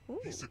 Ooh.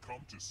 He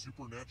succumbed to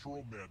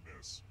supernatural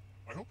madness.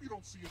 I hope you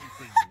don't see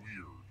anything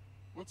weird.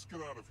 Let's get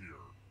out of here.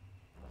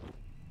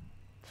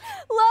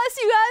 Les,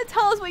 you gotta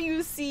tell us what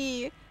you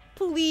see.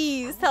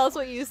 Please tell us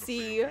what you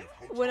see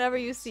whenever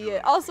you see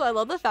it. Also, I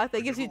love the fact that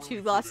it gives you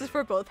two glasses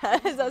for both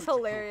heads. That's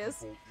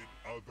hilarious. In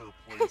other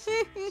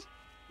places. They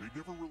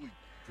never really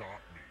got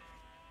me.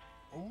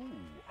 Oh,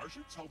 I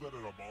should tell that at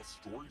a Moss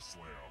Story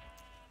Slam.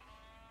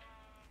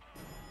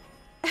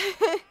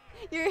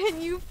 You're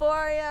in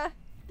euphoria.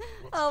 Let's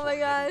Oh my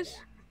try another gosh.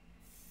 one.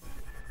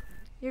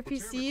 Your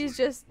PC is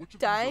just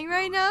dying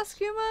right now,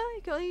 Skuma.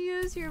 You can only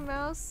use your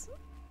mouse.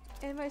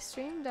 And my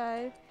stream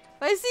died.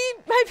 My PC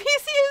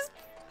is...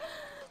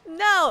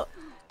 No!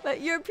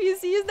 But your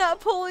PC is not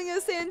pulling a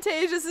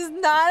Santage. This is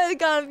not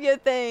gonna be a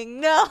thing.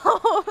 No!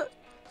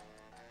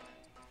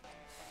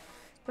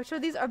 Which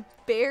of these are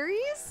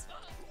berries?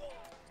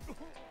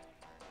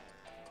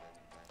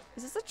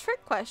 Is this a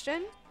trick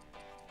question?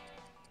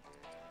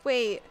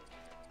 Wait.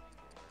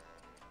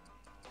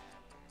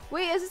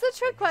 Wait, is this a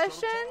trick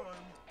question?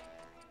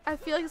 I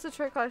feel like it's a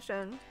trick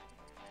question.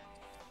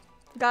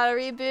 Gotta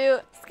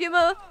reboot.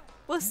 Skimmo,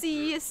 we'll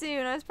see you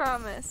soon, I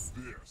promise.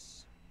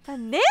 This.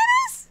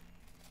 Bananas?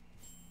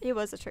 It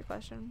was a trick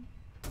question.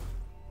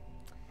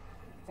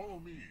 Follow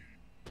me.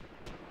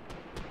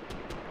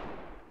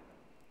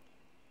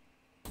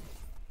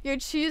 Your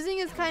choosing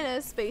is kind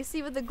of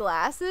spacey with the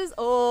glasses.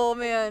 Oh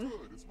man. Good,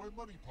 it's my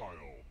money pile.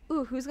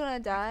 Ooh, who's gonna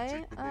die?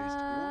 Take the most or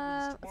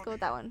least Let's go with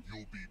that one.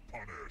 You'll be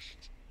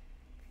punished.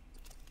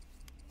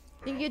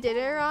 Think you did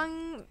it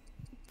wrong,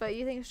 but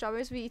you think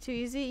strawberries would be too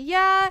easy?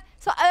 Yeah.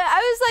 So I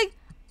was like,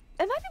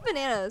 it might be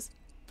bananas.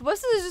 But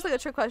most of this is just like a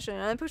trick question,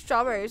 and I put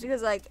strawberries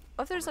because like,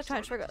 what if they're just like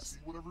trying to trick us? See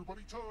what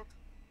everybody took.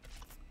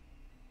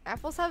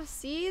 Apples have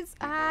seeds?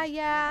 Ah,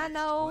 yeah, I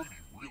know.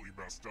 Really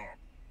messed up.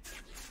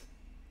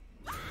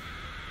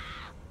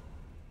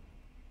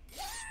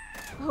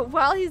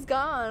 While he's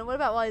gone. What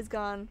about while he's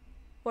gone?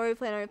 What are we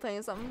playing? Are we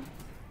playing something?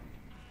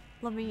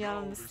 Let me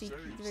on the They say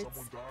secrets.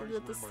 someone dies The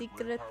wearing my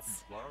secrets.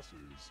 grandpappy's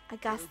glasses. I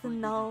got to Every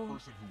know. living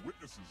person who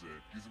witnesses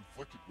it is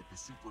inflicted with the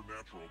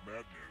supernatural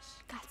madness.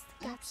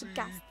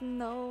 Got to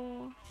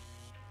know.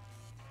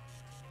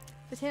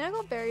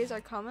 Botanical berries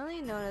are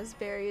commonly known as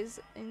berries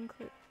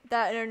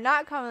that are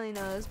not commonly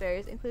known as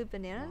berries include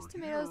bananas,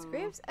 tomatoes,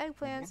 grapes,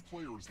 eggplants,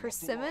 One player is left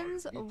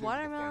persimmons, alive. We'll go to the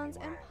watermelons,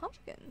 final and round.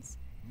 pumpkins.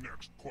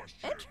 Next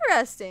question.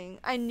 Interesting.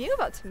 I knew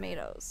about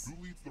tomatoes.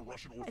 Who leads the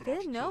Russian I Orthodox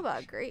didn't know Church?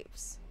 about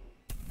grapes.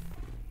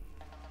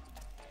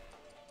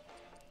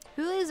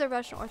 Who leads the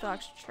Russian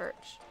Orthodox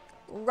Church?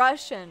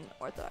 Russian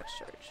Orthodox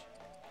Church.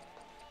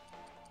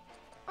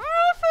 I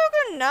don't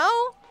fucking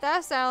know.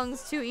 That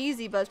sounds too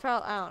easy, but it's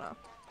probably, I don't know.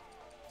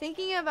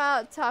 Thinking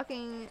about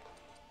talking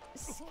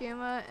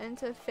Skuma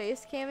into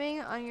face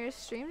camming on your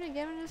stream to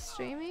get him to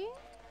streaming?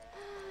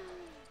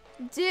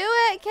 Do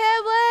it,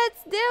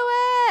 Kiblets! Do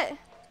it!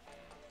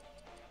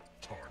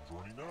 Time's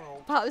running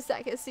out. Bob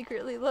Sackett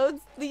secretly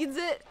leads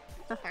it.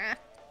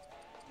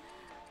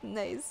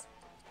 Nice.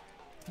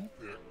 Who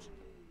picked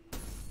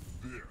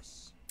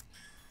this?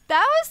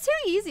 That was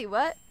too easy,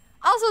 what?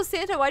 Also,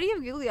 Santa, why do you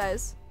have googly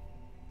eyes?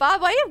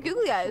 Bob, why do you have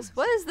googly eyes?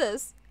 What is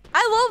this?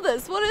 I love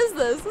this. What is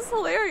this? This is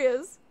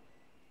hilarious.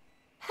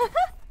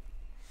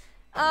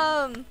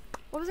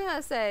 What was I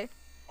gonna say?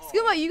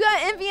 Skuma, you got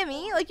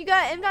NVMe? Like, you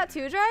got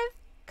M.2 drive?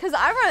 Cause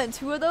I run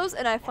 2 of those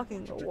and I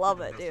fucking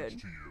love it, dude.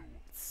 To you.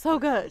 So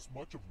good. As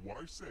much of what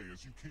I say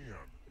as you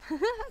can.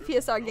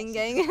 PSR gang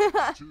gang.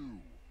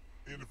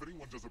 And if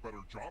anyone does a better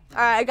job than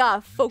Alright, I you, gotta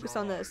you focus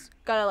on die. this.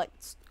 Gotta like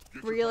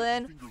Get your reel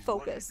typing in, fingers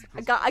focus.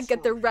 ready I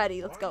get there because ready.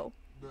 I'm Let's go.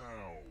 right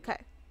Now.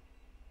 Okay.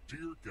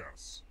 Dear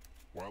guests,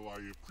 while I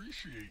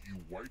appreciate you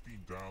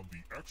wiping down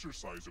the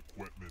exercise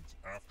equipment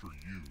after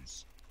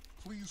use,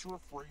 please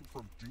refrain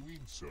from doing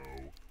so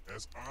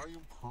as I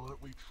am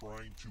currently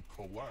trying to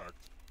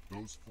collect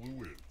those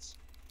fluids.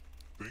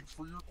 Thanks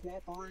for your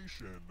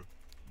cooperation.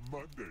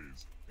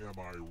 Mondays, am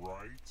I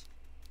right?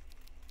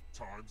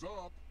 Time's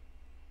up.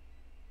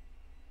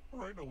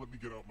 Alright, now let me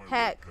get out my red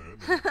Heck. pen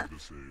and do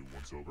this a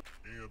once over.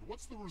 And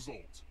what's the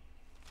result?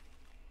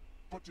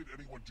 But did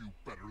anyone do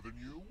better than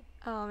you?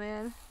 Oh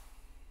man.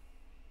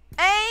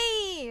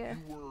 Hey!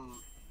 You were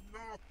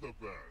not the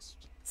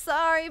best.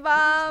 Sorry, What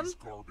Bob. is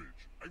this garbage?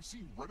 I've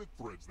seen Reddit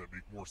threads that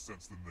make more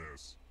sense than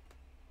this.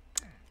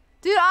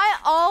 Dude, I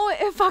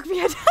always fuck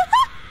me.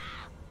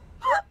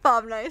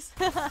 Bob, nice.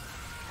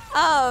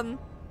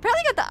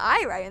 Probably got the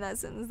I right in that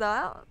sentence though.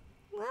 I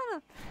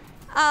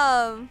don't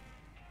know.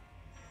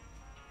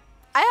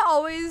 I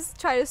always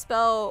try to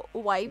spell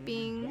Only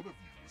wiping one of you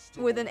is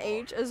still with an alive.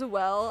 H as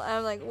well. And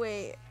I'm like,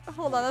 wait,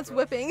 hold on, that's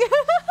whipping.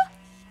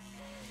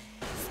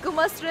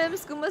 Skooma stream,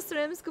 skooma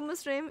stream, skooma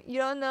stream. You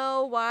don't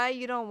know why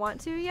you don't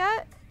want to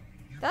yet?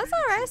 You That's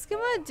alright,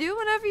 Skimma. Do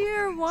whenever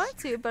you want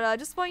to, but I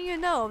just want you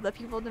to know that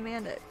people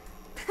demand it.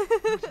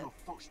 Here's your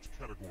first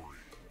category.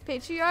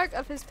 Patriarch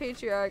of his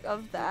patriarch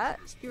of that.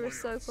 You were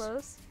so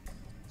close.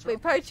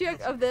 Wait,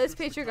 patriarch of this,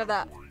 patriarch of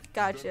that.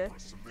 Gotcha.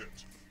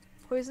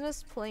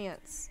 Poisonous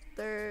plants.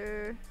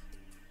 They're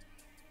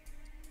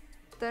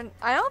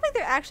I don't think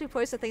they're actually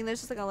poison thing, they're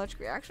just like an allergic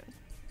reaction.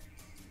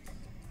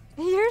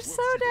 You're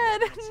so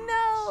dead.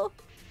 No.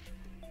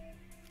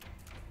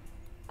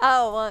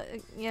 Oh, well,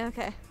 yeah,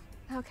 okay.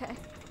 Okay.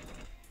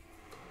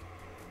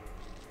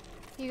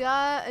 You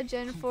got a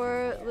Gen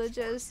 4 legit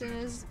as soon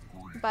as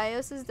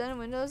BIOS is done and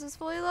Windows is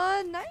fully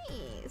loaded.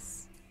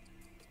 Nice.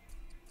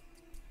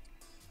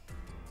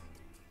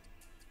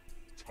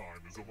 Time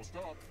is almost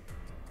up.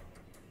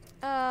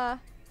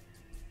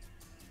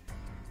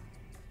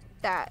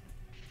 That.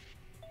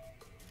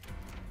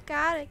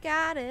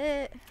 Got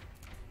it.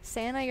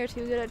 Santa, you're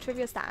too good at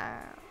trivia style.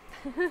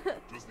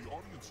 Does the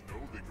audience know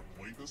they can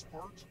play this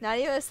part? Not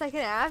even a second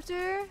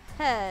after?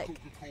 Heck.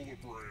 Coca-Cola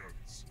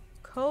brands.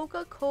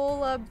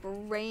 Coca-Cola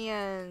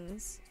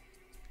brands.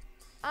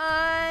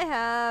 I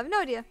have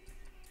no idea.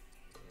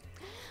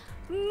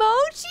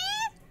 Mochi?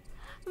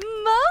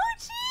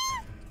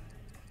 Mochi?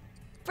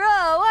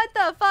 Bro, what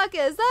the fuck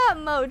is up,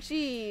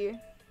 Mochi?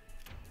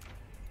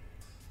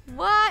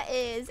 What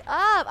is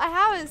up? I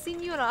haven't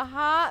seen you in a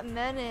hot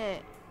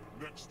minute.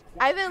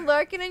 I've been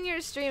lurking in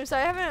your streams, so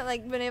I haven't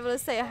like been able to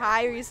say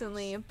hi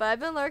recently, but I've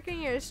been lurking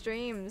in your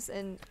streams,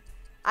 and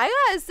I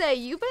gotta say,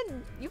 you've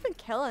been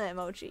killing it,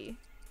 Mochi.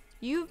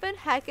 You've been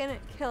heckin'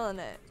 killing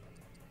it.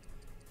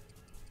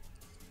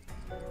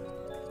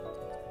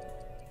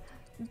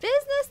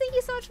 Business, thank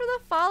you so much for the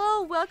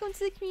follow. Welcome to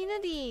the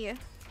community.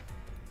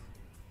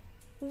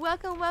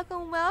 Welcome,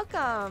 welcome,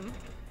 welcome.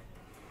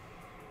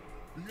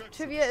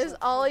 Trivia is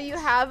all you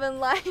have in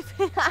life.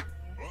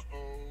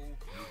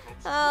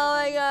 Oh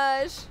my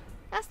gosh.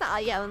 That's not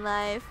all you have in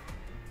life.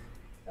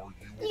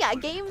 You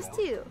got games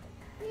too.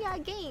 You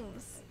got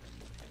games.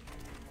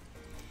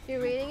 You're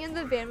waiting in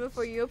the van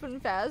before you open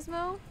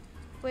Phasmo?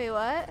 Wait,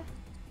 what?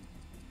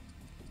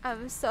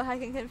 I'm so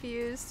heckin'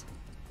 confused.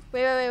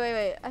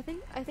 Wait. I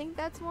think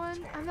that's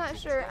one. I'm not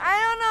sure. I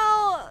don't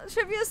know.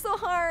 Trivia's so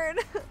hard.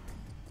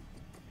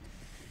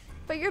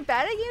 But you're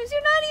bad at games?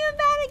 You're not even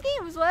bad at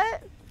games.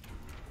 What?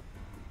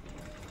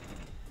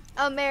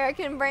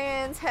 American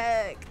brands,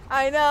 heck.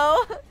 I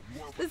know.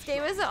 This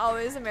game isn't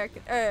always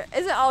American, or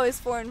isn't always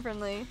foreign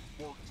friendly.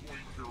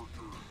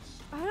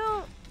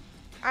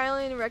 I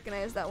only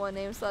recognize that one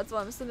name, so that's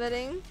what I'm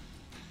submitting.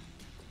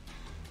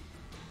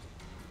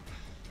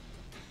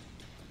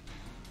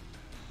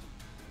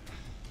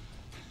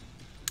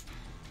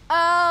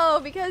 Oh,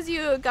 because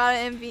you got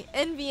an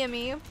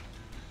NVMe.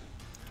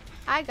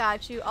 I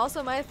got you.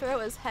 Also, my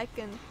throat is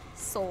heckin'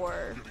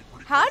 sore.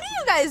 How do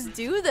you guys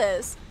do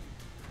this?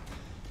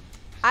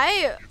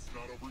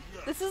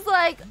 This is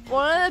like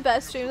one of the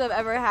best streams I've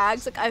ever had.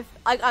 'Cause,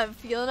 like I'm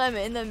feeling I'm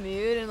in the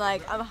mood and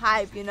like I'm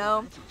hype, you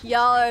know.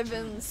 Y'all have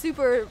been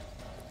super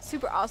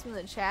awesome in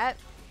the chat,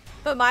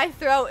 but my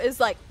throat is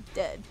like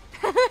dead.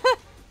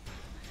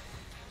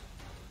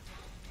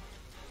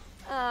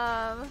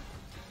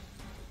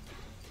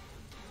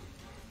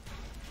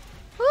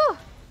 Whew.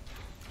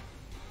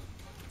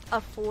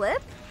 A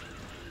flip?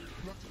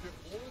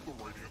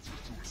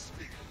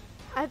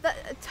 I thought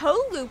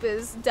toe loop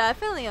is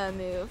definitely a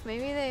move.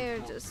 Maybe they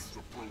just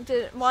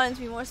wanted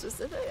to be more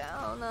specific.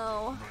 I don't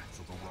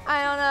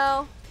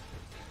know.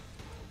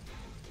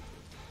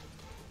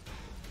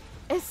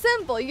 It's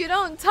simple. You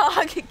don't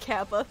talk,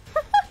 Kappa.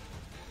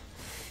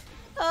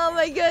 Oh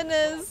my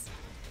goodness.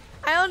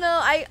 I don't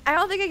know. I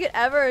don't think I could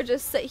ever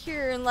just sit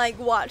here and like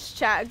watch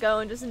chat go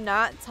and just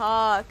not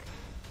talk.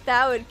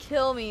 That would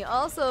kill me.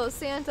 Also,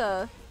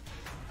 Santa,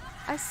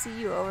 I see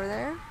you over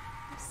there.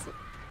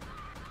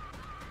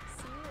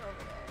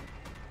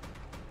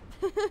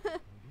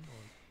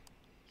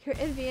 Your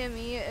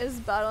NVMe is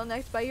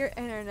bottlenecked by your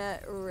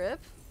internet. RIP.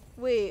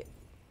 Wait.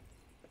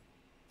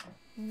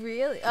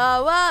 Really?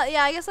 Well,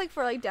 yeah, I guess like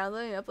for like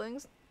downloading and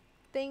uploading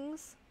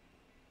things.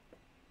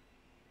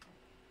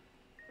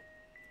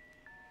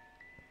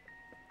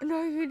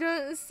 No, you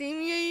don't see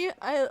me.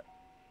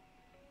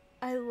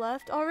 I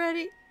left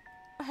already.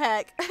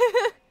 Heck.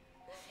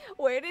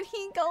 Where did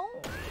he go?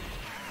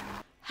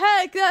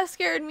 Heck, that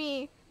scared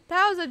me.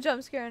 That was a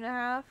jump scare and a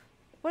half.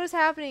 What is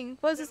happening?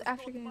 What is this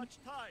after game?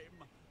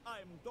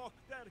 I'm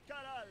Dr.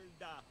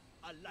 Caralda,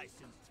 a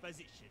licensed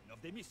physician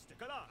of the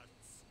mystical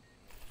arts.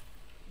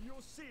 You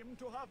seem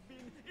to have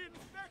been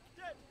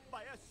infected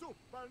by a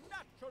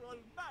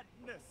supernatural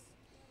madness.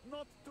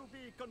 Not to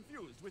be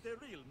confused with a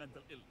real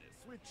mental illness,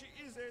 which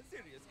is a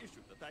serious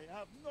issue that I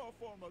have no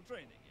formal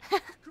training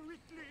in.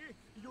 Quickly,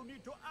 you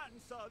need to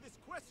answer this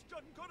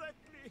question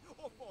correctly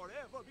or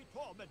forever be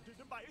tormented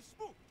by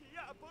spooky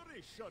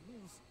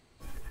apparitions.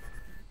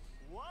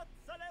 What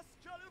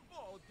celestial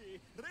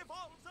body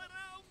revolves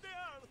around the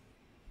earth?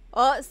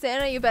 Oh,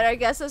 Santa, you better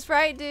guess this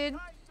right, dude.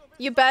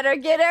 You better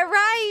get it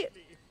right.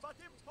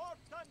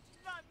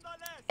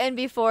 And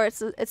before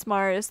it's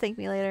Mars. Thank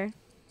me later.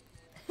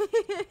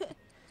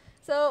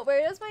 So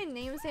where does my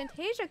name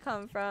Santasia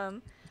come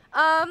from?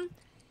 Yeah,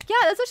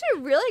 that's actually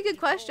a really good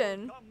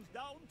question. Comes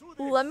down to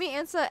this. Let me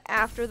answer that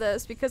after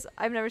this because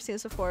I've never seen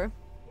this before.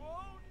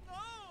 Oh no!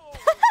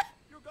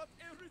 You got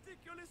a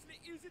ridiculously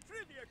easy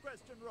trivia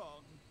question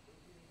wrong.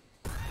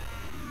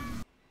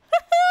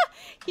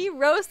 He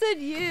roasted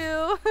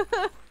you.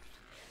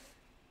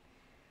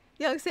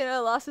 Young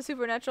Santa lost a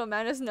supernatural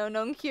madness, no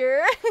known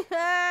cure.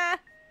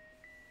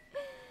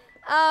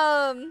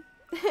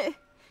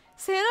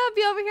 Santa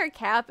be over here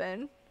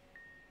capping.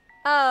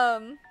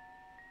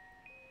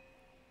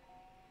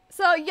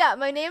 So yeah,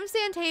 my name's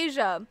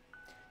Santasia.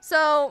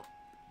 So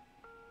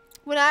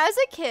when I was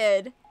a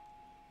kid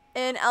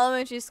in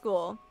elementary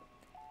school,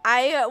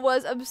 I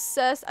was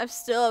obsessed. I'm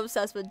still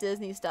obsessed with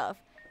Disney stuff.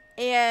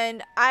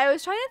 And I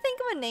was trying to think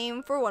of a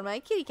name for one of my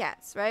kitty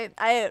cats, right?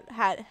 I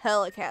had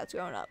hella cats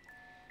growing up.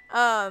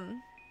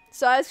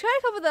 So I was trying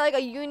to come up with like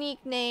a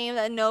unique name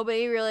that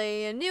nobody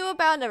really knew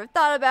about, never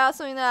thought about,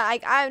 something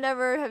that I've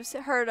never have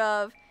heard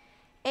of.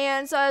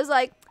 And so I was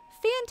like,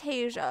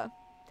 Fantasia.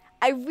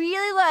 I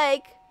really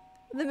like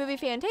the movie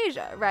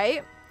Fantasia,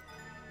 right?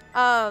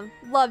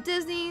 Love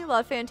Disney,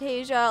 love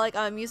Fantasia, like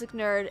I'm a music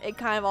nerd, it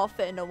kind of all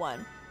fit into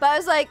one. But I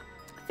was like,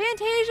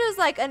 Fantasia is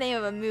like a name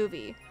of a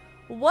movie.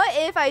 What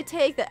if I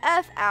take the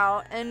F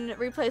out and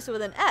replace it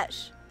with an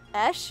esh?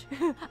 Esh?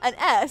 An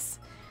S.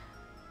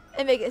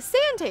 And make it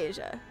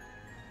Santasia.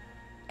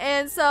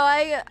 And so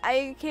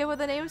I came up with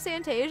the name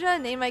Santasia,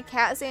 named my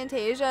cat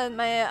Santasia, and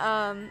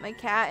my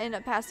cat ended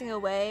up passing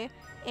away.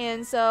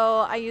 And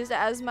so I used it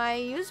as my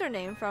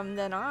username from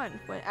then on,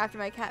 after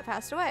my cat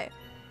passed away.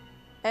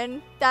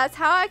 And that's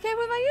how I came up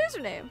with my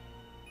username.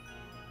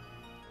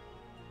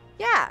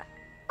 Yeah.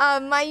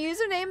 My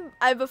username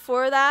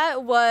before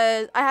that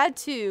was, I had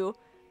two.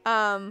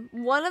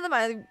 One of them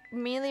I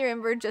mainly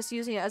remember just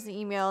using it as an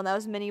email, and that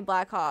was Mini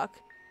Blackhawk.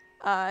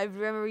 I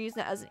remember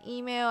using it as an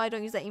email. I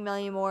don't use that email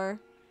anymore.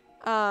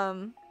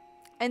 And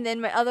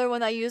then my other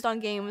one that I used on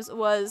games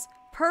was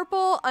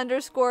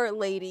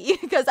purple_lady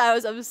because I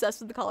was obsessed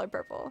with the color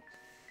purple.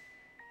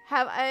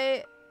 Have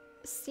I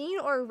seen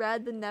or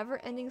read The Never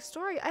Ending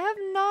Story? I have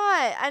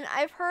not, and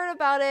I've heard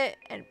about it,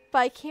 but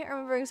I can't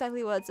remember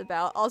exactly what it's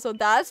about. Also,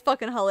 that's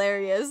fucking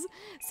hilarious.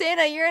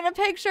 Santa, you're in a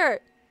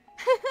picture.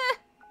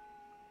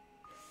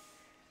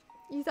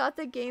 You thought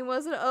the game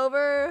wasn't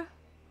over?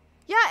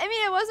 Yeah, I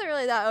mean, it wasn't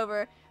really that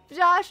over.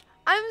 Josh,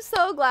 I'm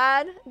so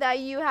glad that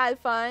you had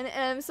fun,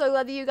 and I'm so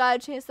glad that you got a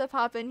chance to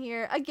pop in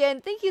here.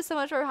 Again, thank you so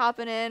much for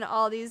hopping in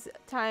all these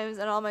times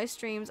and all my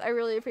streams. I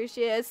really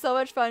appreciate it. It's so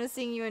much fun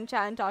seeing you in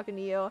chat and talking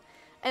to you.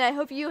 And I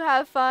hope you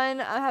have fun.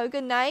 Have a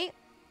good night,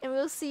 and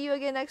we'll see you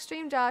again next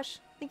stream, Josh.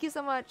 Thank you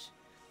so much.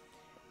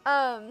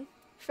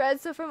 Fred,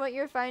 so from what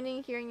you're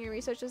finding here in your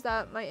research is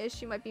that my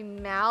issue might be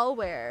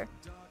malware.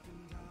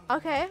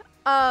 Okay.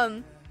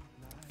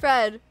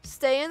 Fred,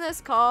 stay in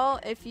this call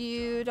if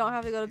you don't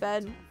have to go to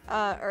bed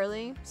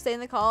early. Stay in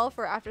the call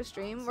for after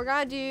stream. We're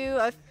gonna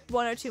do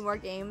one or two more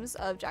games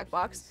of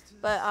Jackbox,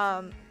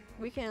 but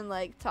we can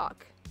like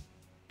talk.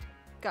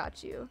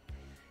 Got you.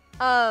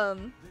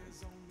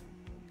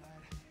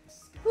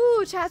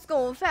 Ooh, chat's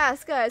going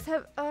fast, guys.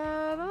 Have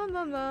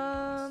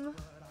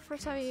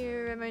first time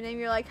you read my name,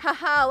 you're like,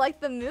 haha,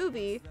 like the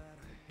movie.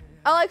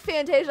 I like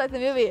Fantasia like the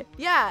movie.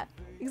 Yeah,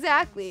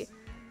 exactly.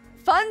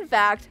 Fun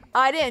fact,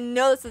 I didn't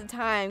know this at the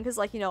time because,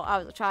 like, you know, I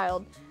was a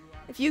child.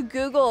 If you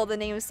Google the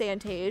name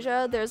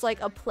Santasia, there's like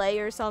a play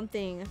or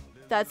something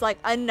that's like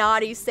a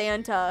naughty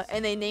Santa,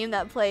 and they named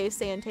that play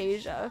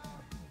Santasia.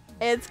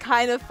 It's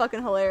kind of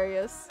fucking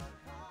hilarious.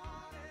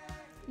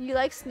 You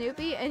like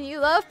Snoopy and you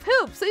love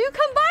poop, so you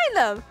combine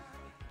them.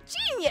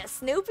 Genius,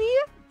 Snoopy.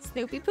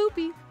 Snoopy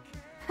Poopy.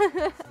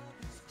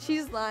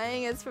 She's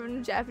lying. It's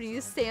from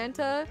Japanese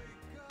Santa.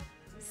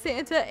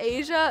 Santa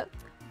Asia.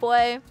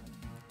 Boy.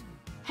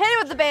 Hit it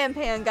with the band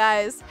pan,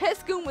 guys. Hit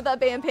Scoom with that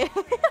band pan.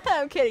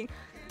 I'm kidding.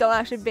 Don't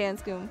actually ban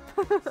Scoom.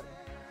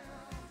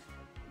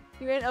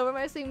 You ran over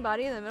my swing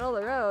body in the middle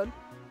of the road.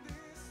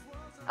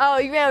 Oh,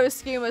 you ran over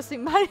Scoom, my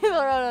swing body in the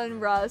middle of the road on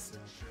Rust.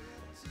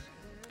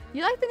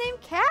 You like the name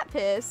Cat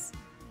Piss?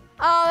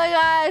 Oh my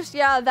gosh,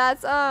 yeah,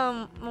 that's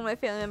one of my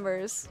family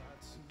members.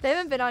 They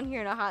haven't been on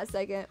here in a hot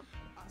second.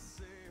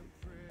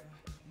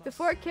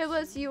 Before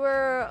Kiblets, you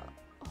were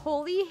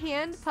Holy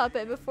Hand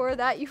Puppet. Before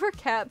that, you were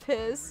Cat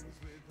Piss.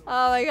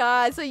 Oh my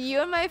god, so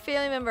you and my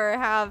family member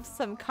have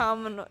some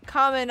common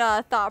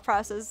thought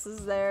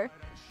processes there.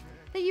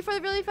 Thank you for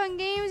the really fun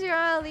games. You're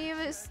gonna leave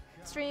a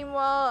stream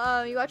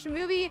while you watch a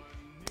movie.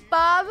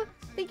 Bob,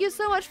 thank you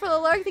so much for the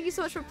lurk. Thank you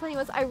so much for playing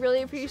with us. I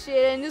really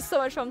appreciate it, and just so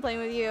much fun playing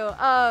with you.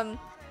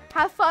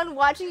 Have fun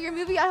watching your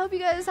movie. I hope you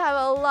guys have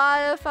a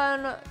lot of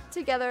fun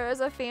together as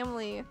a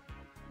family.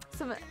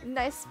 Some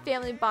nice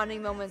family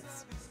bonding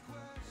moments.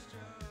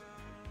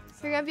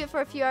 You're gonna be up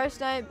for a few hours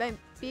tonight. Might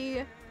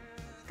be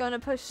gonna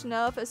push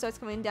snow if it starts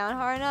coming down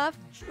hard enough.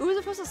 Ooh, is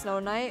it supposed to snow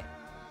tonight?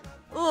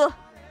 Ugh.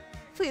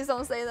 Please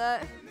don't say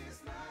that.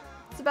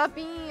 It's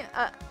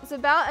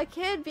about a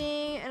kid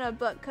being in a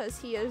book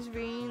because he is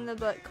reading the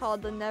book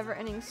called The Never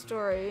Ending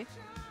Story.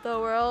 The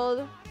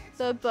world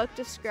the book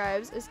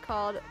describes is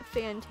called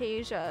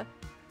Fantasia.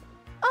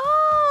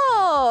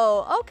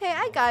 Oh, okay,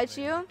 I got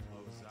you.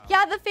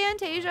 Yeah, the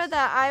Fantasia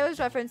that I was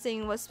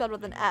referencing was spelled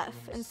with an F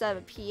instead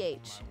of a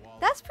PH.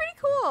 That's pretty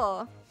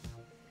cool.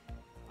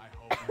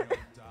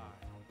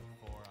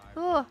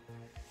 Oh,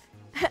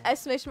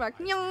 exclamation mark.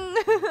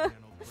 Oh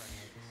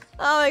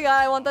my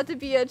god, I want that to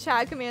be a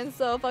chat command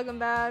so fucking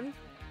bad.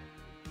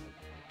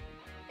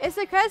 It's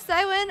a crest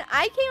I win.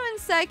 I came in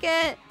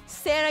second.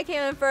 Santa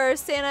came in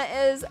first. Santa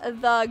is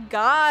the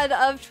god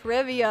of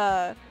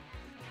trivia.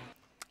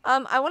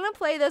 I want to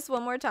play this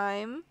one more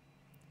time.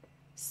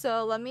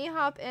 So let me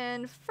hop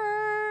in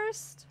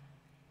first.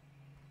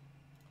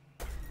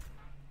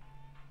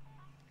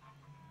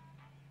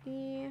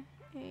 E-H-K-Y.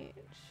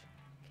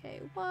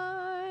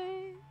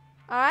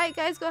 Alright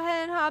guys, go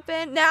ahead and hop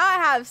in. Now I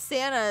have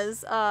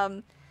Santa's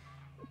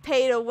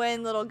pay to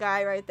win little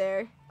guy right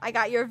there. I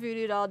got your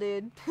voodoo doll,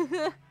 dude.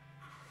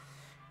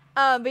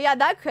 But yeah,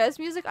 that Chris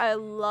music, I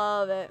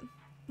love it.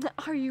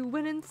 Are you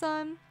winning,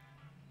 son?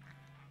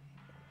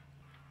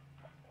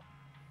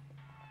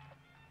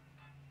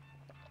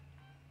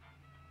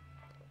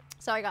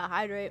 Sorry, I gotta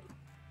hydrate.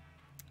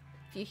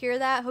 If you hear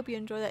that, hope you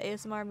enjoy the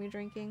ASMR of me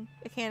drinking.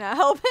 I cannot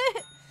help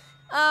it.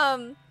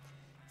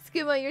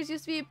 Scuba, yours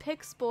used to be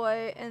Pix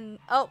Boy, and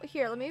oh,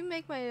 here, let me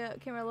make my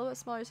camera a little bit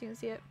smaller so you can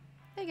see it.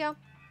 There you go.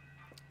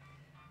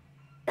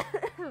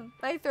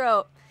 My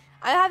throat.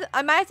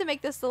 I might have to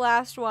make this the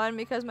last one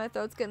because my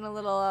throat's getting a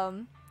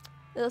little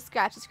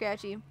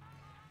scratchy.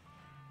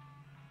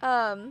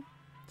 So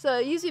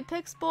it used to be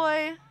Pix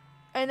Boy,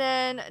 and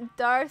then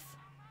Darth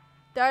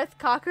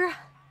Cocker.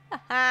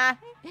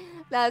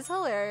 That's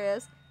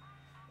hilarious.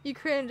 You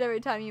cringe every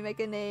time you make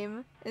a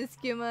name. And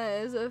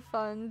Skuma is a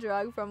fun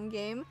drug from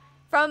game.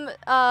 From,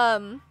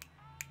 wow,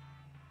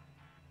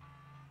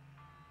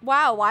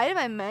 why did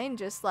my mind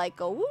just like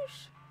go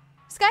whoosh?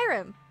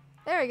 Skyrim.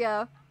 There we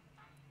go.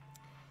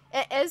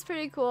 It is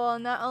pretty cool.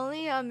 Not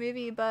only a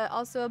movie, but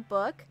also a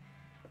book.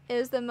 It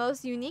is the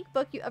most unique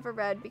book you ever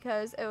read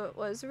because it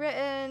was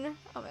written,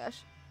 oh my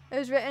gosh, it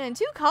was written in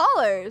 2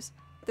 colors.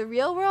 The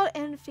real world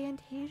and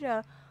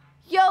Fantasia.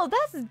 Yo,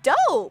 that's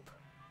dope.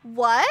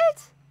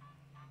 What?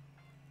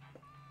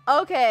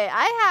 Okay,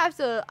 I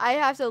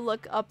have to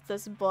look up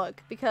this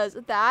book because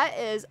that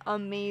is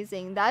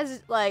amazing. That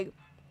is like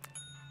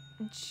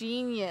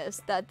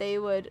genius that they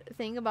would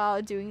think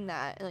about doing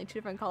that in like 2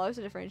 different colors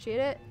to differentiate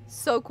it.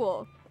 So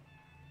cool.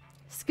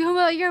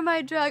 Skooma, you're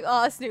my drug.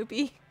 Aw,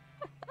 Snoopy.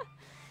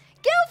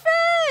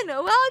 Gilfrin,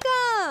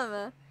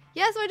 welcome.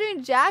 Yes, we're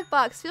doing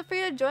Jackbox. Feel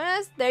free to join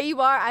us. There you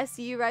are. I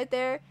see you right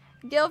there.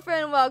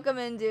 Gilfrin, welcome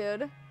in,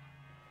 dude.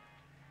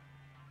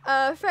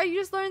 Fred, you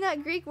just learned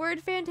that Greek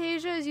word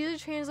Fantasia is usually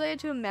translated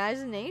to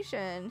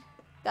imagination.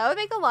 That would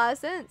make a lot of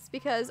sense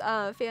because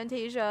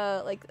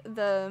Fantasia, like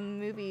the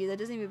movie, the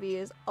Disney movie,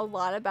 is a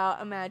lot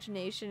about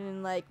imagination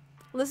and like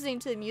listening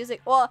to the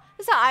music. Well,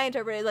 that's how I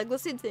interpret it, like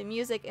listening to the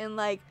music and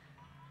like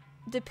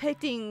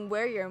depicting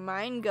where your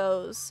mind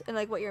goes and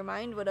like what your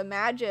mind would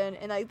imagine,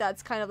 and like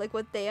that's kind of like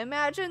what they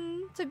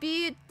imagine to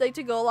be, like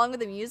to go along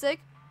with the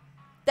music.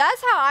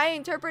 That's how I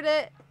interpret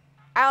it.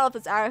 I don't know if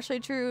it's actually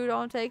true.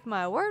 Don't take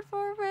my word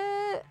for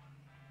it.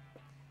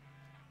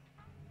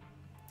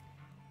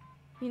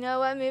 You know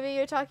what movie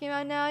you're talking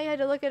about now? You had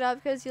to look it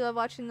up because you love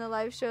watching the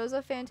live shows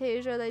of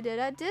Fantasia they did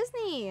at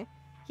Disney.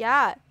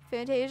 Yeah,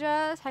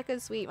 Fantasia is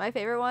hecka sweet. My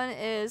favorite one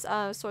is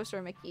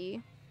Sorcerer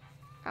Mickey.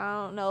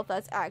 I don't know if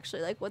that's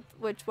actually like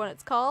which one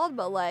it's called,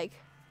 but like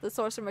the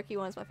Sorcerer Mickey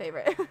one is my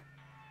favorite.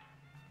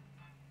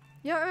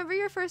 You don't remember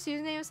your first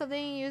username of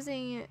something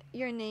using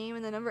your name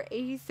and the number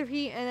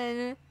 83 and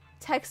then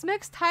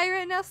Tex-Mex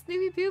Tyrant, now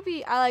Snoopy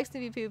Poopy. I like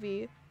Snoopy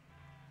Poopy.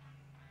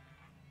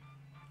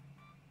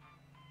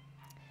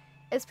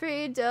 It's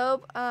pretty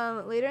dope.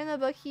 Later in the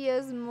book, he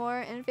is more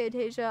in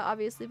Fantasia,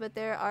 obviously, but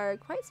there are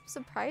quite some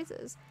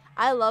surprises.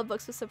 I love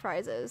books with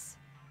surprises.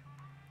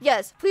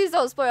 Yes, please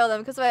don't spoil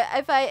them, because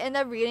if I end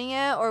up reading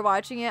it or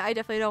watching it, I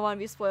definitely don't want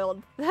to be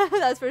spoiled.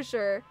 That's for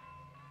sure.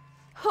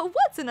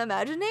 What's an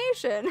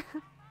imagination?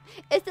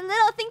 It's the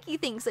little thinky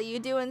things that you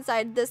do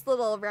inside this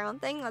little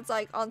round thing that's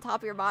like on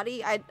top of your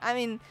body. I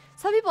mean,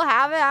 some people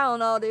have it. I don't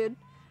know, dude.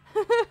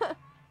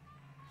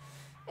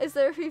 Is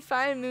there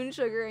refined moon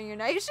sugar in your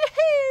nightshade?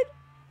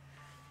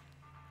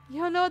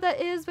 You don't know what that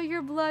is, but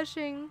you're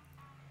blushing.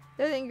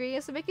 They're the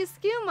ingredients to make you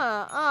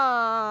skooma.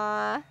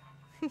 Aww.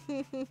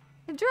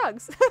 And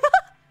drugs.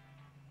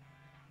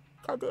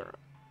 God damn it.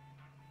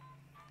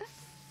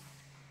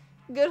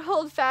 Good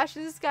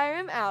old-fashioned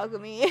Skyrim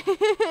alchemy.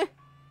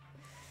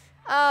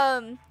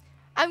 I'm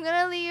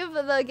gonna leave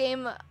the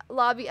game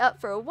lobby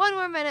up for 1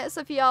 more minute,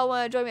 so if y'all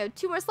want to join me, I have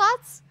 2 more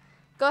slots.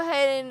 Go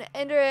ahead and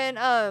enter in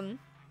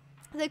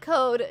the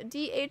code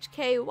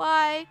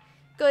DHKY.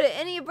 Go to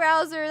any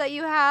browser that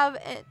you have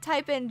and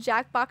type in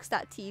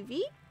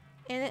jackbox.tv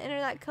and then enter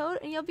that code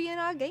and you'll be in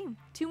our game.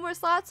 2 more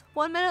slots,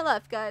 1 minute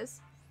left,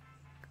 guys.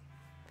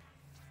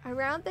 A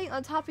round thing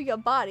on top of your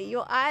body.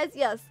 Your eyes,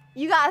 yes.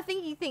 You got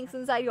thinky things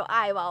inside your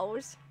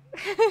eyeballs.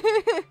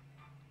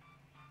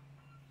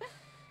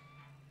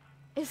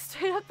 is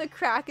straight up the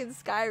crack in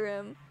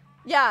Skyrim.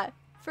 Yeah,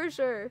 for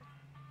sure.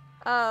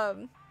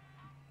 I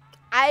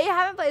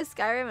haven't played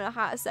Skyrim in a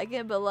hot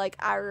second, but like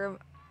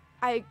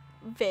I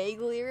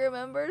vaguely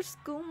remember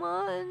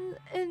skooma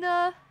in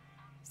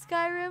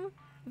Skyrim,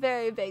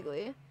 very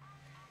vaguely.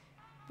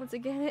 Once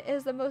again, it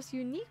is the most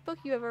unique book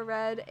you ever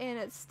read, and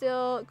it's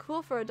still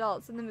cool for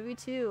adults in the movie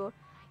too.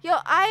 Yo,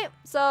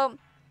 so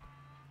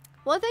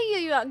one thing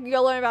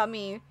you'll learn about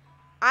me,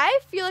 I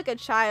feel like a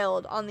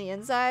child on the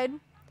inside.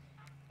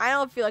 I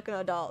don't feel like an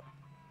adult.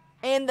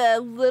 And the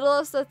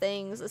littlest of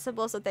things, the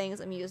simplest of things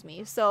amuse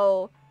me.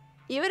 So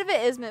even if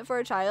it is meant for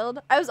a child,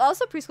 I was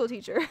also a preschool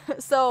teacher.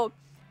 So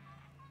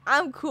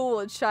I'm cool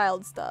with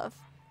child stuff.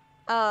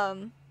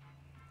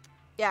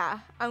 Yeah,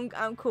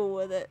 I'm cool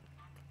with it.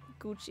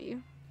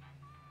 Gucci.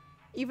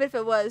 Even if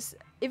it was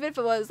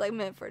like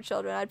meant for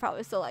children, I'd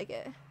probably still like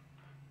it.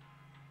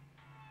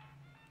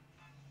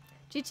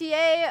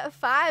 GTA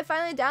 5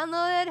 finally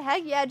downloaded.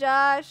 Heck yeah,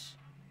 Josh.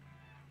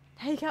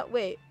 Now you gotta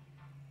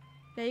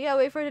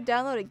wait for it to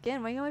download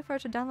again. Why you gotta wait for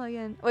it to download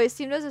again? Wait,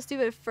 Steam does a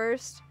stupid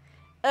first.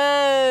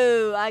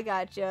 Oh, I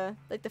gotcha.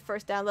 Like the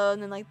first download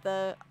and then like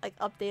the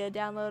updated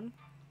download.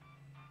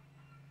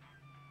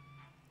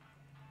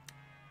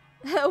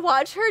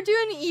 Watch her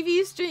do an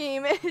EV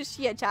stream. Is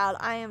she a child?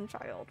 I am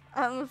child.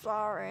 I'm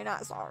sorry,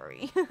 not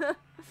sorry. You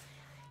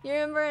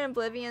remember in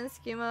Oblivion,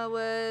 Schema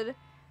would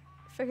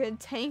freaking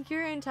tank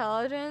your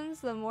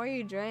intelligence the more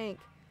you drank.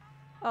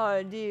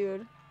 Oh,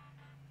 dude.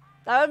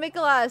 That would make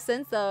a lot of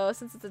sense though,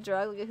 since it's a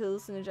drug, like a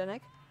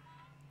hallucinogenic.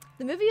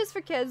 The movie is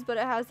for kids, but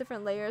it has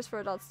different layers for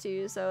adults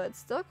too, so it's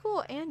still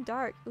cool and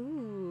dark.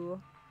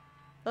 Ooh.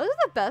 Those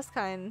are the best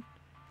kind.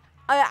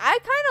 I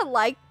kind of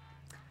like...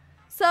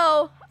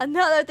 So,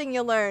 another thing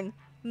you'll learn.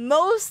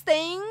 Most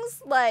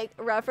things, like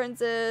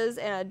references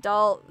and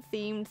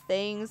adult-themed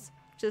things,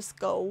 just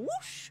go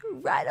whoosh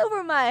right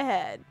over my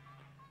head.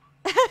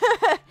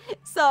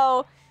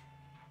 So,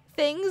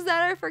 things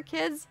that are for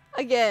kids,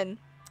 again,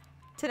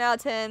 10 out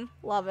of 10,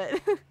 love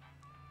it.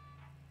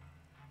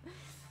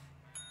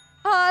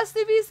 Aw,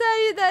 Snoopy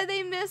said that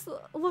they miss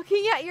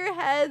looking at your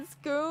head,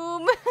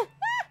 Scoom.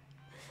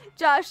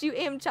 Josh, you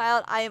am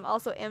child. I am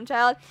also am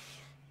child.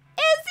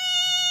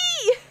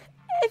 Izzy!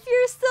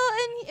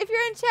 If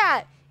you're in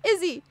chat,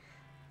 Izzy,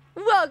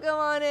 welcome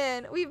on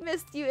in. We've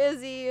missed you,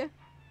 Izzy.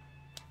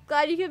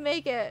 Glad you could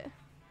make it.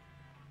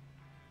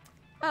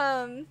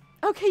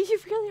 Okay, you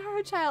really are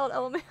a child,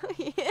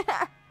 LMAO.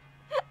 Yeah,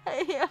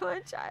 I am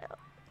a child.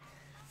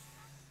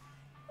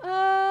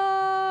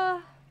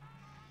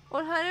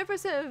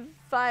 100%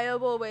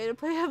 viable way to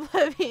play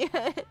Oblivion.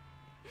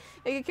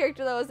 Make a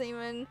character that wasn't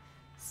even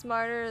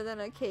smarter than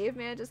a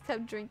caveman, just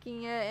kept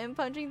drinking it and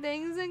punching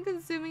things and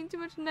consuming too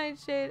much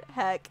nightshade.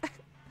 Heck.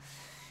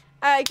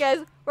 Alright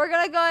guys, we're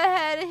gonna go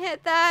ahead and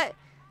hit that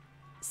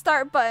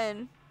start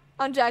button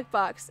on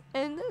Jackbox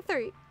in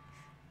 3,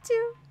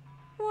 2,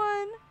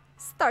 1,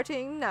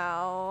 starting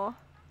now.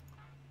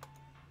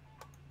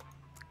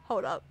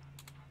 Hold up.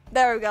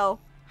 There we go.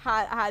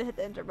 I had to hit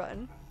the enter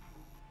button.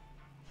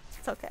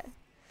 It's okay.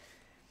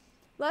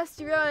 Last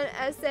year wrote an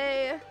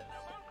essay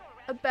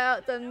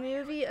about the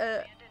movie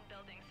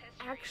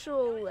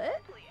Actual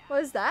Lit?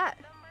 What is that?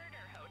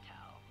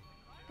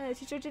 And the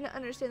teacher didn't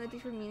understand the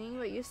deeper meaning,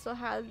 but you still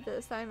had the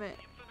assignment.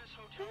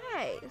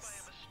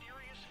 Nice.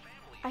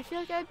 I feel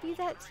like I'd be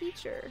that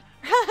teacher.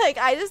 Like,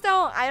 I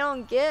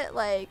don't get,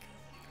 like,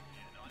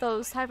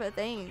 those type of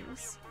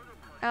things.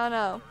 I don't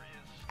know.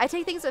 I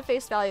take things at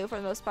face value for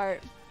the most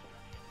part.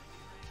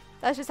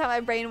 That's just how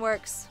my brain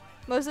works.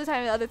 Most of the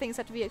time, the other things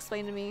have to be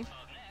explained to me.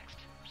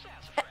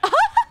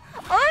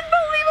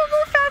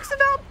 Unbelievable facts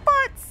about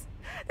butts!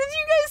 Did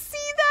you guys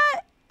see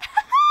that?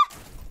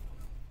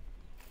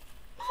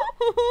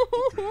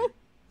 Okay,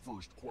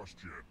 first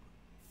question.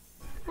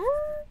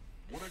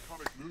 What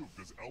iconic move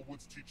does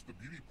Elwood's teach the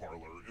beauty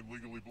parlor in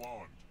Legally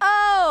Blonde?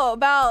 Oh,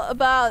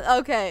 about,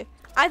 okay.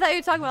 I thought you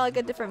were talking about like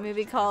a different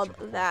movie called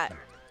that.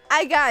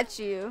 I got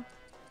you.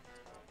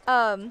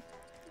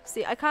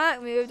 See,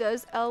 iconic move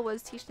does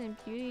Elwood's teaching in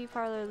beauty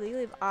parlor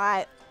legally.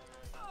 I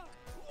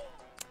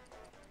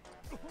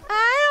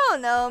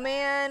don't know,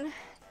 man.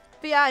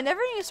 But yeah,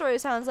 Neverending Story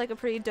sounds like a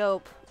pretty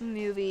dope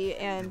movie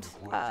and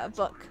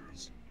book.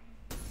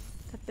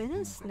 The bin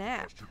and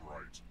snap.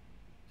 Right.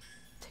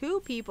 2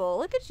 people.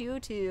 Look at you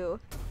two.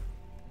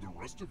 The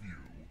rest of you,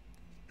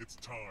 it's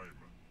time.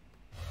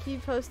 Can you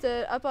post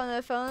it up on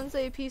the phone so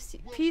your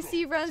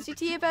PC runs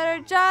GTA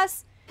better?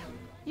 Joss,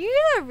 you're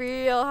a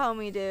real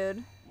homie,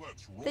 dude.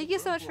 Thank you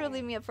so much for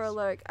leaving me up for a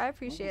lurk. I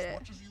appreciate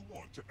it.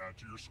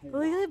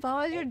 Legally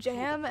Blonde was your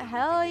jam?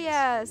 Hell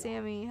yeah,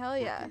 Sammy. Hell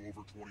yeah.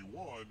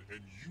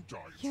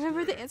 You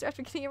remember the answer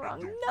after getting it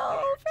wrong?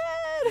 No,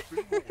 Fred!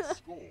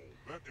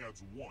 That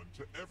adds 1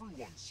 to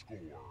everyone's score.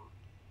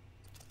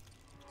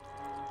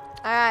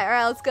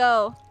 Alright, let's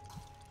go.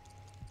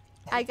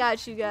 I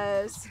got you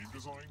guys. Game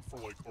design for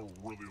like a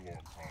really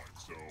long time,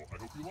 so I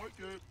hope you like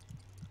it.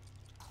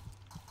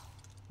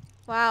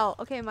 Wow,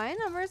 okay, my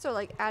numbers are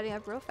like adding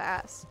up real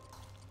fast.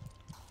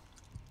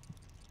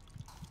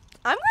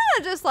 I'm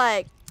gonna just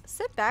like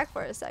sit back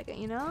for a second,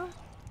 you know?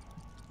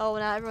 Oh,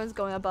 now everyone's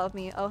going above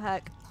me. Oh,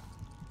 heck.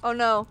 Oh,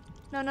 no.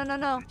 No, no, no,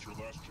 no. It's your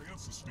last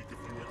chance to sneak a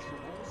few extra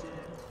rolls in.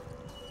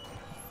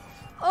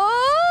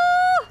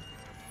 Oh!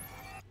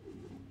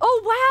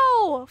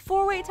 Oh, wow!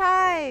 Four-way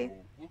tie.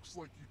 Oh, looks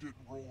like you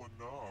didn't roll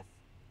enough.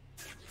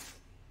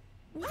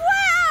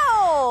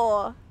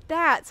 Wow!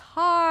 That's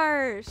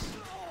harsh.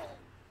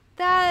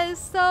 That is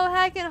so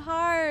heckin'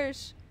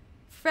 harsh.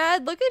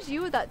 Fred, look at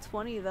you with that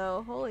 20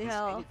 though. Holy This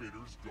hell.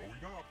 elevator's going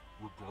up,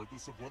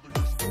 regardless of whether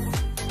you're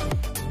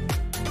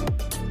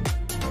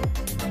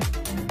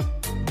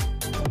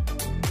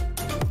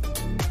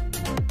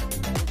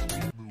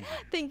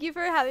Thank you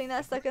for having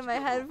that stuck in my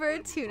head for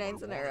 2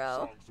 nights in a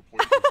row.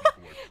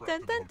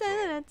 Dun, dun,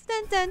 dun,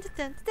 dun, dun,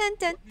 dun, dun,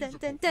 dun, dun,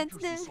 dun, dun,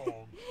 dun.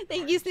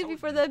 Thank you, Snoopy,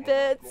 for the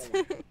bits.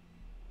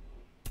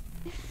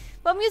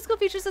 What musical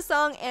features the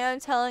song and I'm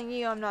telling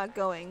you I'm not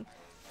going?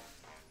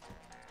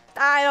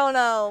 I don't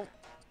know.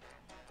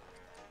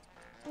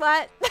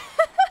 What?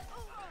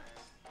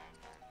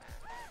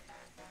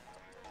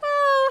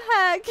 Oh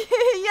heck,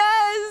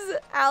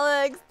 yes,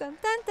 Alex. Dun,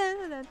 dun,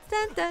 dun, dun,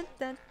 dun, dun,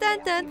 dun, dun,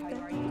 dun. How you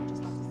are, you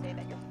just have to say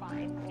that you're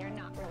fine when you're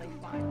not really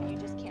fine. You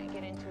just can't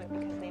get into it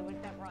because they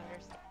would never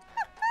understand.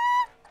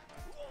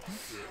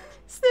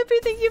 Snippy,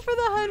 thank you for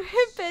the 100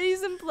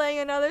 pennies and playing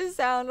another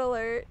sound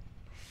alert.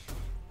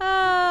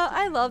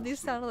 I love these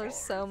sound alerts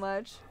so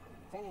much.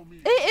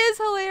 It is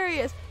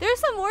hilarious. There's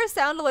some more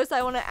sound alerts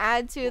I want to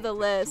add to the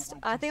list.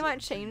 I think I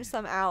might change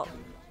some out.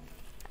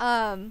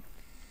 I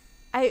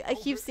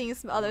keep seeing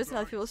some others in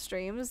other people's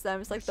streams. I'm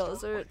just like,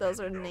 those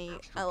are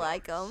neat. I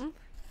like them.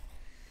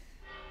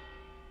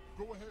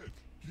 Go ahead,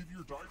 give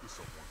your die to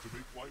someone to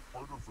make life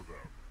harder for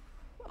them.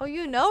 Oh,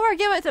 you know we're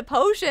giving it to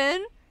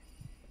Potion.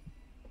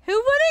 Who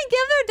wouldn't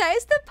give their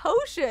dice to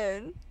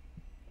Potion?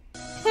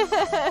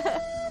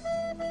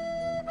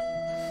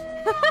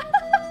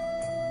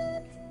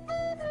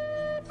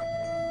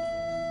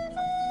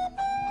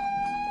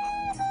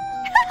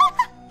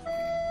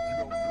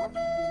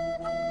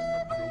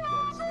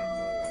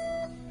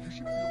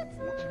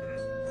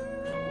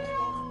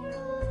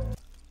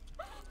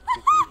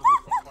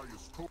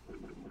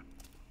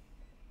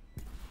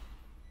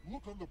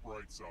 Look on the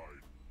bright side.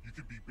 You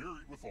can be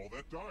buried with all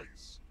that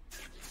dice.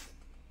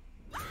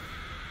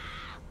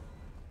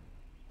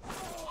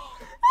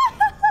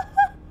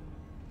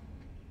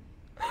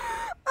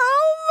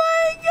 Oh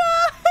my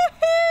god!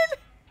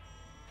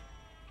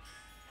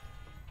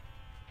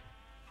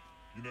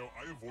 You know,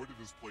 I avoided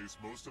this place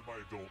most of my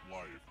adult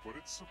life, but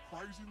it's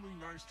surprisingly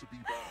nice to be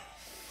back.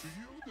 To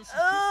you, this is just a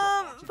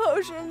haunted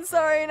Potion, hotel,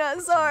 sorry, not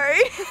but to sorry.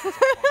 me, it's a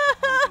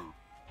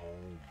haunted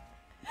home.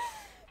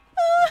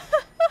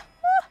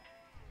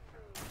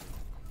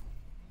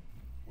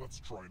 Let's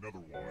try another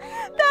one.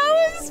 That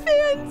was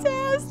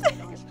fantastic.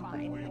 You're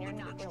fine when you're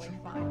not really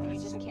fine. You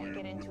just can't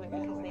get into it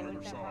because they would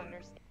never understand.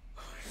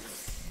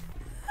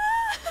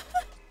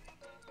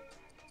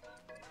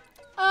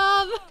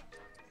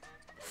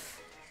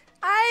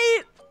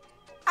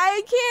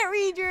 I can't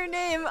read your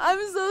name. I'm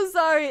so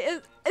sorry.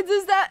 Is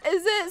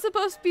it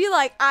supposed to be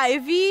like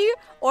Ivy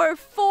or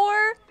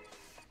Fortnite?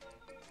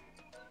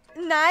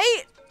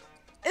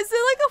 Is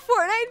it like a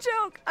Fortnite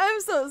joke?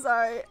 I'm so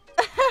sorry.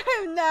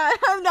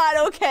 I'm not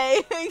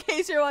okay. In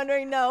case you're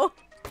wondering, no.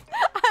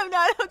 I'm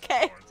not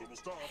okay. But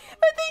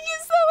thank you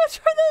so much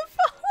for the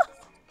follow.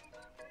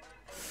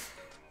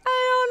 I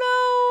don't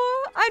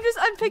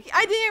know. I'm picking.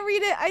 I didn't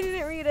read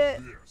it.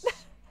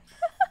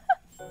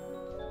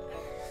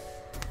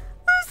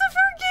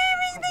 Lucifer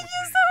Gaming, thank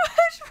you so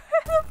much for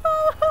the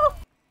follow.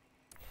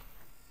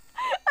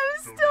 I'm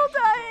still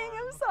dying.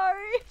 I'm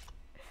sorry.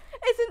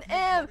 It's an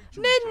M.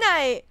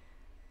 Midnight.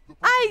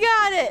 I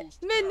got it.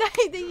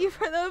 Midnight, thank you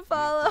for the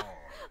follow.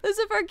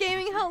 Lucifer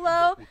Gaming,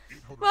 hello.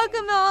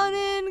 Welcome on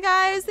in,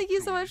 guys. Thank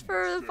you so much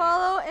for the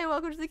follow and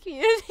welcome to the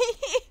community.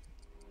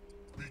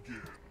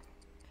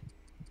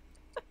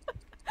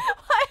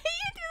 Why do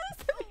you do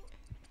this to me?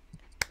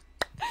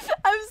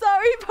 I'm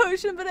sorry,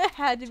 Potion, but it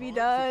had to be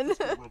done.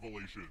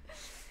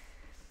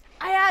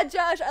 Yeah,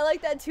 Josh, I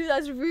like that too.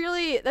 That's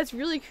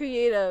really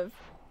creative.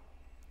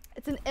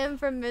 It's an M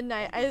from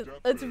Midnight.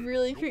 That's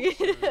really creative.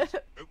 Guilford,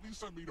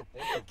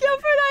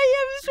 I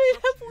am straight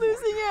up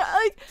losing it.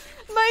 Like,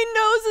 my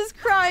nose is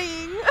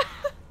crying.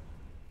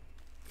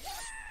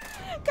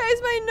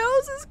 Guys, my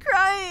nose is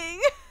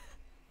crying.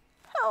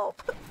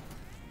 Help.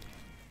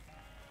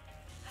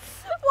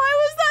 Why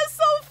was that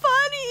so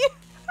funny?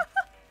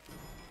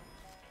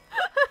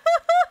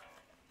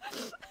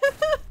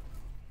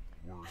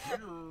 We're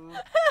here.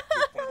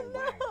 The final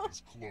round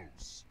is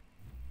close.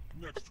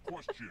 Next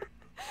question.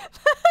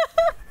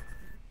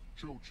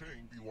 Cho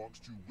Chang belongs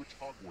to which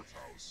Hogwarts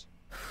house?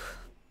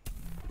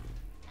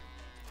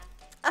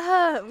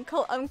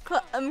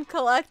 I'm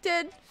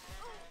collected.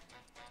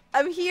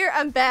 I'm here.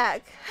 I'm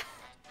back.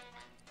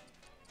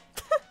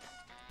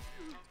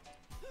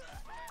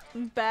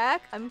 I'm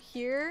back. I'm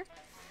here.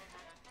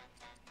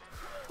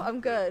 I'm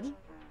good.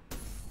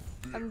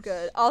 I'm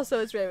good. Also,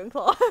 it's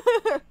Ravenclaw.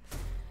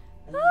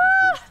 Only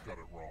Ghost got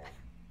it wrong.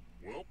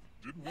 Well,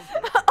 didn't want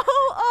that.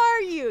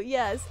 are you?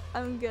 Yes,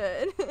 I'm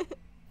good.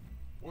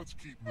 Let's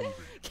keep moving.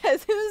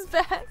 Guess who's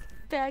back?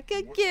 Back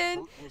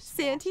again.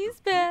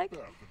 Santy's back.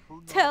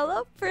 Tell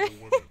a friend.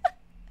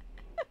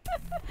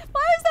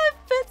 Why does that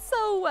fit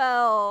so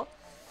well?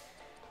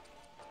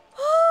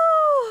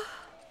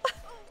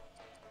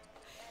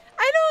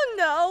 I don't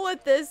know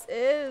what this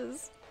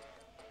is.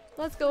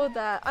 Let's go with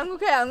that. I'm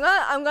okay.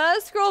 I'm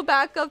gonna scroll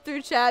back up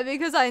through chat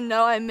because I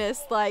know I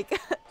missed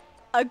like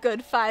a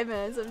good 5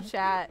 minutes of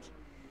chat.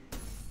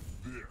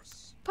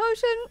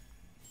 Potion,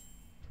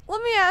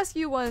 let me ask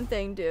you one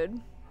thing, dude.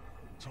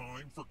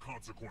 Time for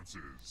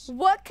consequences.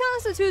 What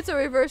constitutes a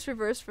reverse for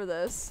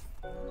this?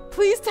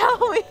 Please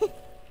tell me.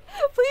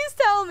 Please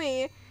tell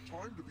me.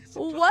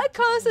 What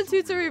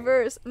constitutes a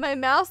reverse? My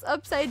mouse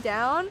upside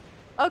down?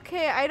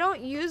 Okay, I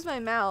don't use my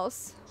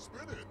mouse.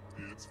 Spin it.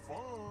 It's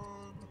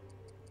fun.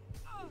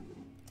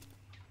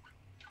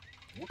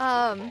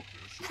 But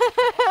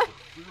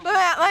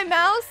my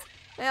mouse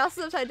is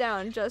upside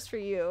down just for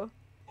you.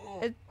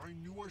 I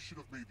knew I should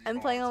have made the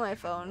I'm playing on my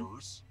odds phone.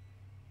 worse.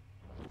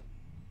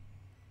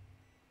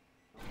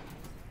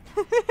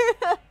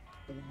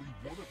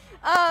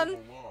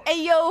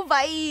 Ayo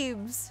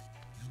vibes.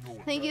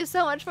 Thank you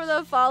so much for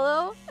the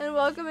follow and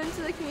welcome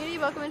into the community.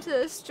 Welcome into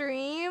the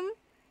stream.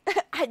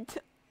 Congrats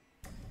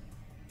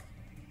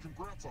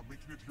on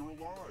making it here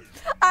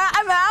alive.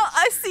 I'm out.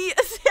 I'll see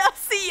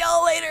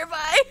y'all later.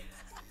 Bye.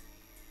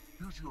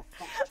 Here's your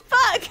first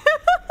Fuck.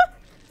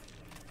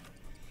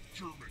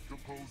 German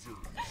composer.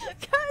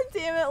 God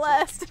damn it,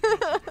 last.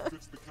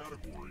 Fits the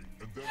category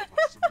and then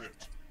press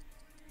submit.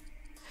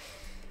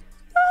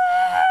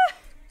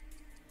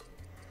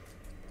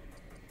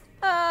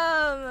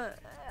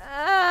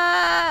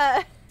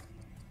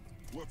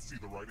 Let's see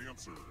the right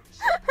answers.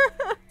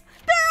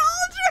 They're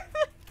all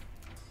German.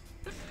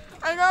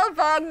 I know what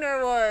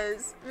Wagner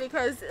was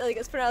because like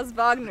it's pronounced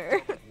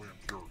Wagner.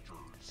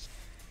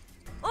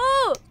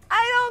 Oh,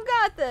 I don't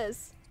got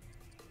this.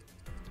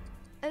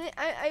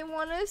 I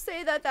want to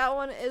say that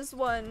one is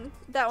one.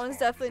 That one's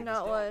definitely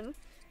not one.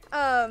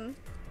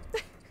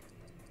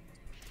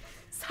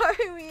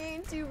 Sorry, we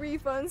ain't do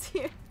refunds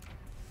here.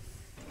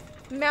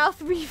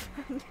 Mouth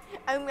refund.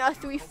 I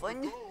mouth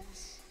refund.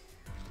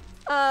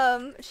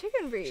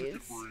 Chicken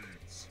breeds.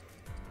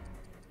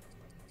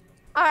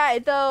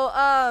 Alright, though,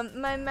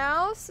 my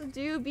mouse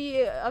do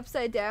be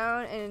upside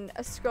down and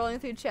scrolling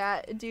through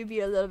chat do be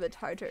a little bit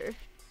harder.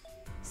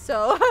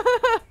 So,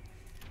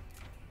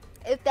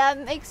 if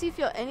that makes you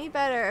feel any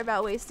better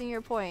about wasting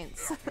your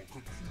points.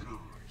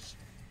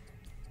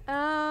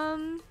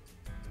 I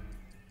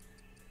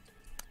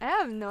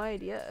have no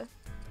idea.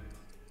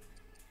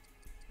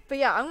 But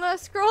yeah, I'm gonna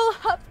scroll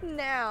up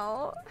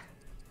now.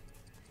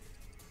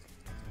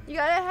 You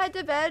gotta head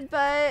to bed,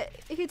 but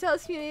you can tell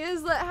us community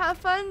is have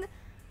fun.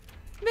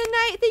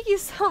 Midnight, thank you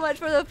so much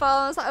for the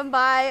follow and stopping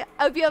by.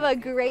 I hope you have a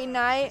great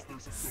night.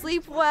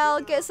 Sleep well,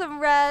 get some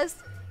rest,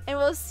 and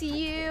we'll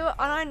see you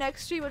on our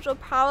next stream, which will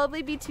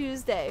probably be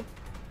Tuesday.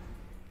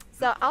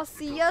 So I'll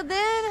see you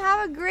then.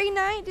 Have a great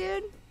night,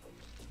 dude.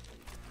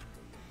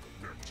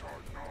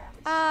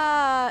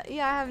 Yeah, I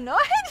have no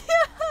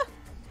idea.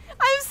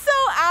 I'm so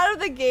out of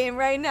the game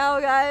right now,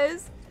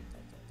 guys.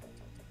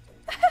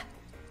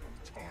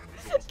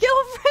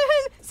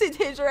 Girlfriend,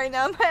 Cetasia right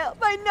now.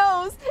 My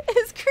nose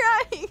is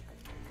crying.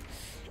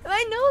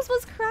 My nose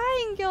was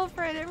crying,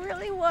 girlfriend. It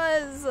really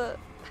was.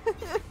 You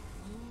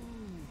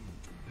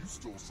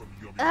stole some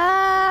yummy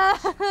Time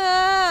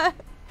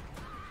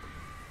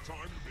to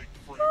make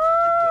friends with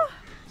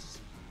darkness.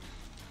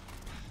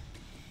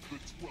 The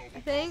 12 I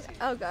think.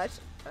 Oh gosh,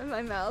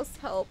 my mouse.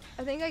 Help.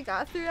 I think I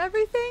got through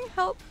everything.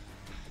 Help.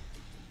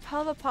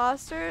 Help the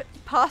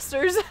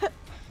posters.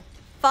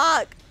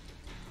 Fuck.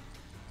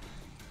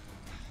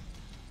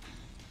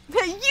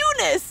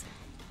 Eunice!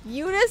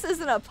 Eunice is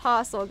an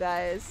apostle,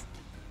 guys.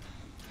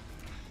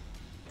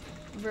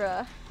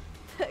 Bruh.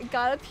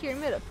 Got a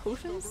pyramid of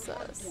potions?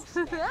 Sus.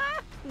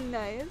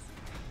 Nice.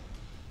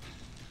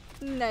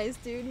 Nice,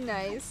 dude.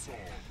 Nice.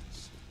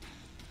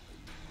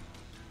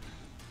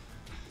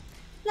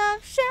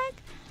 Love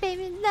Shack.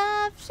 Baby,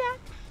 Love Shack.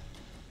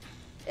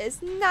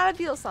 It's not a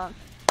Beatles song.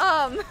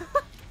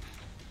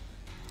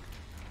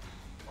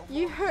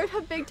 You heard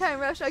a big time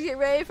rush. I get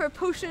ready for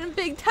potion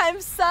big time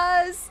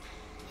sus.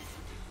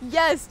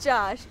 Yes,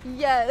 Josh.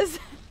 Yes.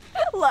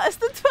 Less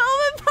than 12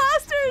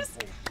 imposters.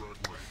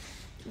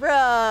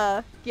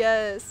 Bruh.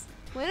 Yes.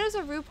 Winners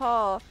of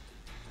RuPaul.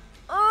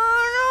 Oh,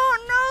 I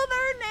don't know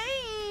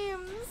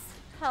their names.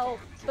 Help.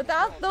 But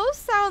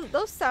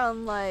those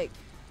sound like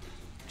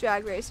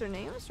drag racer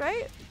names,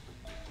 right?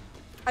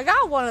 I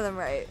got one of them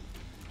right.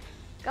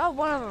 Got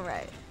one of them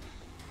right.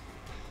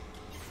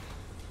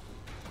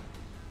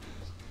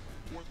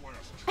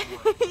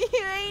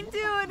 You ain't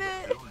doing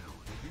it.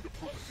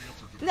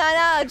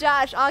 No,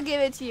 Josh, I'll give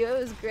it to you. It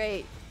was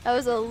great. That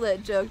was a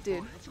lit joke,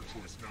 dude.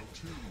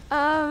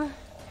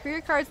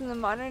 Career cards in the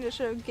modern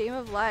edition of Game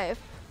of Life.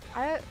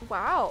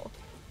 Wow.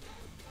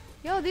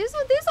 Yo, these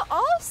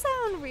all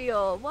sound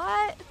real.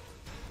 What?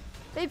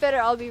 They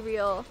better all be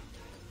real.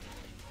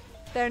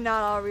 They're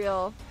not all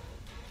real.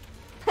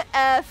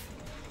 F.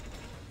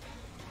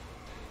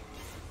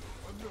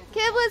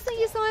 Kiblets, thank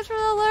you so much for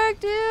the lurk,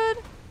 dude.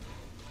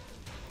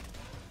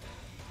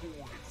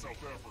 Born in South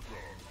Africa.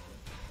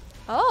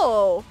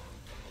 Oh.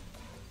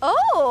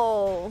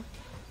 Oh.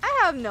 I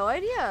have no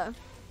idea.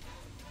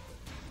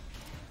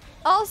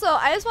 Also,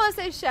 I just want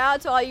to say shout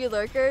out to all you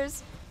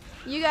lurkers.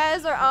 You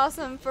guys are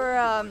awesome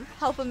for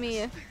helping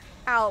me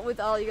out with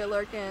all your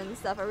lurking and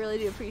stuff. I really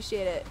do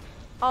appreciate it.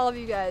 All of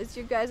you guys.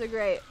 You guys are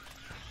great.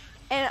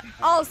 And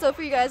also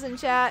for you guys in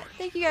chat,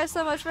 thank you guys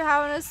so much for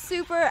having a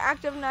super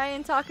active night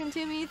and talking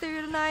to me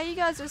through tonight. You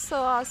guys are so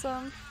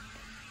awesome.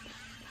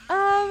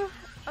 I'm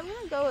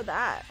gonna go with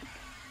that.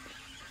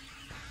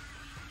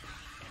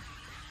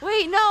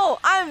 Wait, no,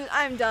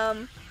 I'm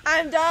dumb.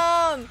 I'm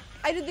dumb.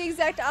 I did the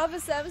exact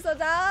opposite. I'm so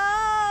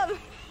dumb.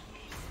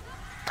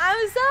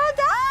 I'm so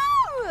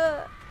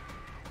dumb.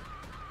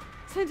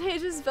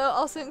 Santasia's vote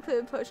also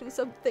included potion,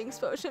 so thanks,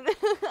 potion.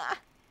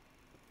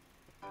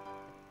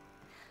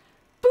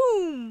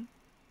 Boom.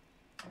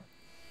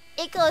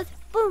 It goes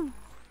boom.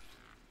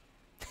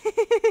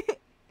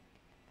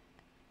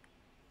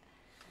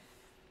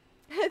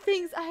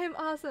 Thanks, I am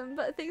awesome,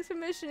 but thanks for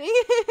mentioning.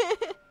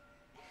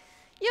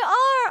 You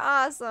all are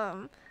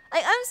awesome.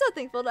 Like, I'm so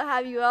thankful to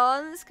have you all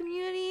in this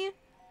community.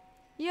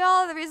 You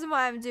all are the reason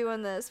why I'm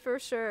doing this, for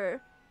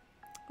sure.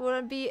 I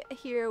wouldn't be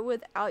here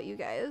without you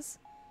guys.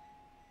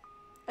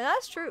 And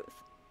that's truth.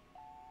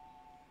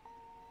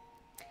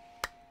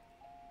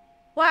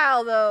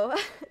 Wow, though.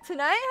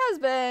 Tonight has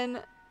been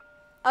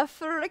a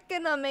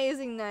freaking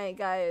amazing night,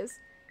 guys.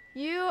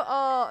 You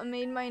all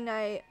made my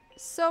night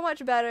so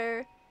much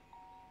better.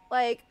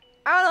 Like,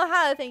 I don't know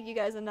how to thank you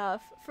guys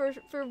enough. For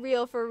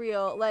real, for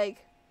real.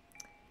 Like,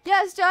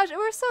 yes, Josh, and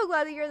we're so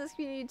glad that you're in this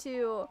community,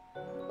 too.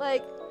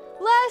 Like,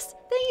 Les,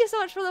 thank you so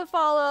much for the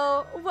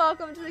follow.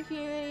 Welcome to the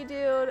community,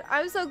 dude.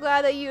 I'm so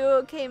glad that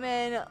you came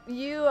in.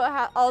 You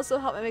also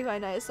helped me make my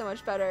night so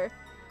much better.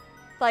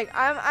 Like,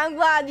 I'm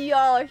glad that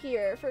y'all are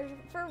here. For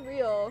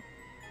real.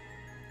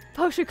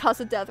 Potion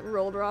cost of death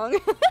rolled wrong.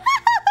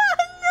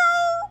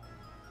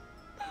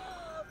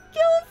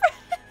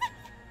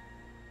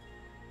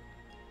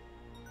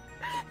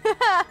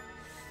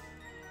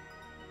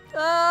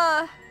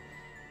 No!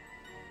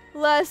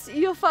 Les,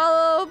 you'll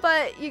follow,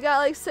 but you got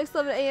like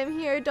 6:11 a.m.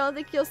 here. Don't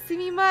think you'll see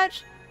me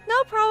much.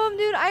 No problem,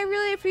 dude. I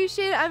really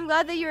appreciate it. I'm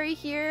glad that you're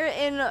here,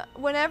 and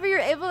whenever you're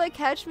able to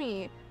catch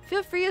me,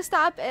 feel free to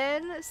stop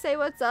in, say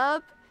what's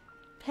up,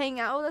 hang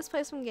out with us,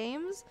 play some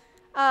games.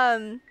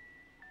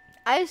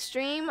 I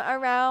stream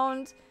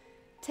around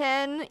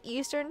 10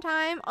 Eastern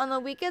time. On the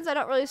weekends, I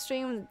don't really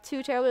stream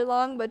too terribly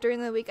long, but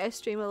during the week, I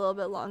stream a little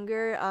bit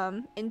longer,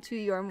 into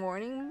your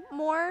morning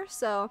more.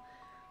 So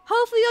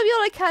hopefully you'll be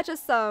able to catch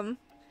us some.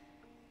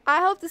 I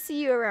hope to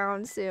see you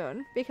around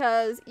soon,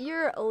 because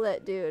you're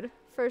lit, dude,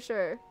 for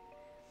sure.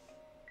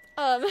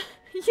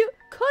 You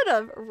could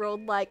have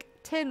rolled like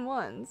 10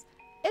 ones.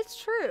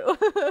 It's true.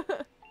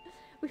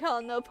 We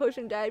all know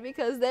Potion died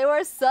because they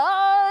were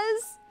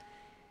sus.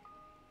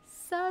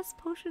 Sus,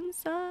 Potion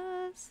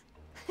sus.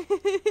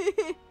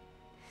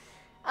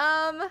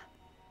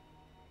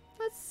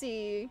 Let's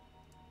see.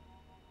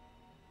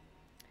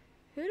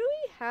 Who do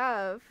we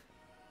have?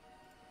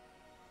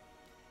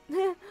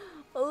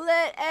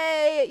 Lit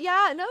A.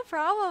 Yeah, no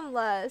problem,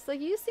 Les. Like,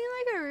 you seem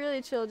like a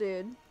really chill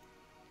dude.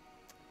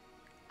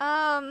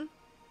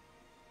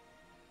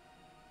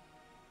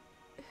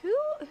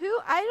 Who,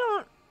 I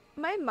don't,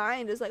 my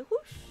mind is like,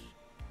 whoosh.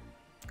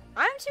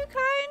 I'm too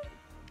kind.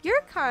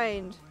 You're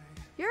kind.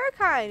 You're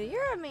kind.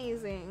 You're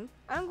amazing.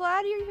 I'm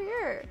glad you're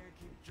here.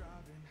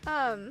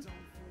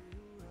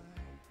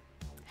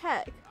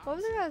 Heck, what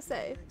was I gonna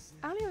say?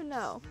 I don't even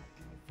know.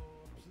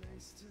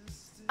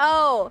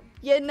 Oh,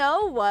 you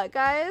know what,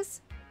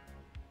 guys?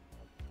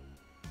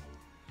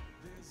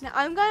 Now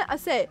I'm gonna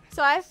say,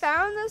 so I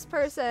found this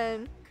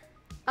person,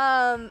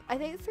 I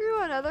think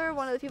through another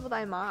one of the people that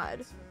I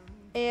mod.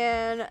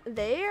 And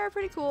they are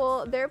pretty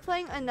cool. They're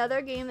playing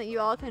another game that you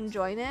all can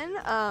join in,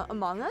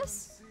 Among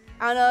Us.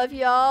 I don't know if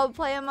y'all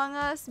play Among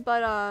Us,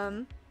 but I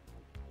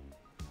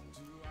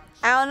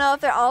don't know if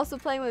they're also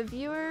playing with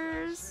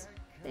viewers.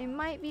 They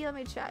might be, let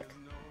me check.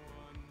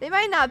 They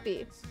might not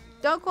be.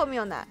 Don't quote me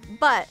on that.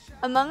 But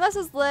Among Us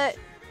is lit.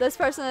 This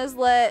person is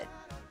lit.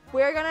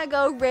 We're gonna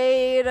go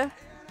raid.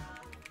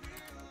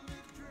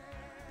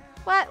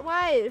 What?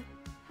 Why?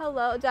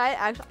 Hello? Did I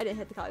actually? I didn't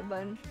hit the copy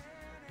button.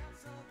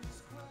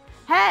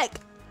 Heck!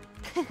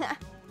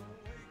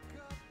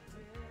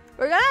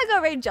 We're gonna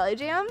go raid Jelly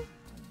Jam.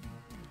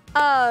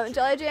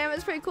 Jelly Jam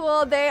is pretty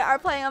cool. They are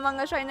playing Among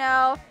Us right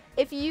now.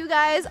 If you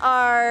guys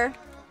are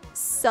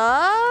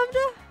subbed,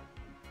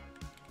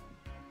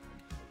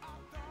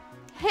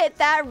 hit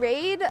that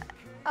raid.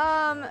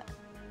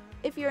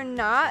 If you're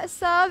not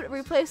subbed,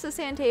 replace the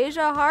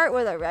Santasia heart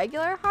with a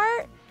regular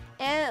heart.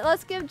 And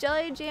let's give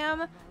Jelly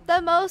Jam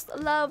the most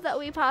love that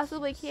we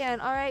possibly can.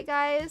 Alright,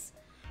 guys?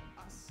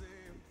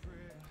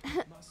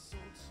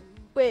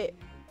 Wait.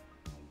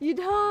 You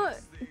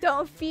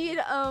don't feed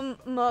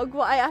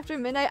Mogwai after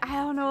midnight? I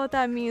don't know what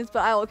that means,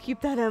 but I will keep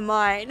that in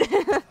mind.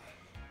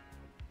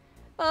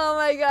 Oh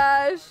my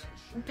gosh.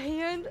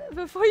 Banned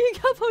before you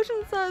got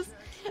potion sauce.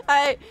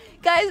 Alright,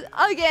 guys,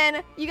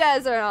 again, you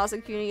guys are an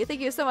awesome community. Thank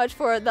you so much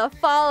for the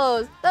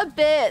follows, the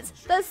bits,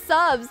 the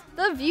subs,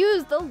 the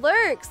views, the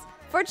lurks,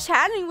 for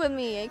chatting with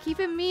me and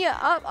keeping me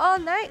up all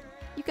night.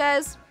 You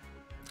guys,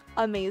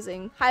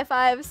 amazing. High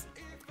fives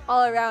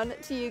all around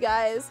to you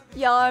guys.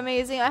 Y'all are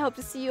amazing. I hope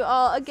to see you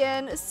all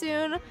again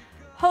soon.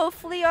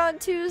 Hopefully on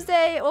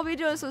Tuesday. We'll be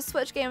doing some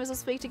Switch games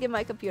this week to give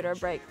my computer a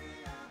break.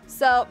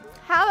 So,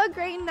 have a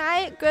great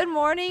night, good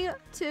morning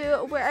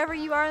to wherever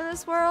you are in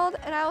this world,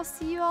 and I will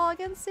see you all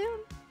again soon.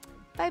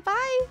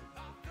 Bye-bye.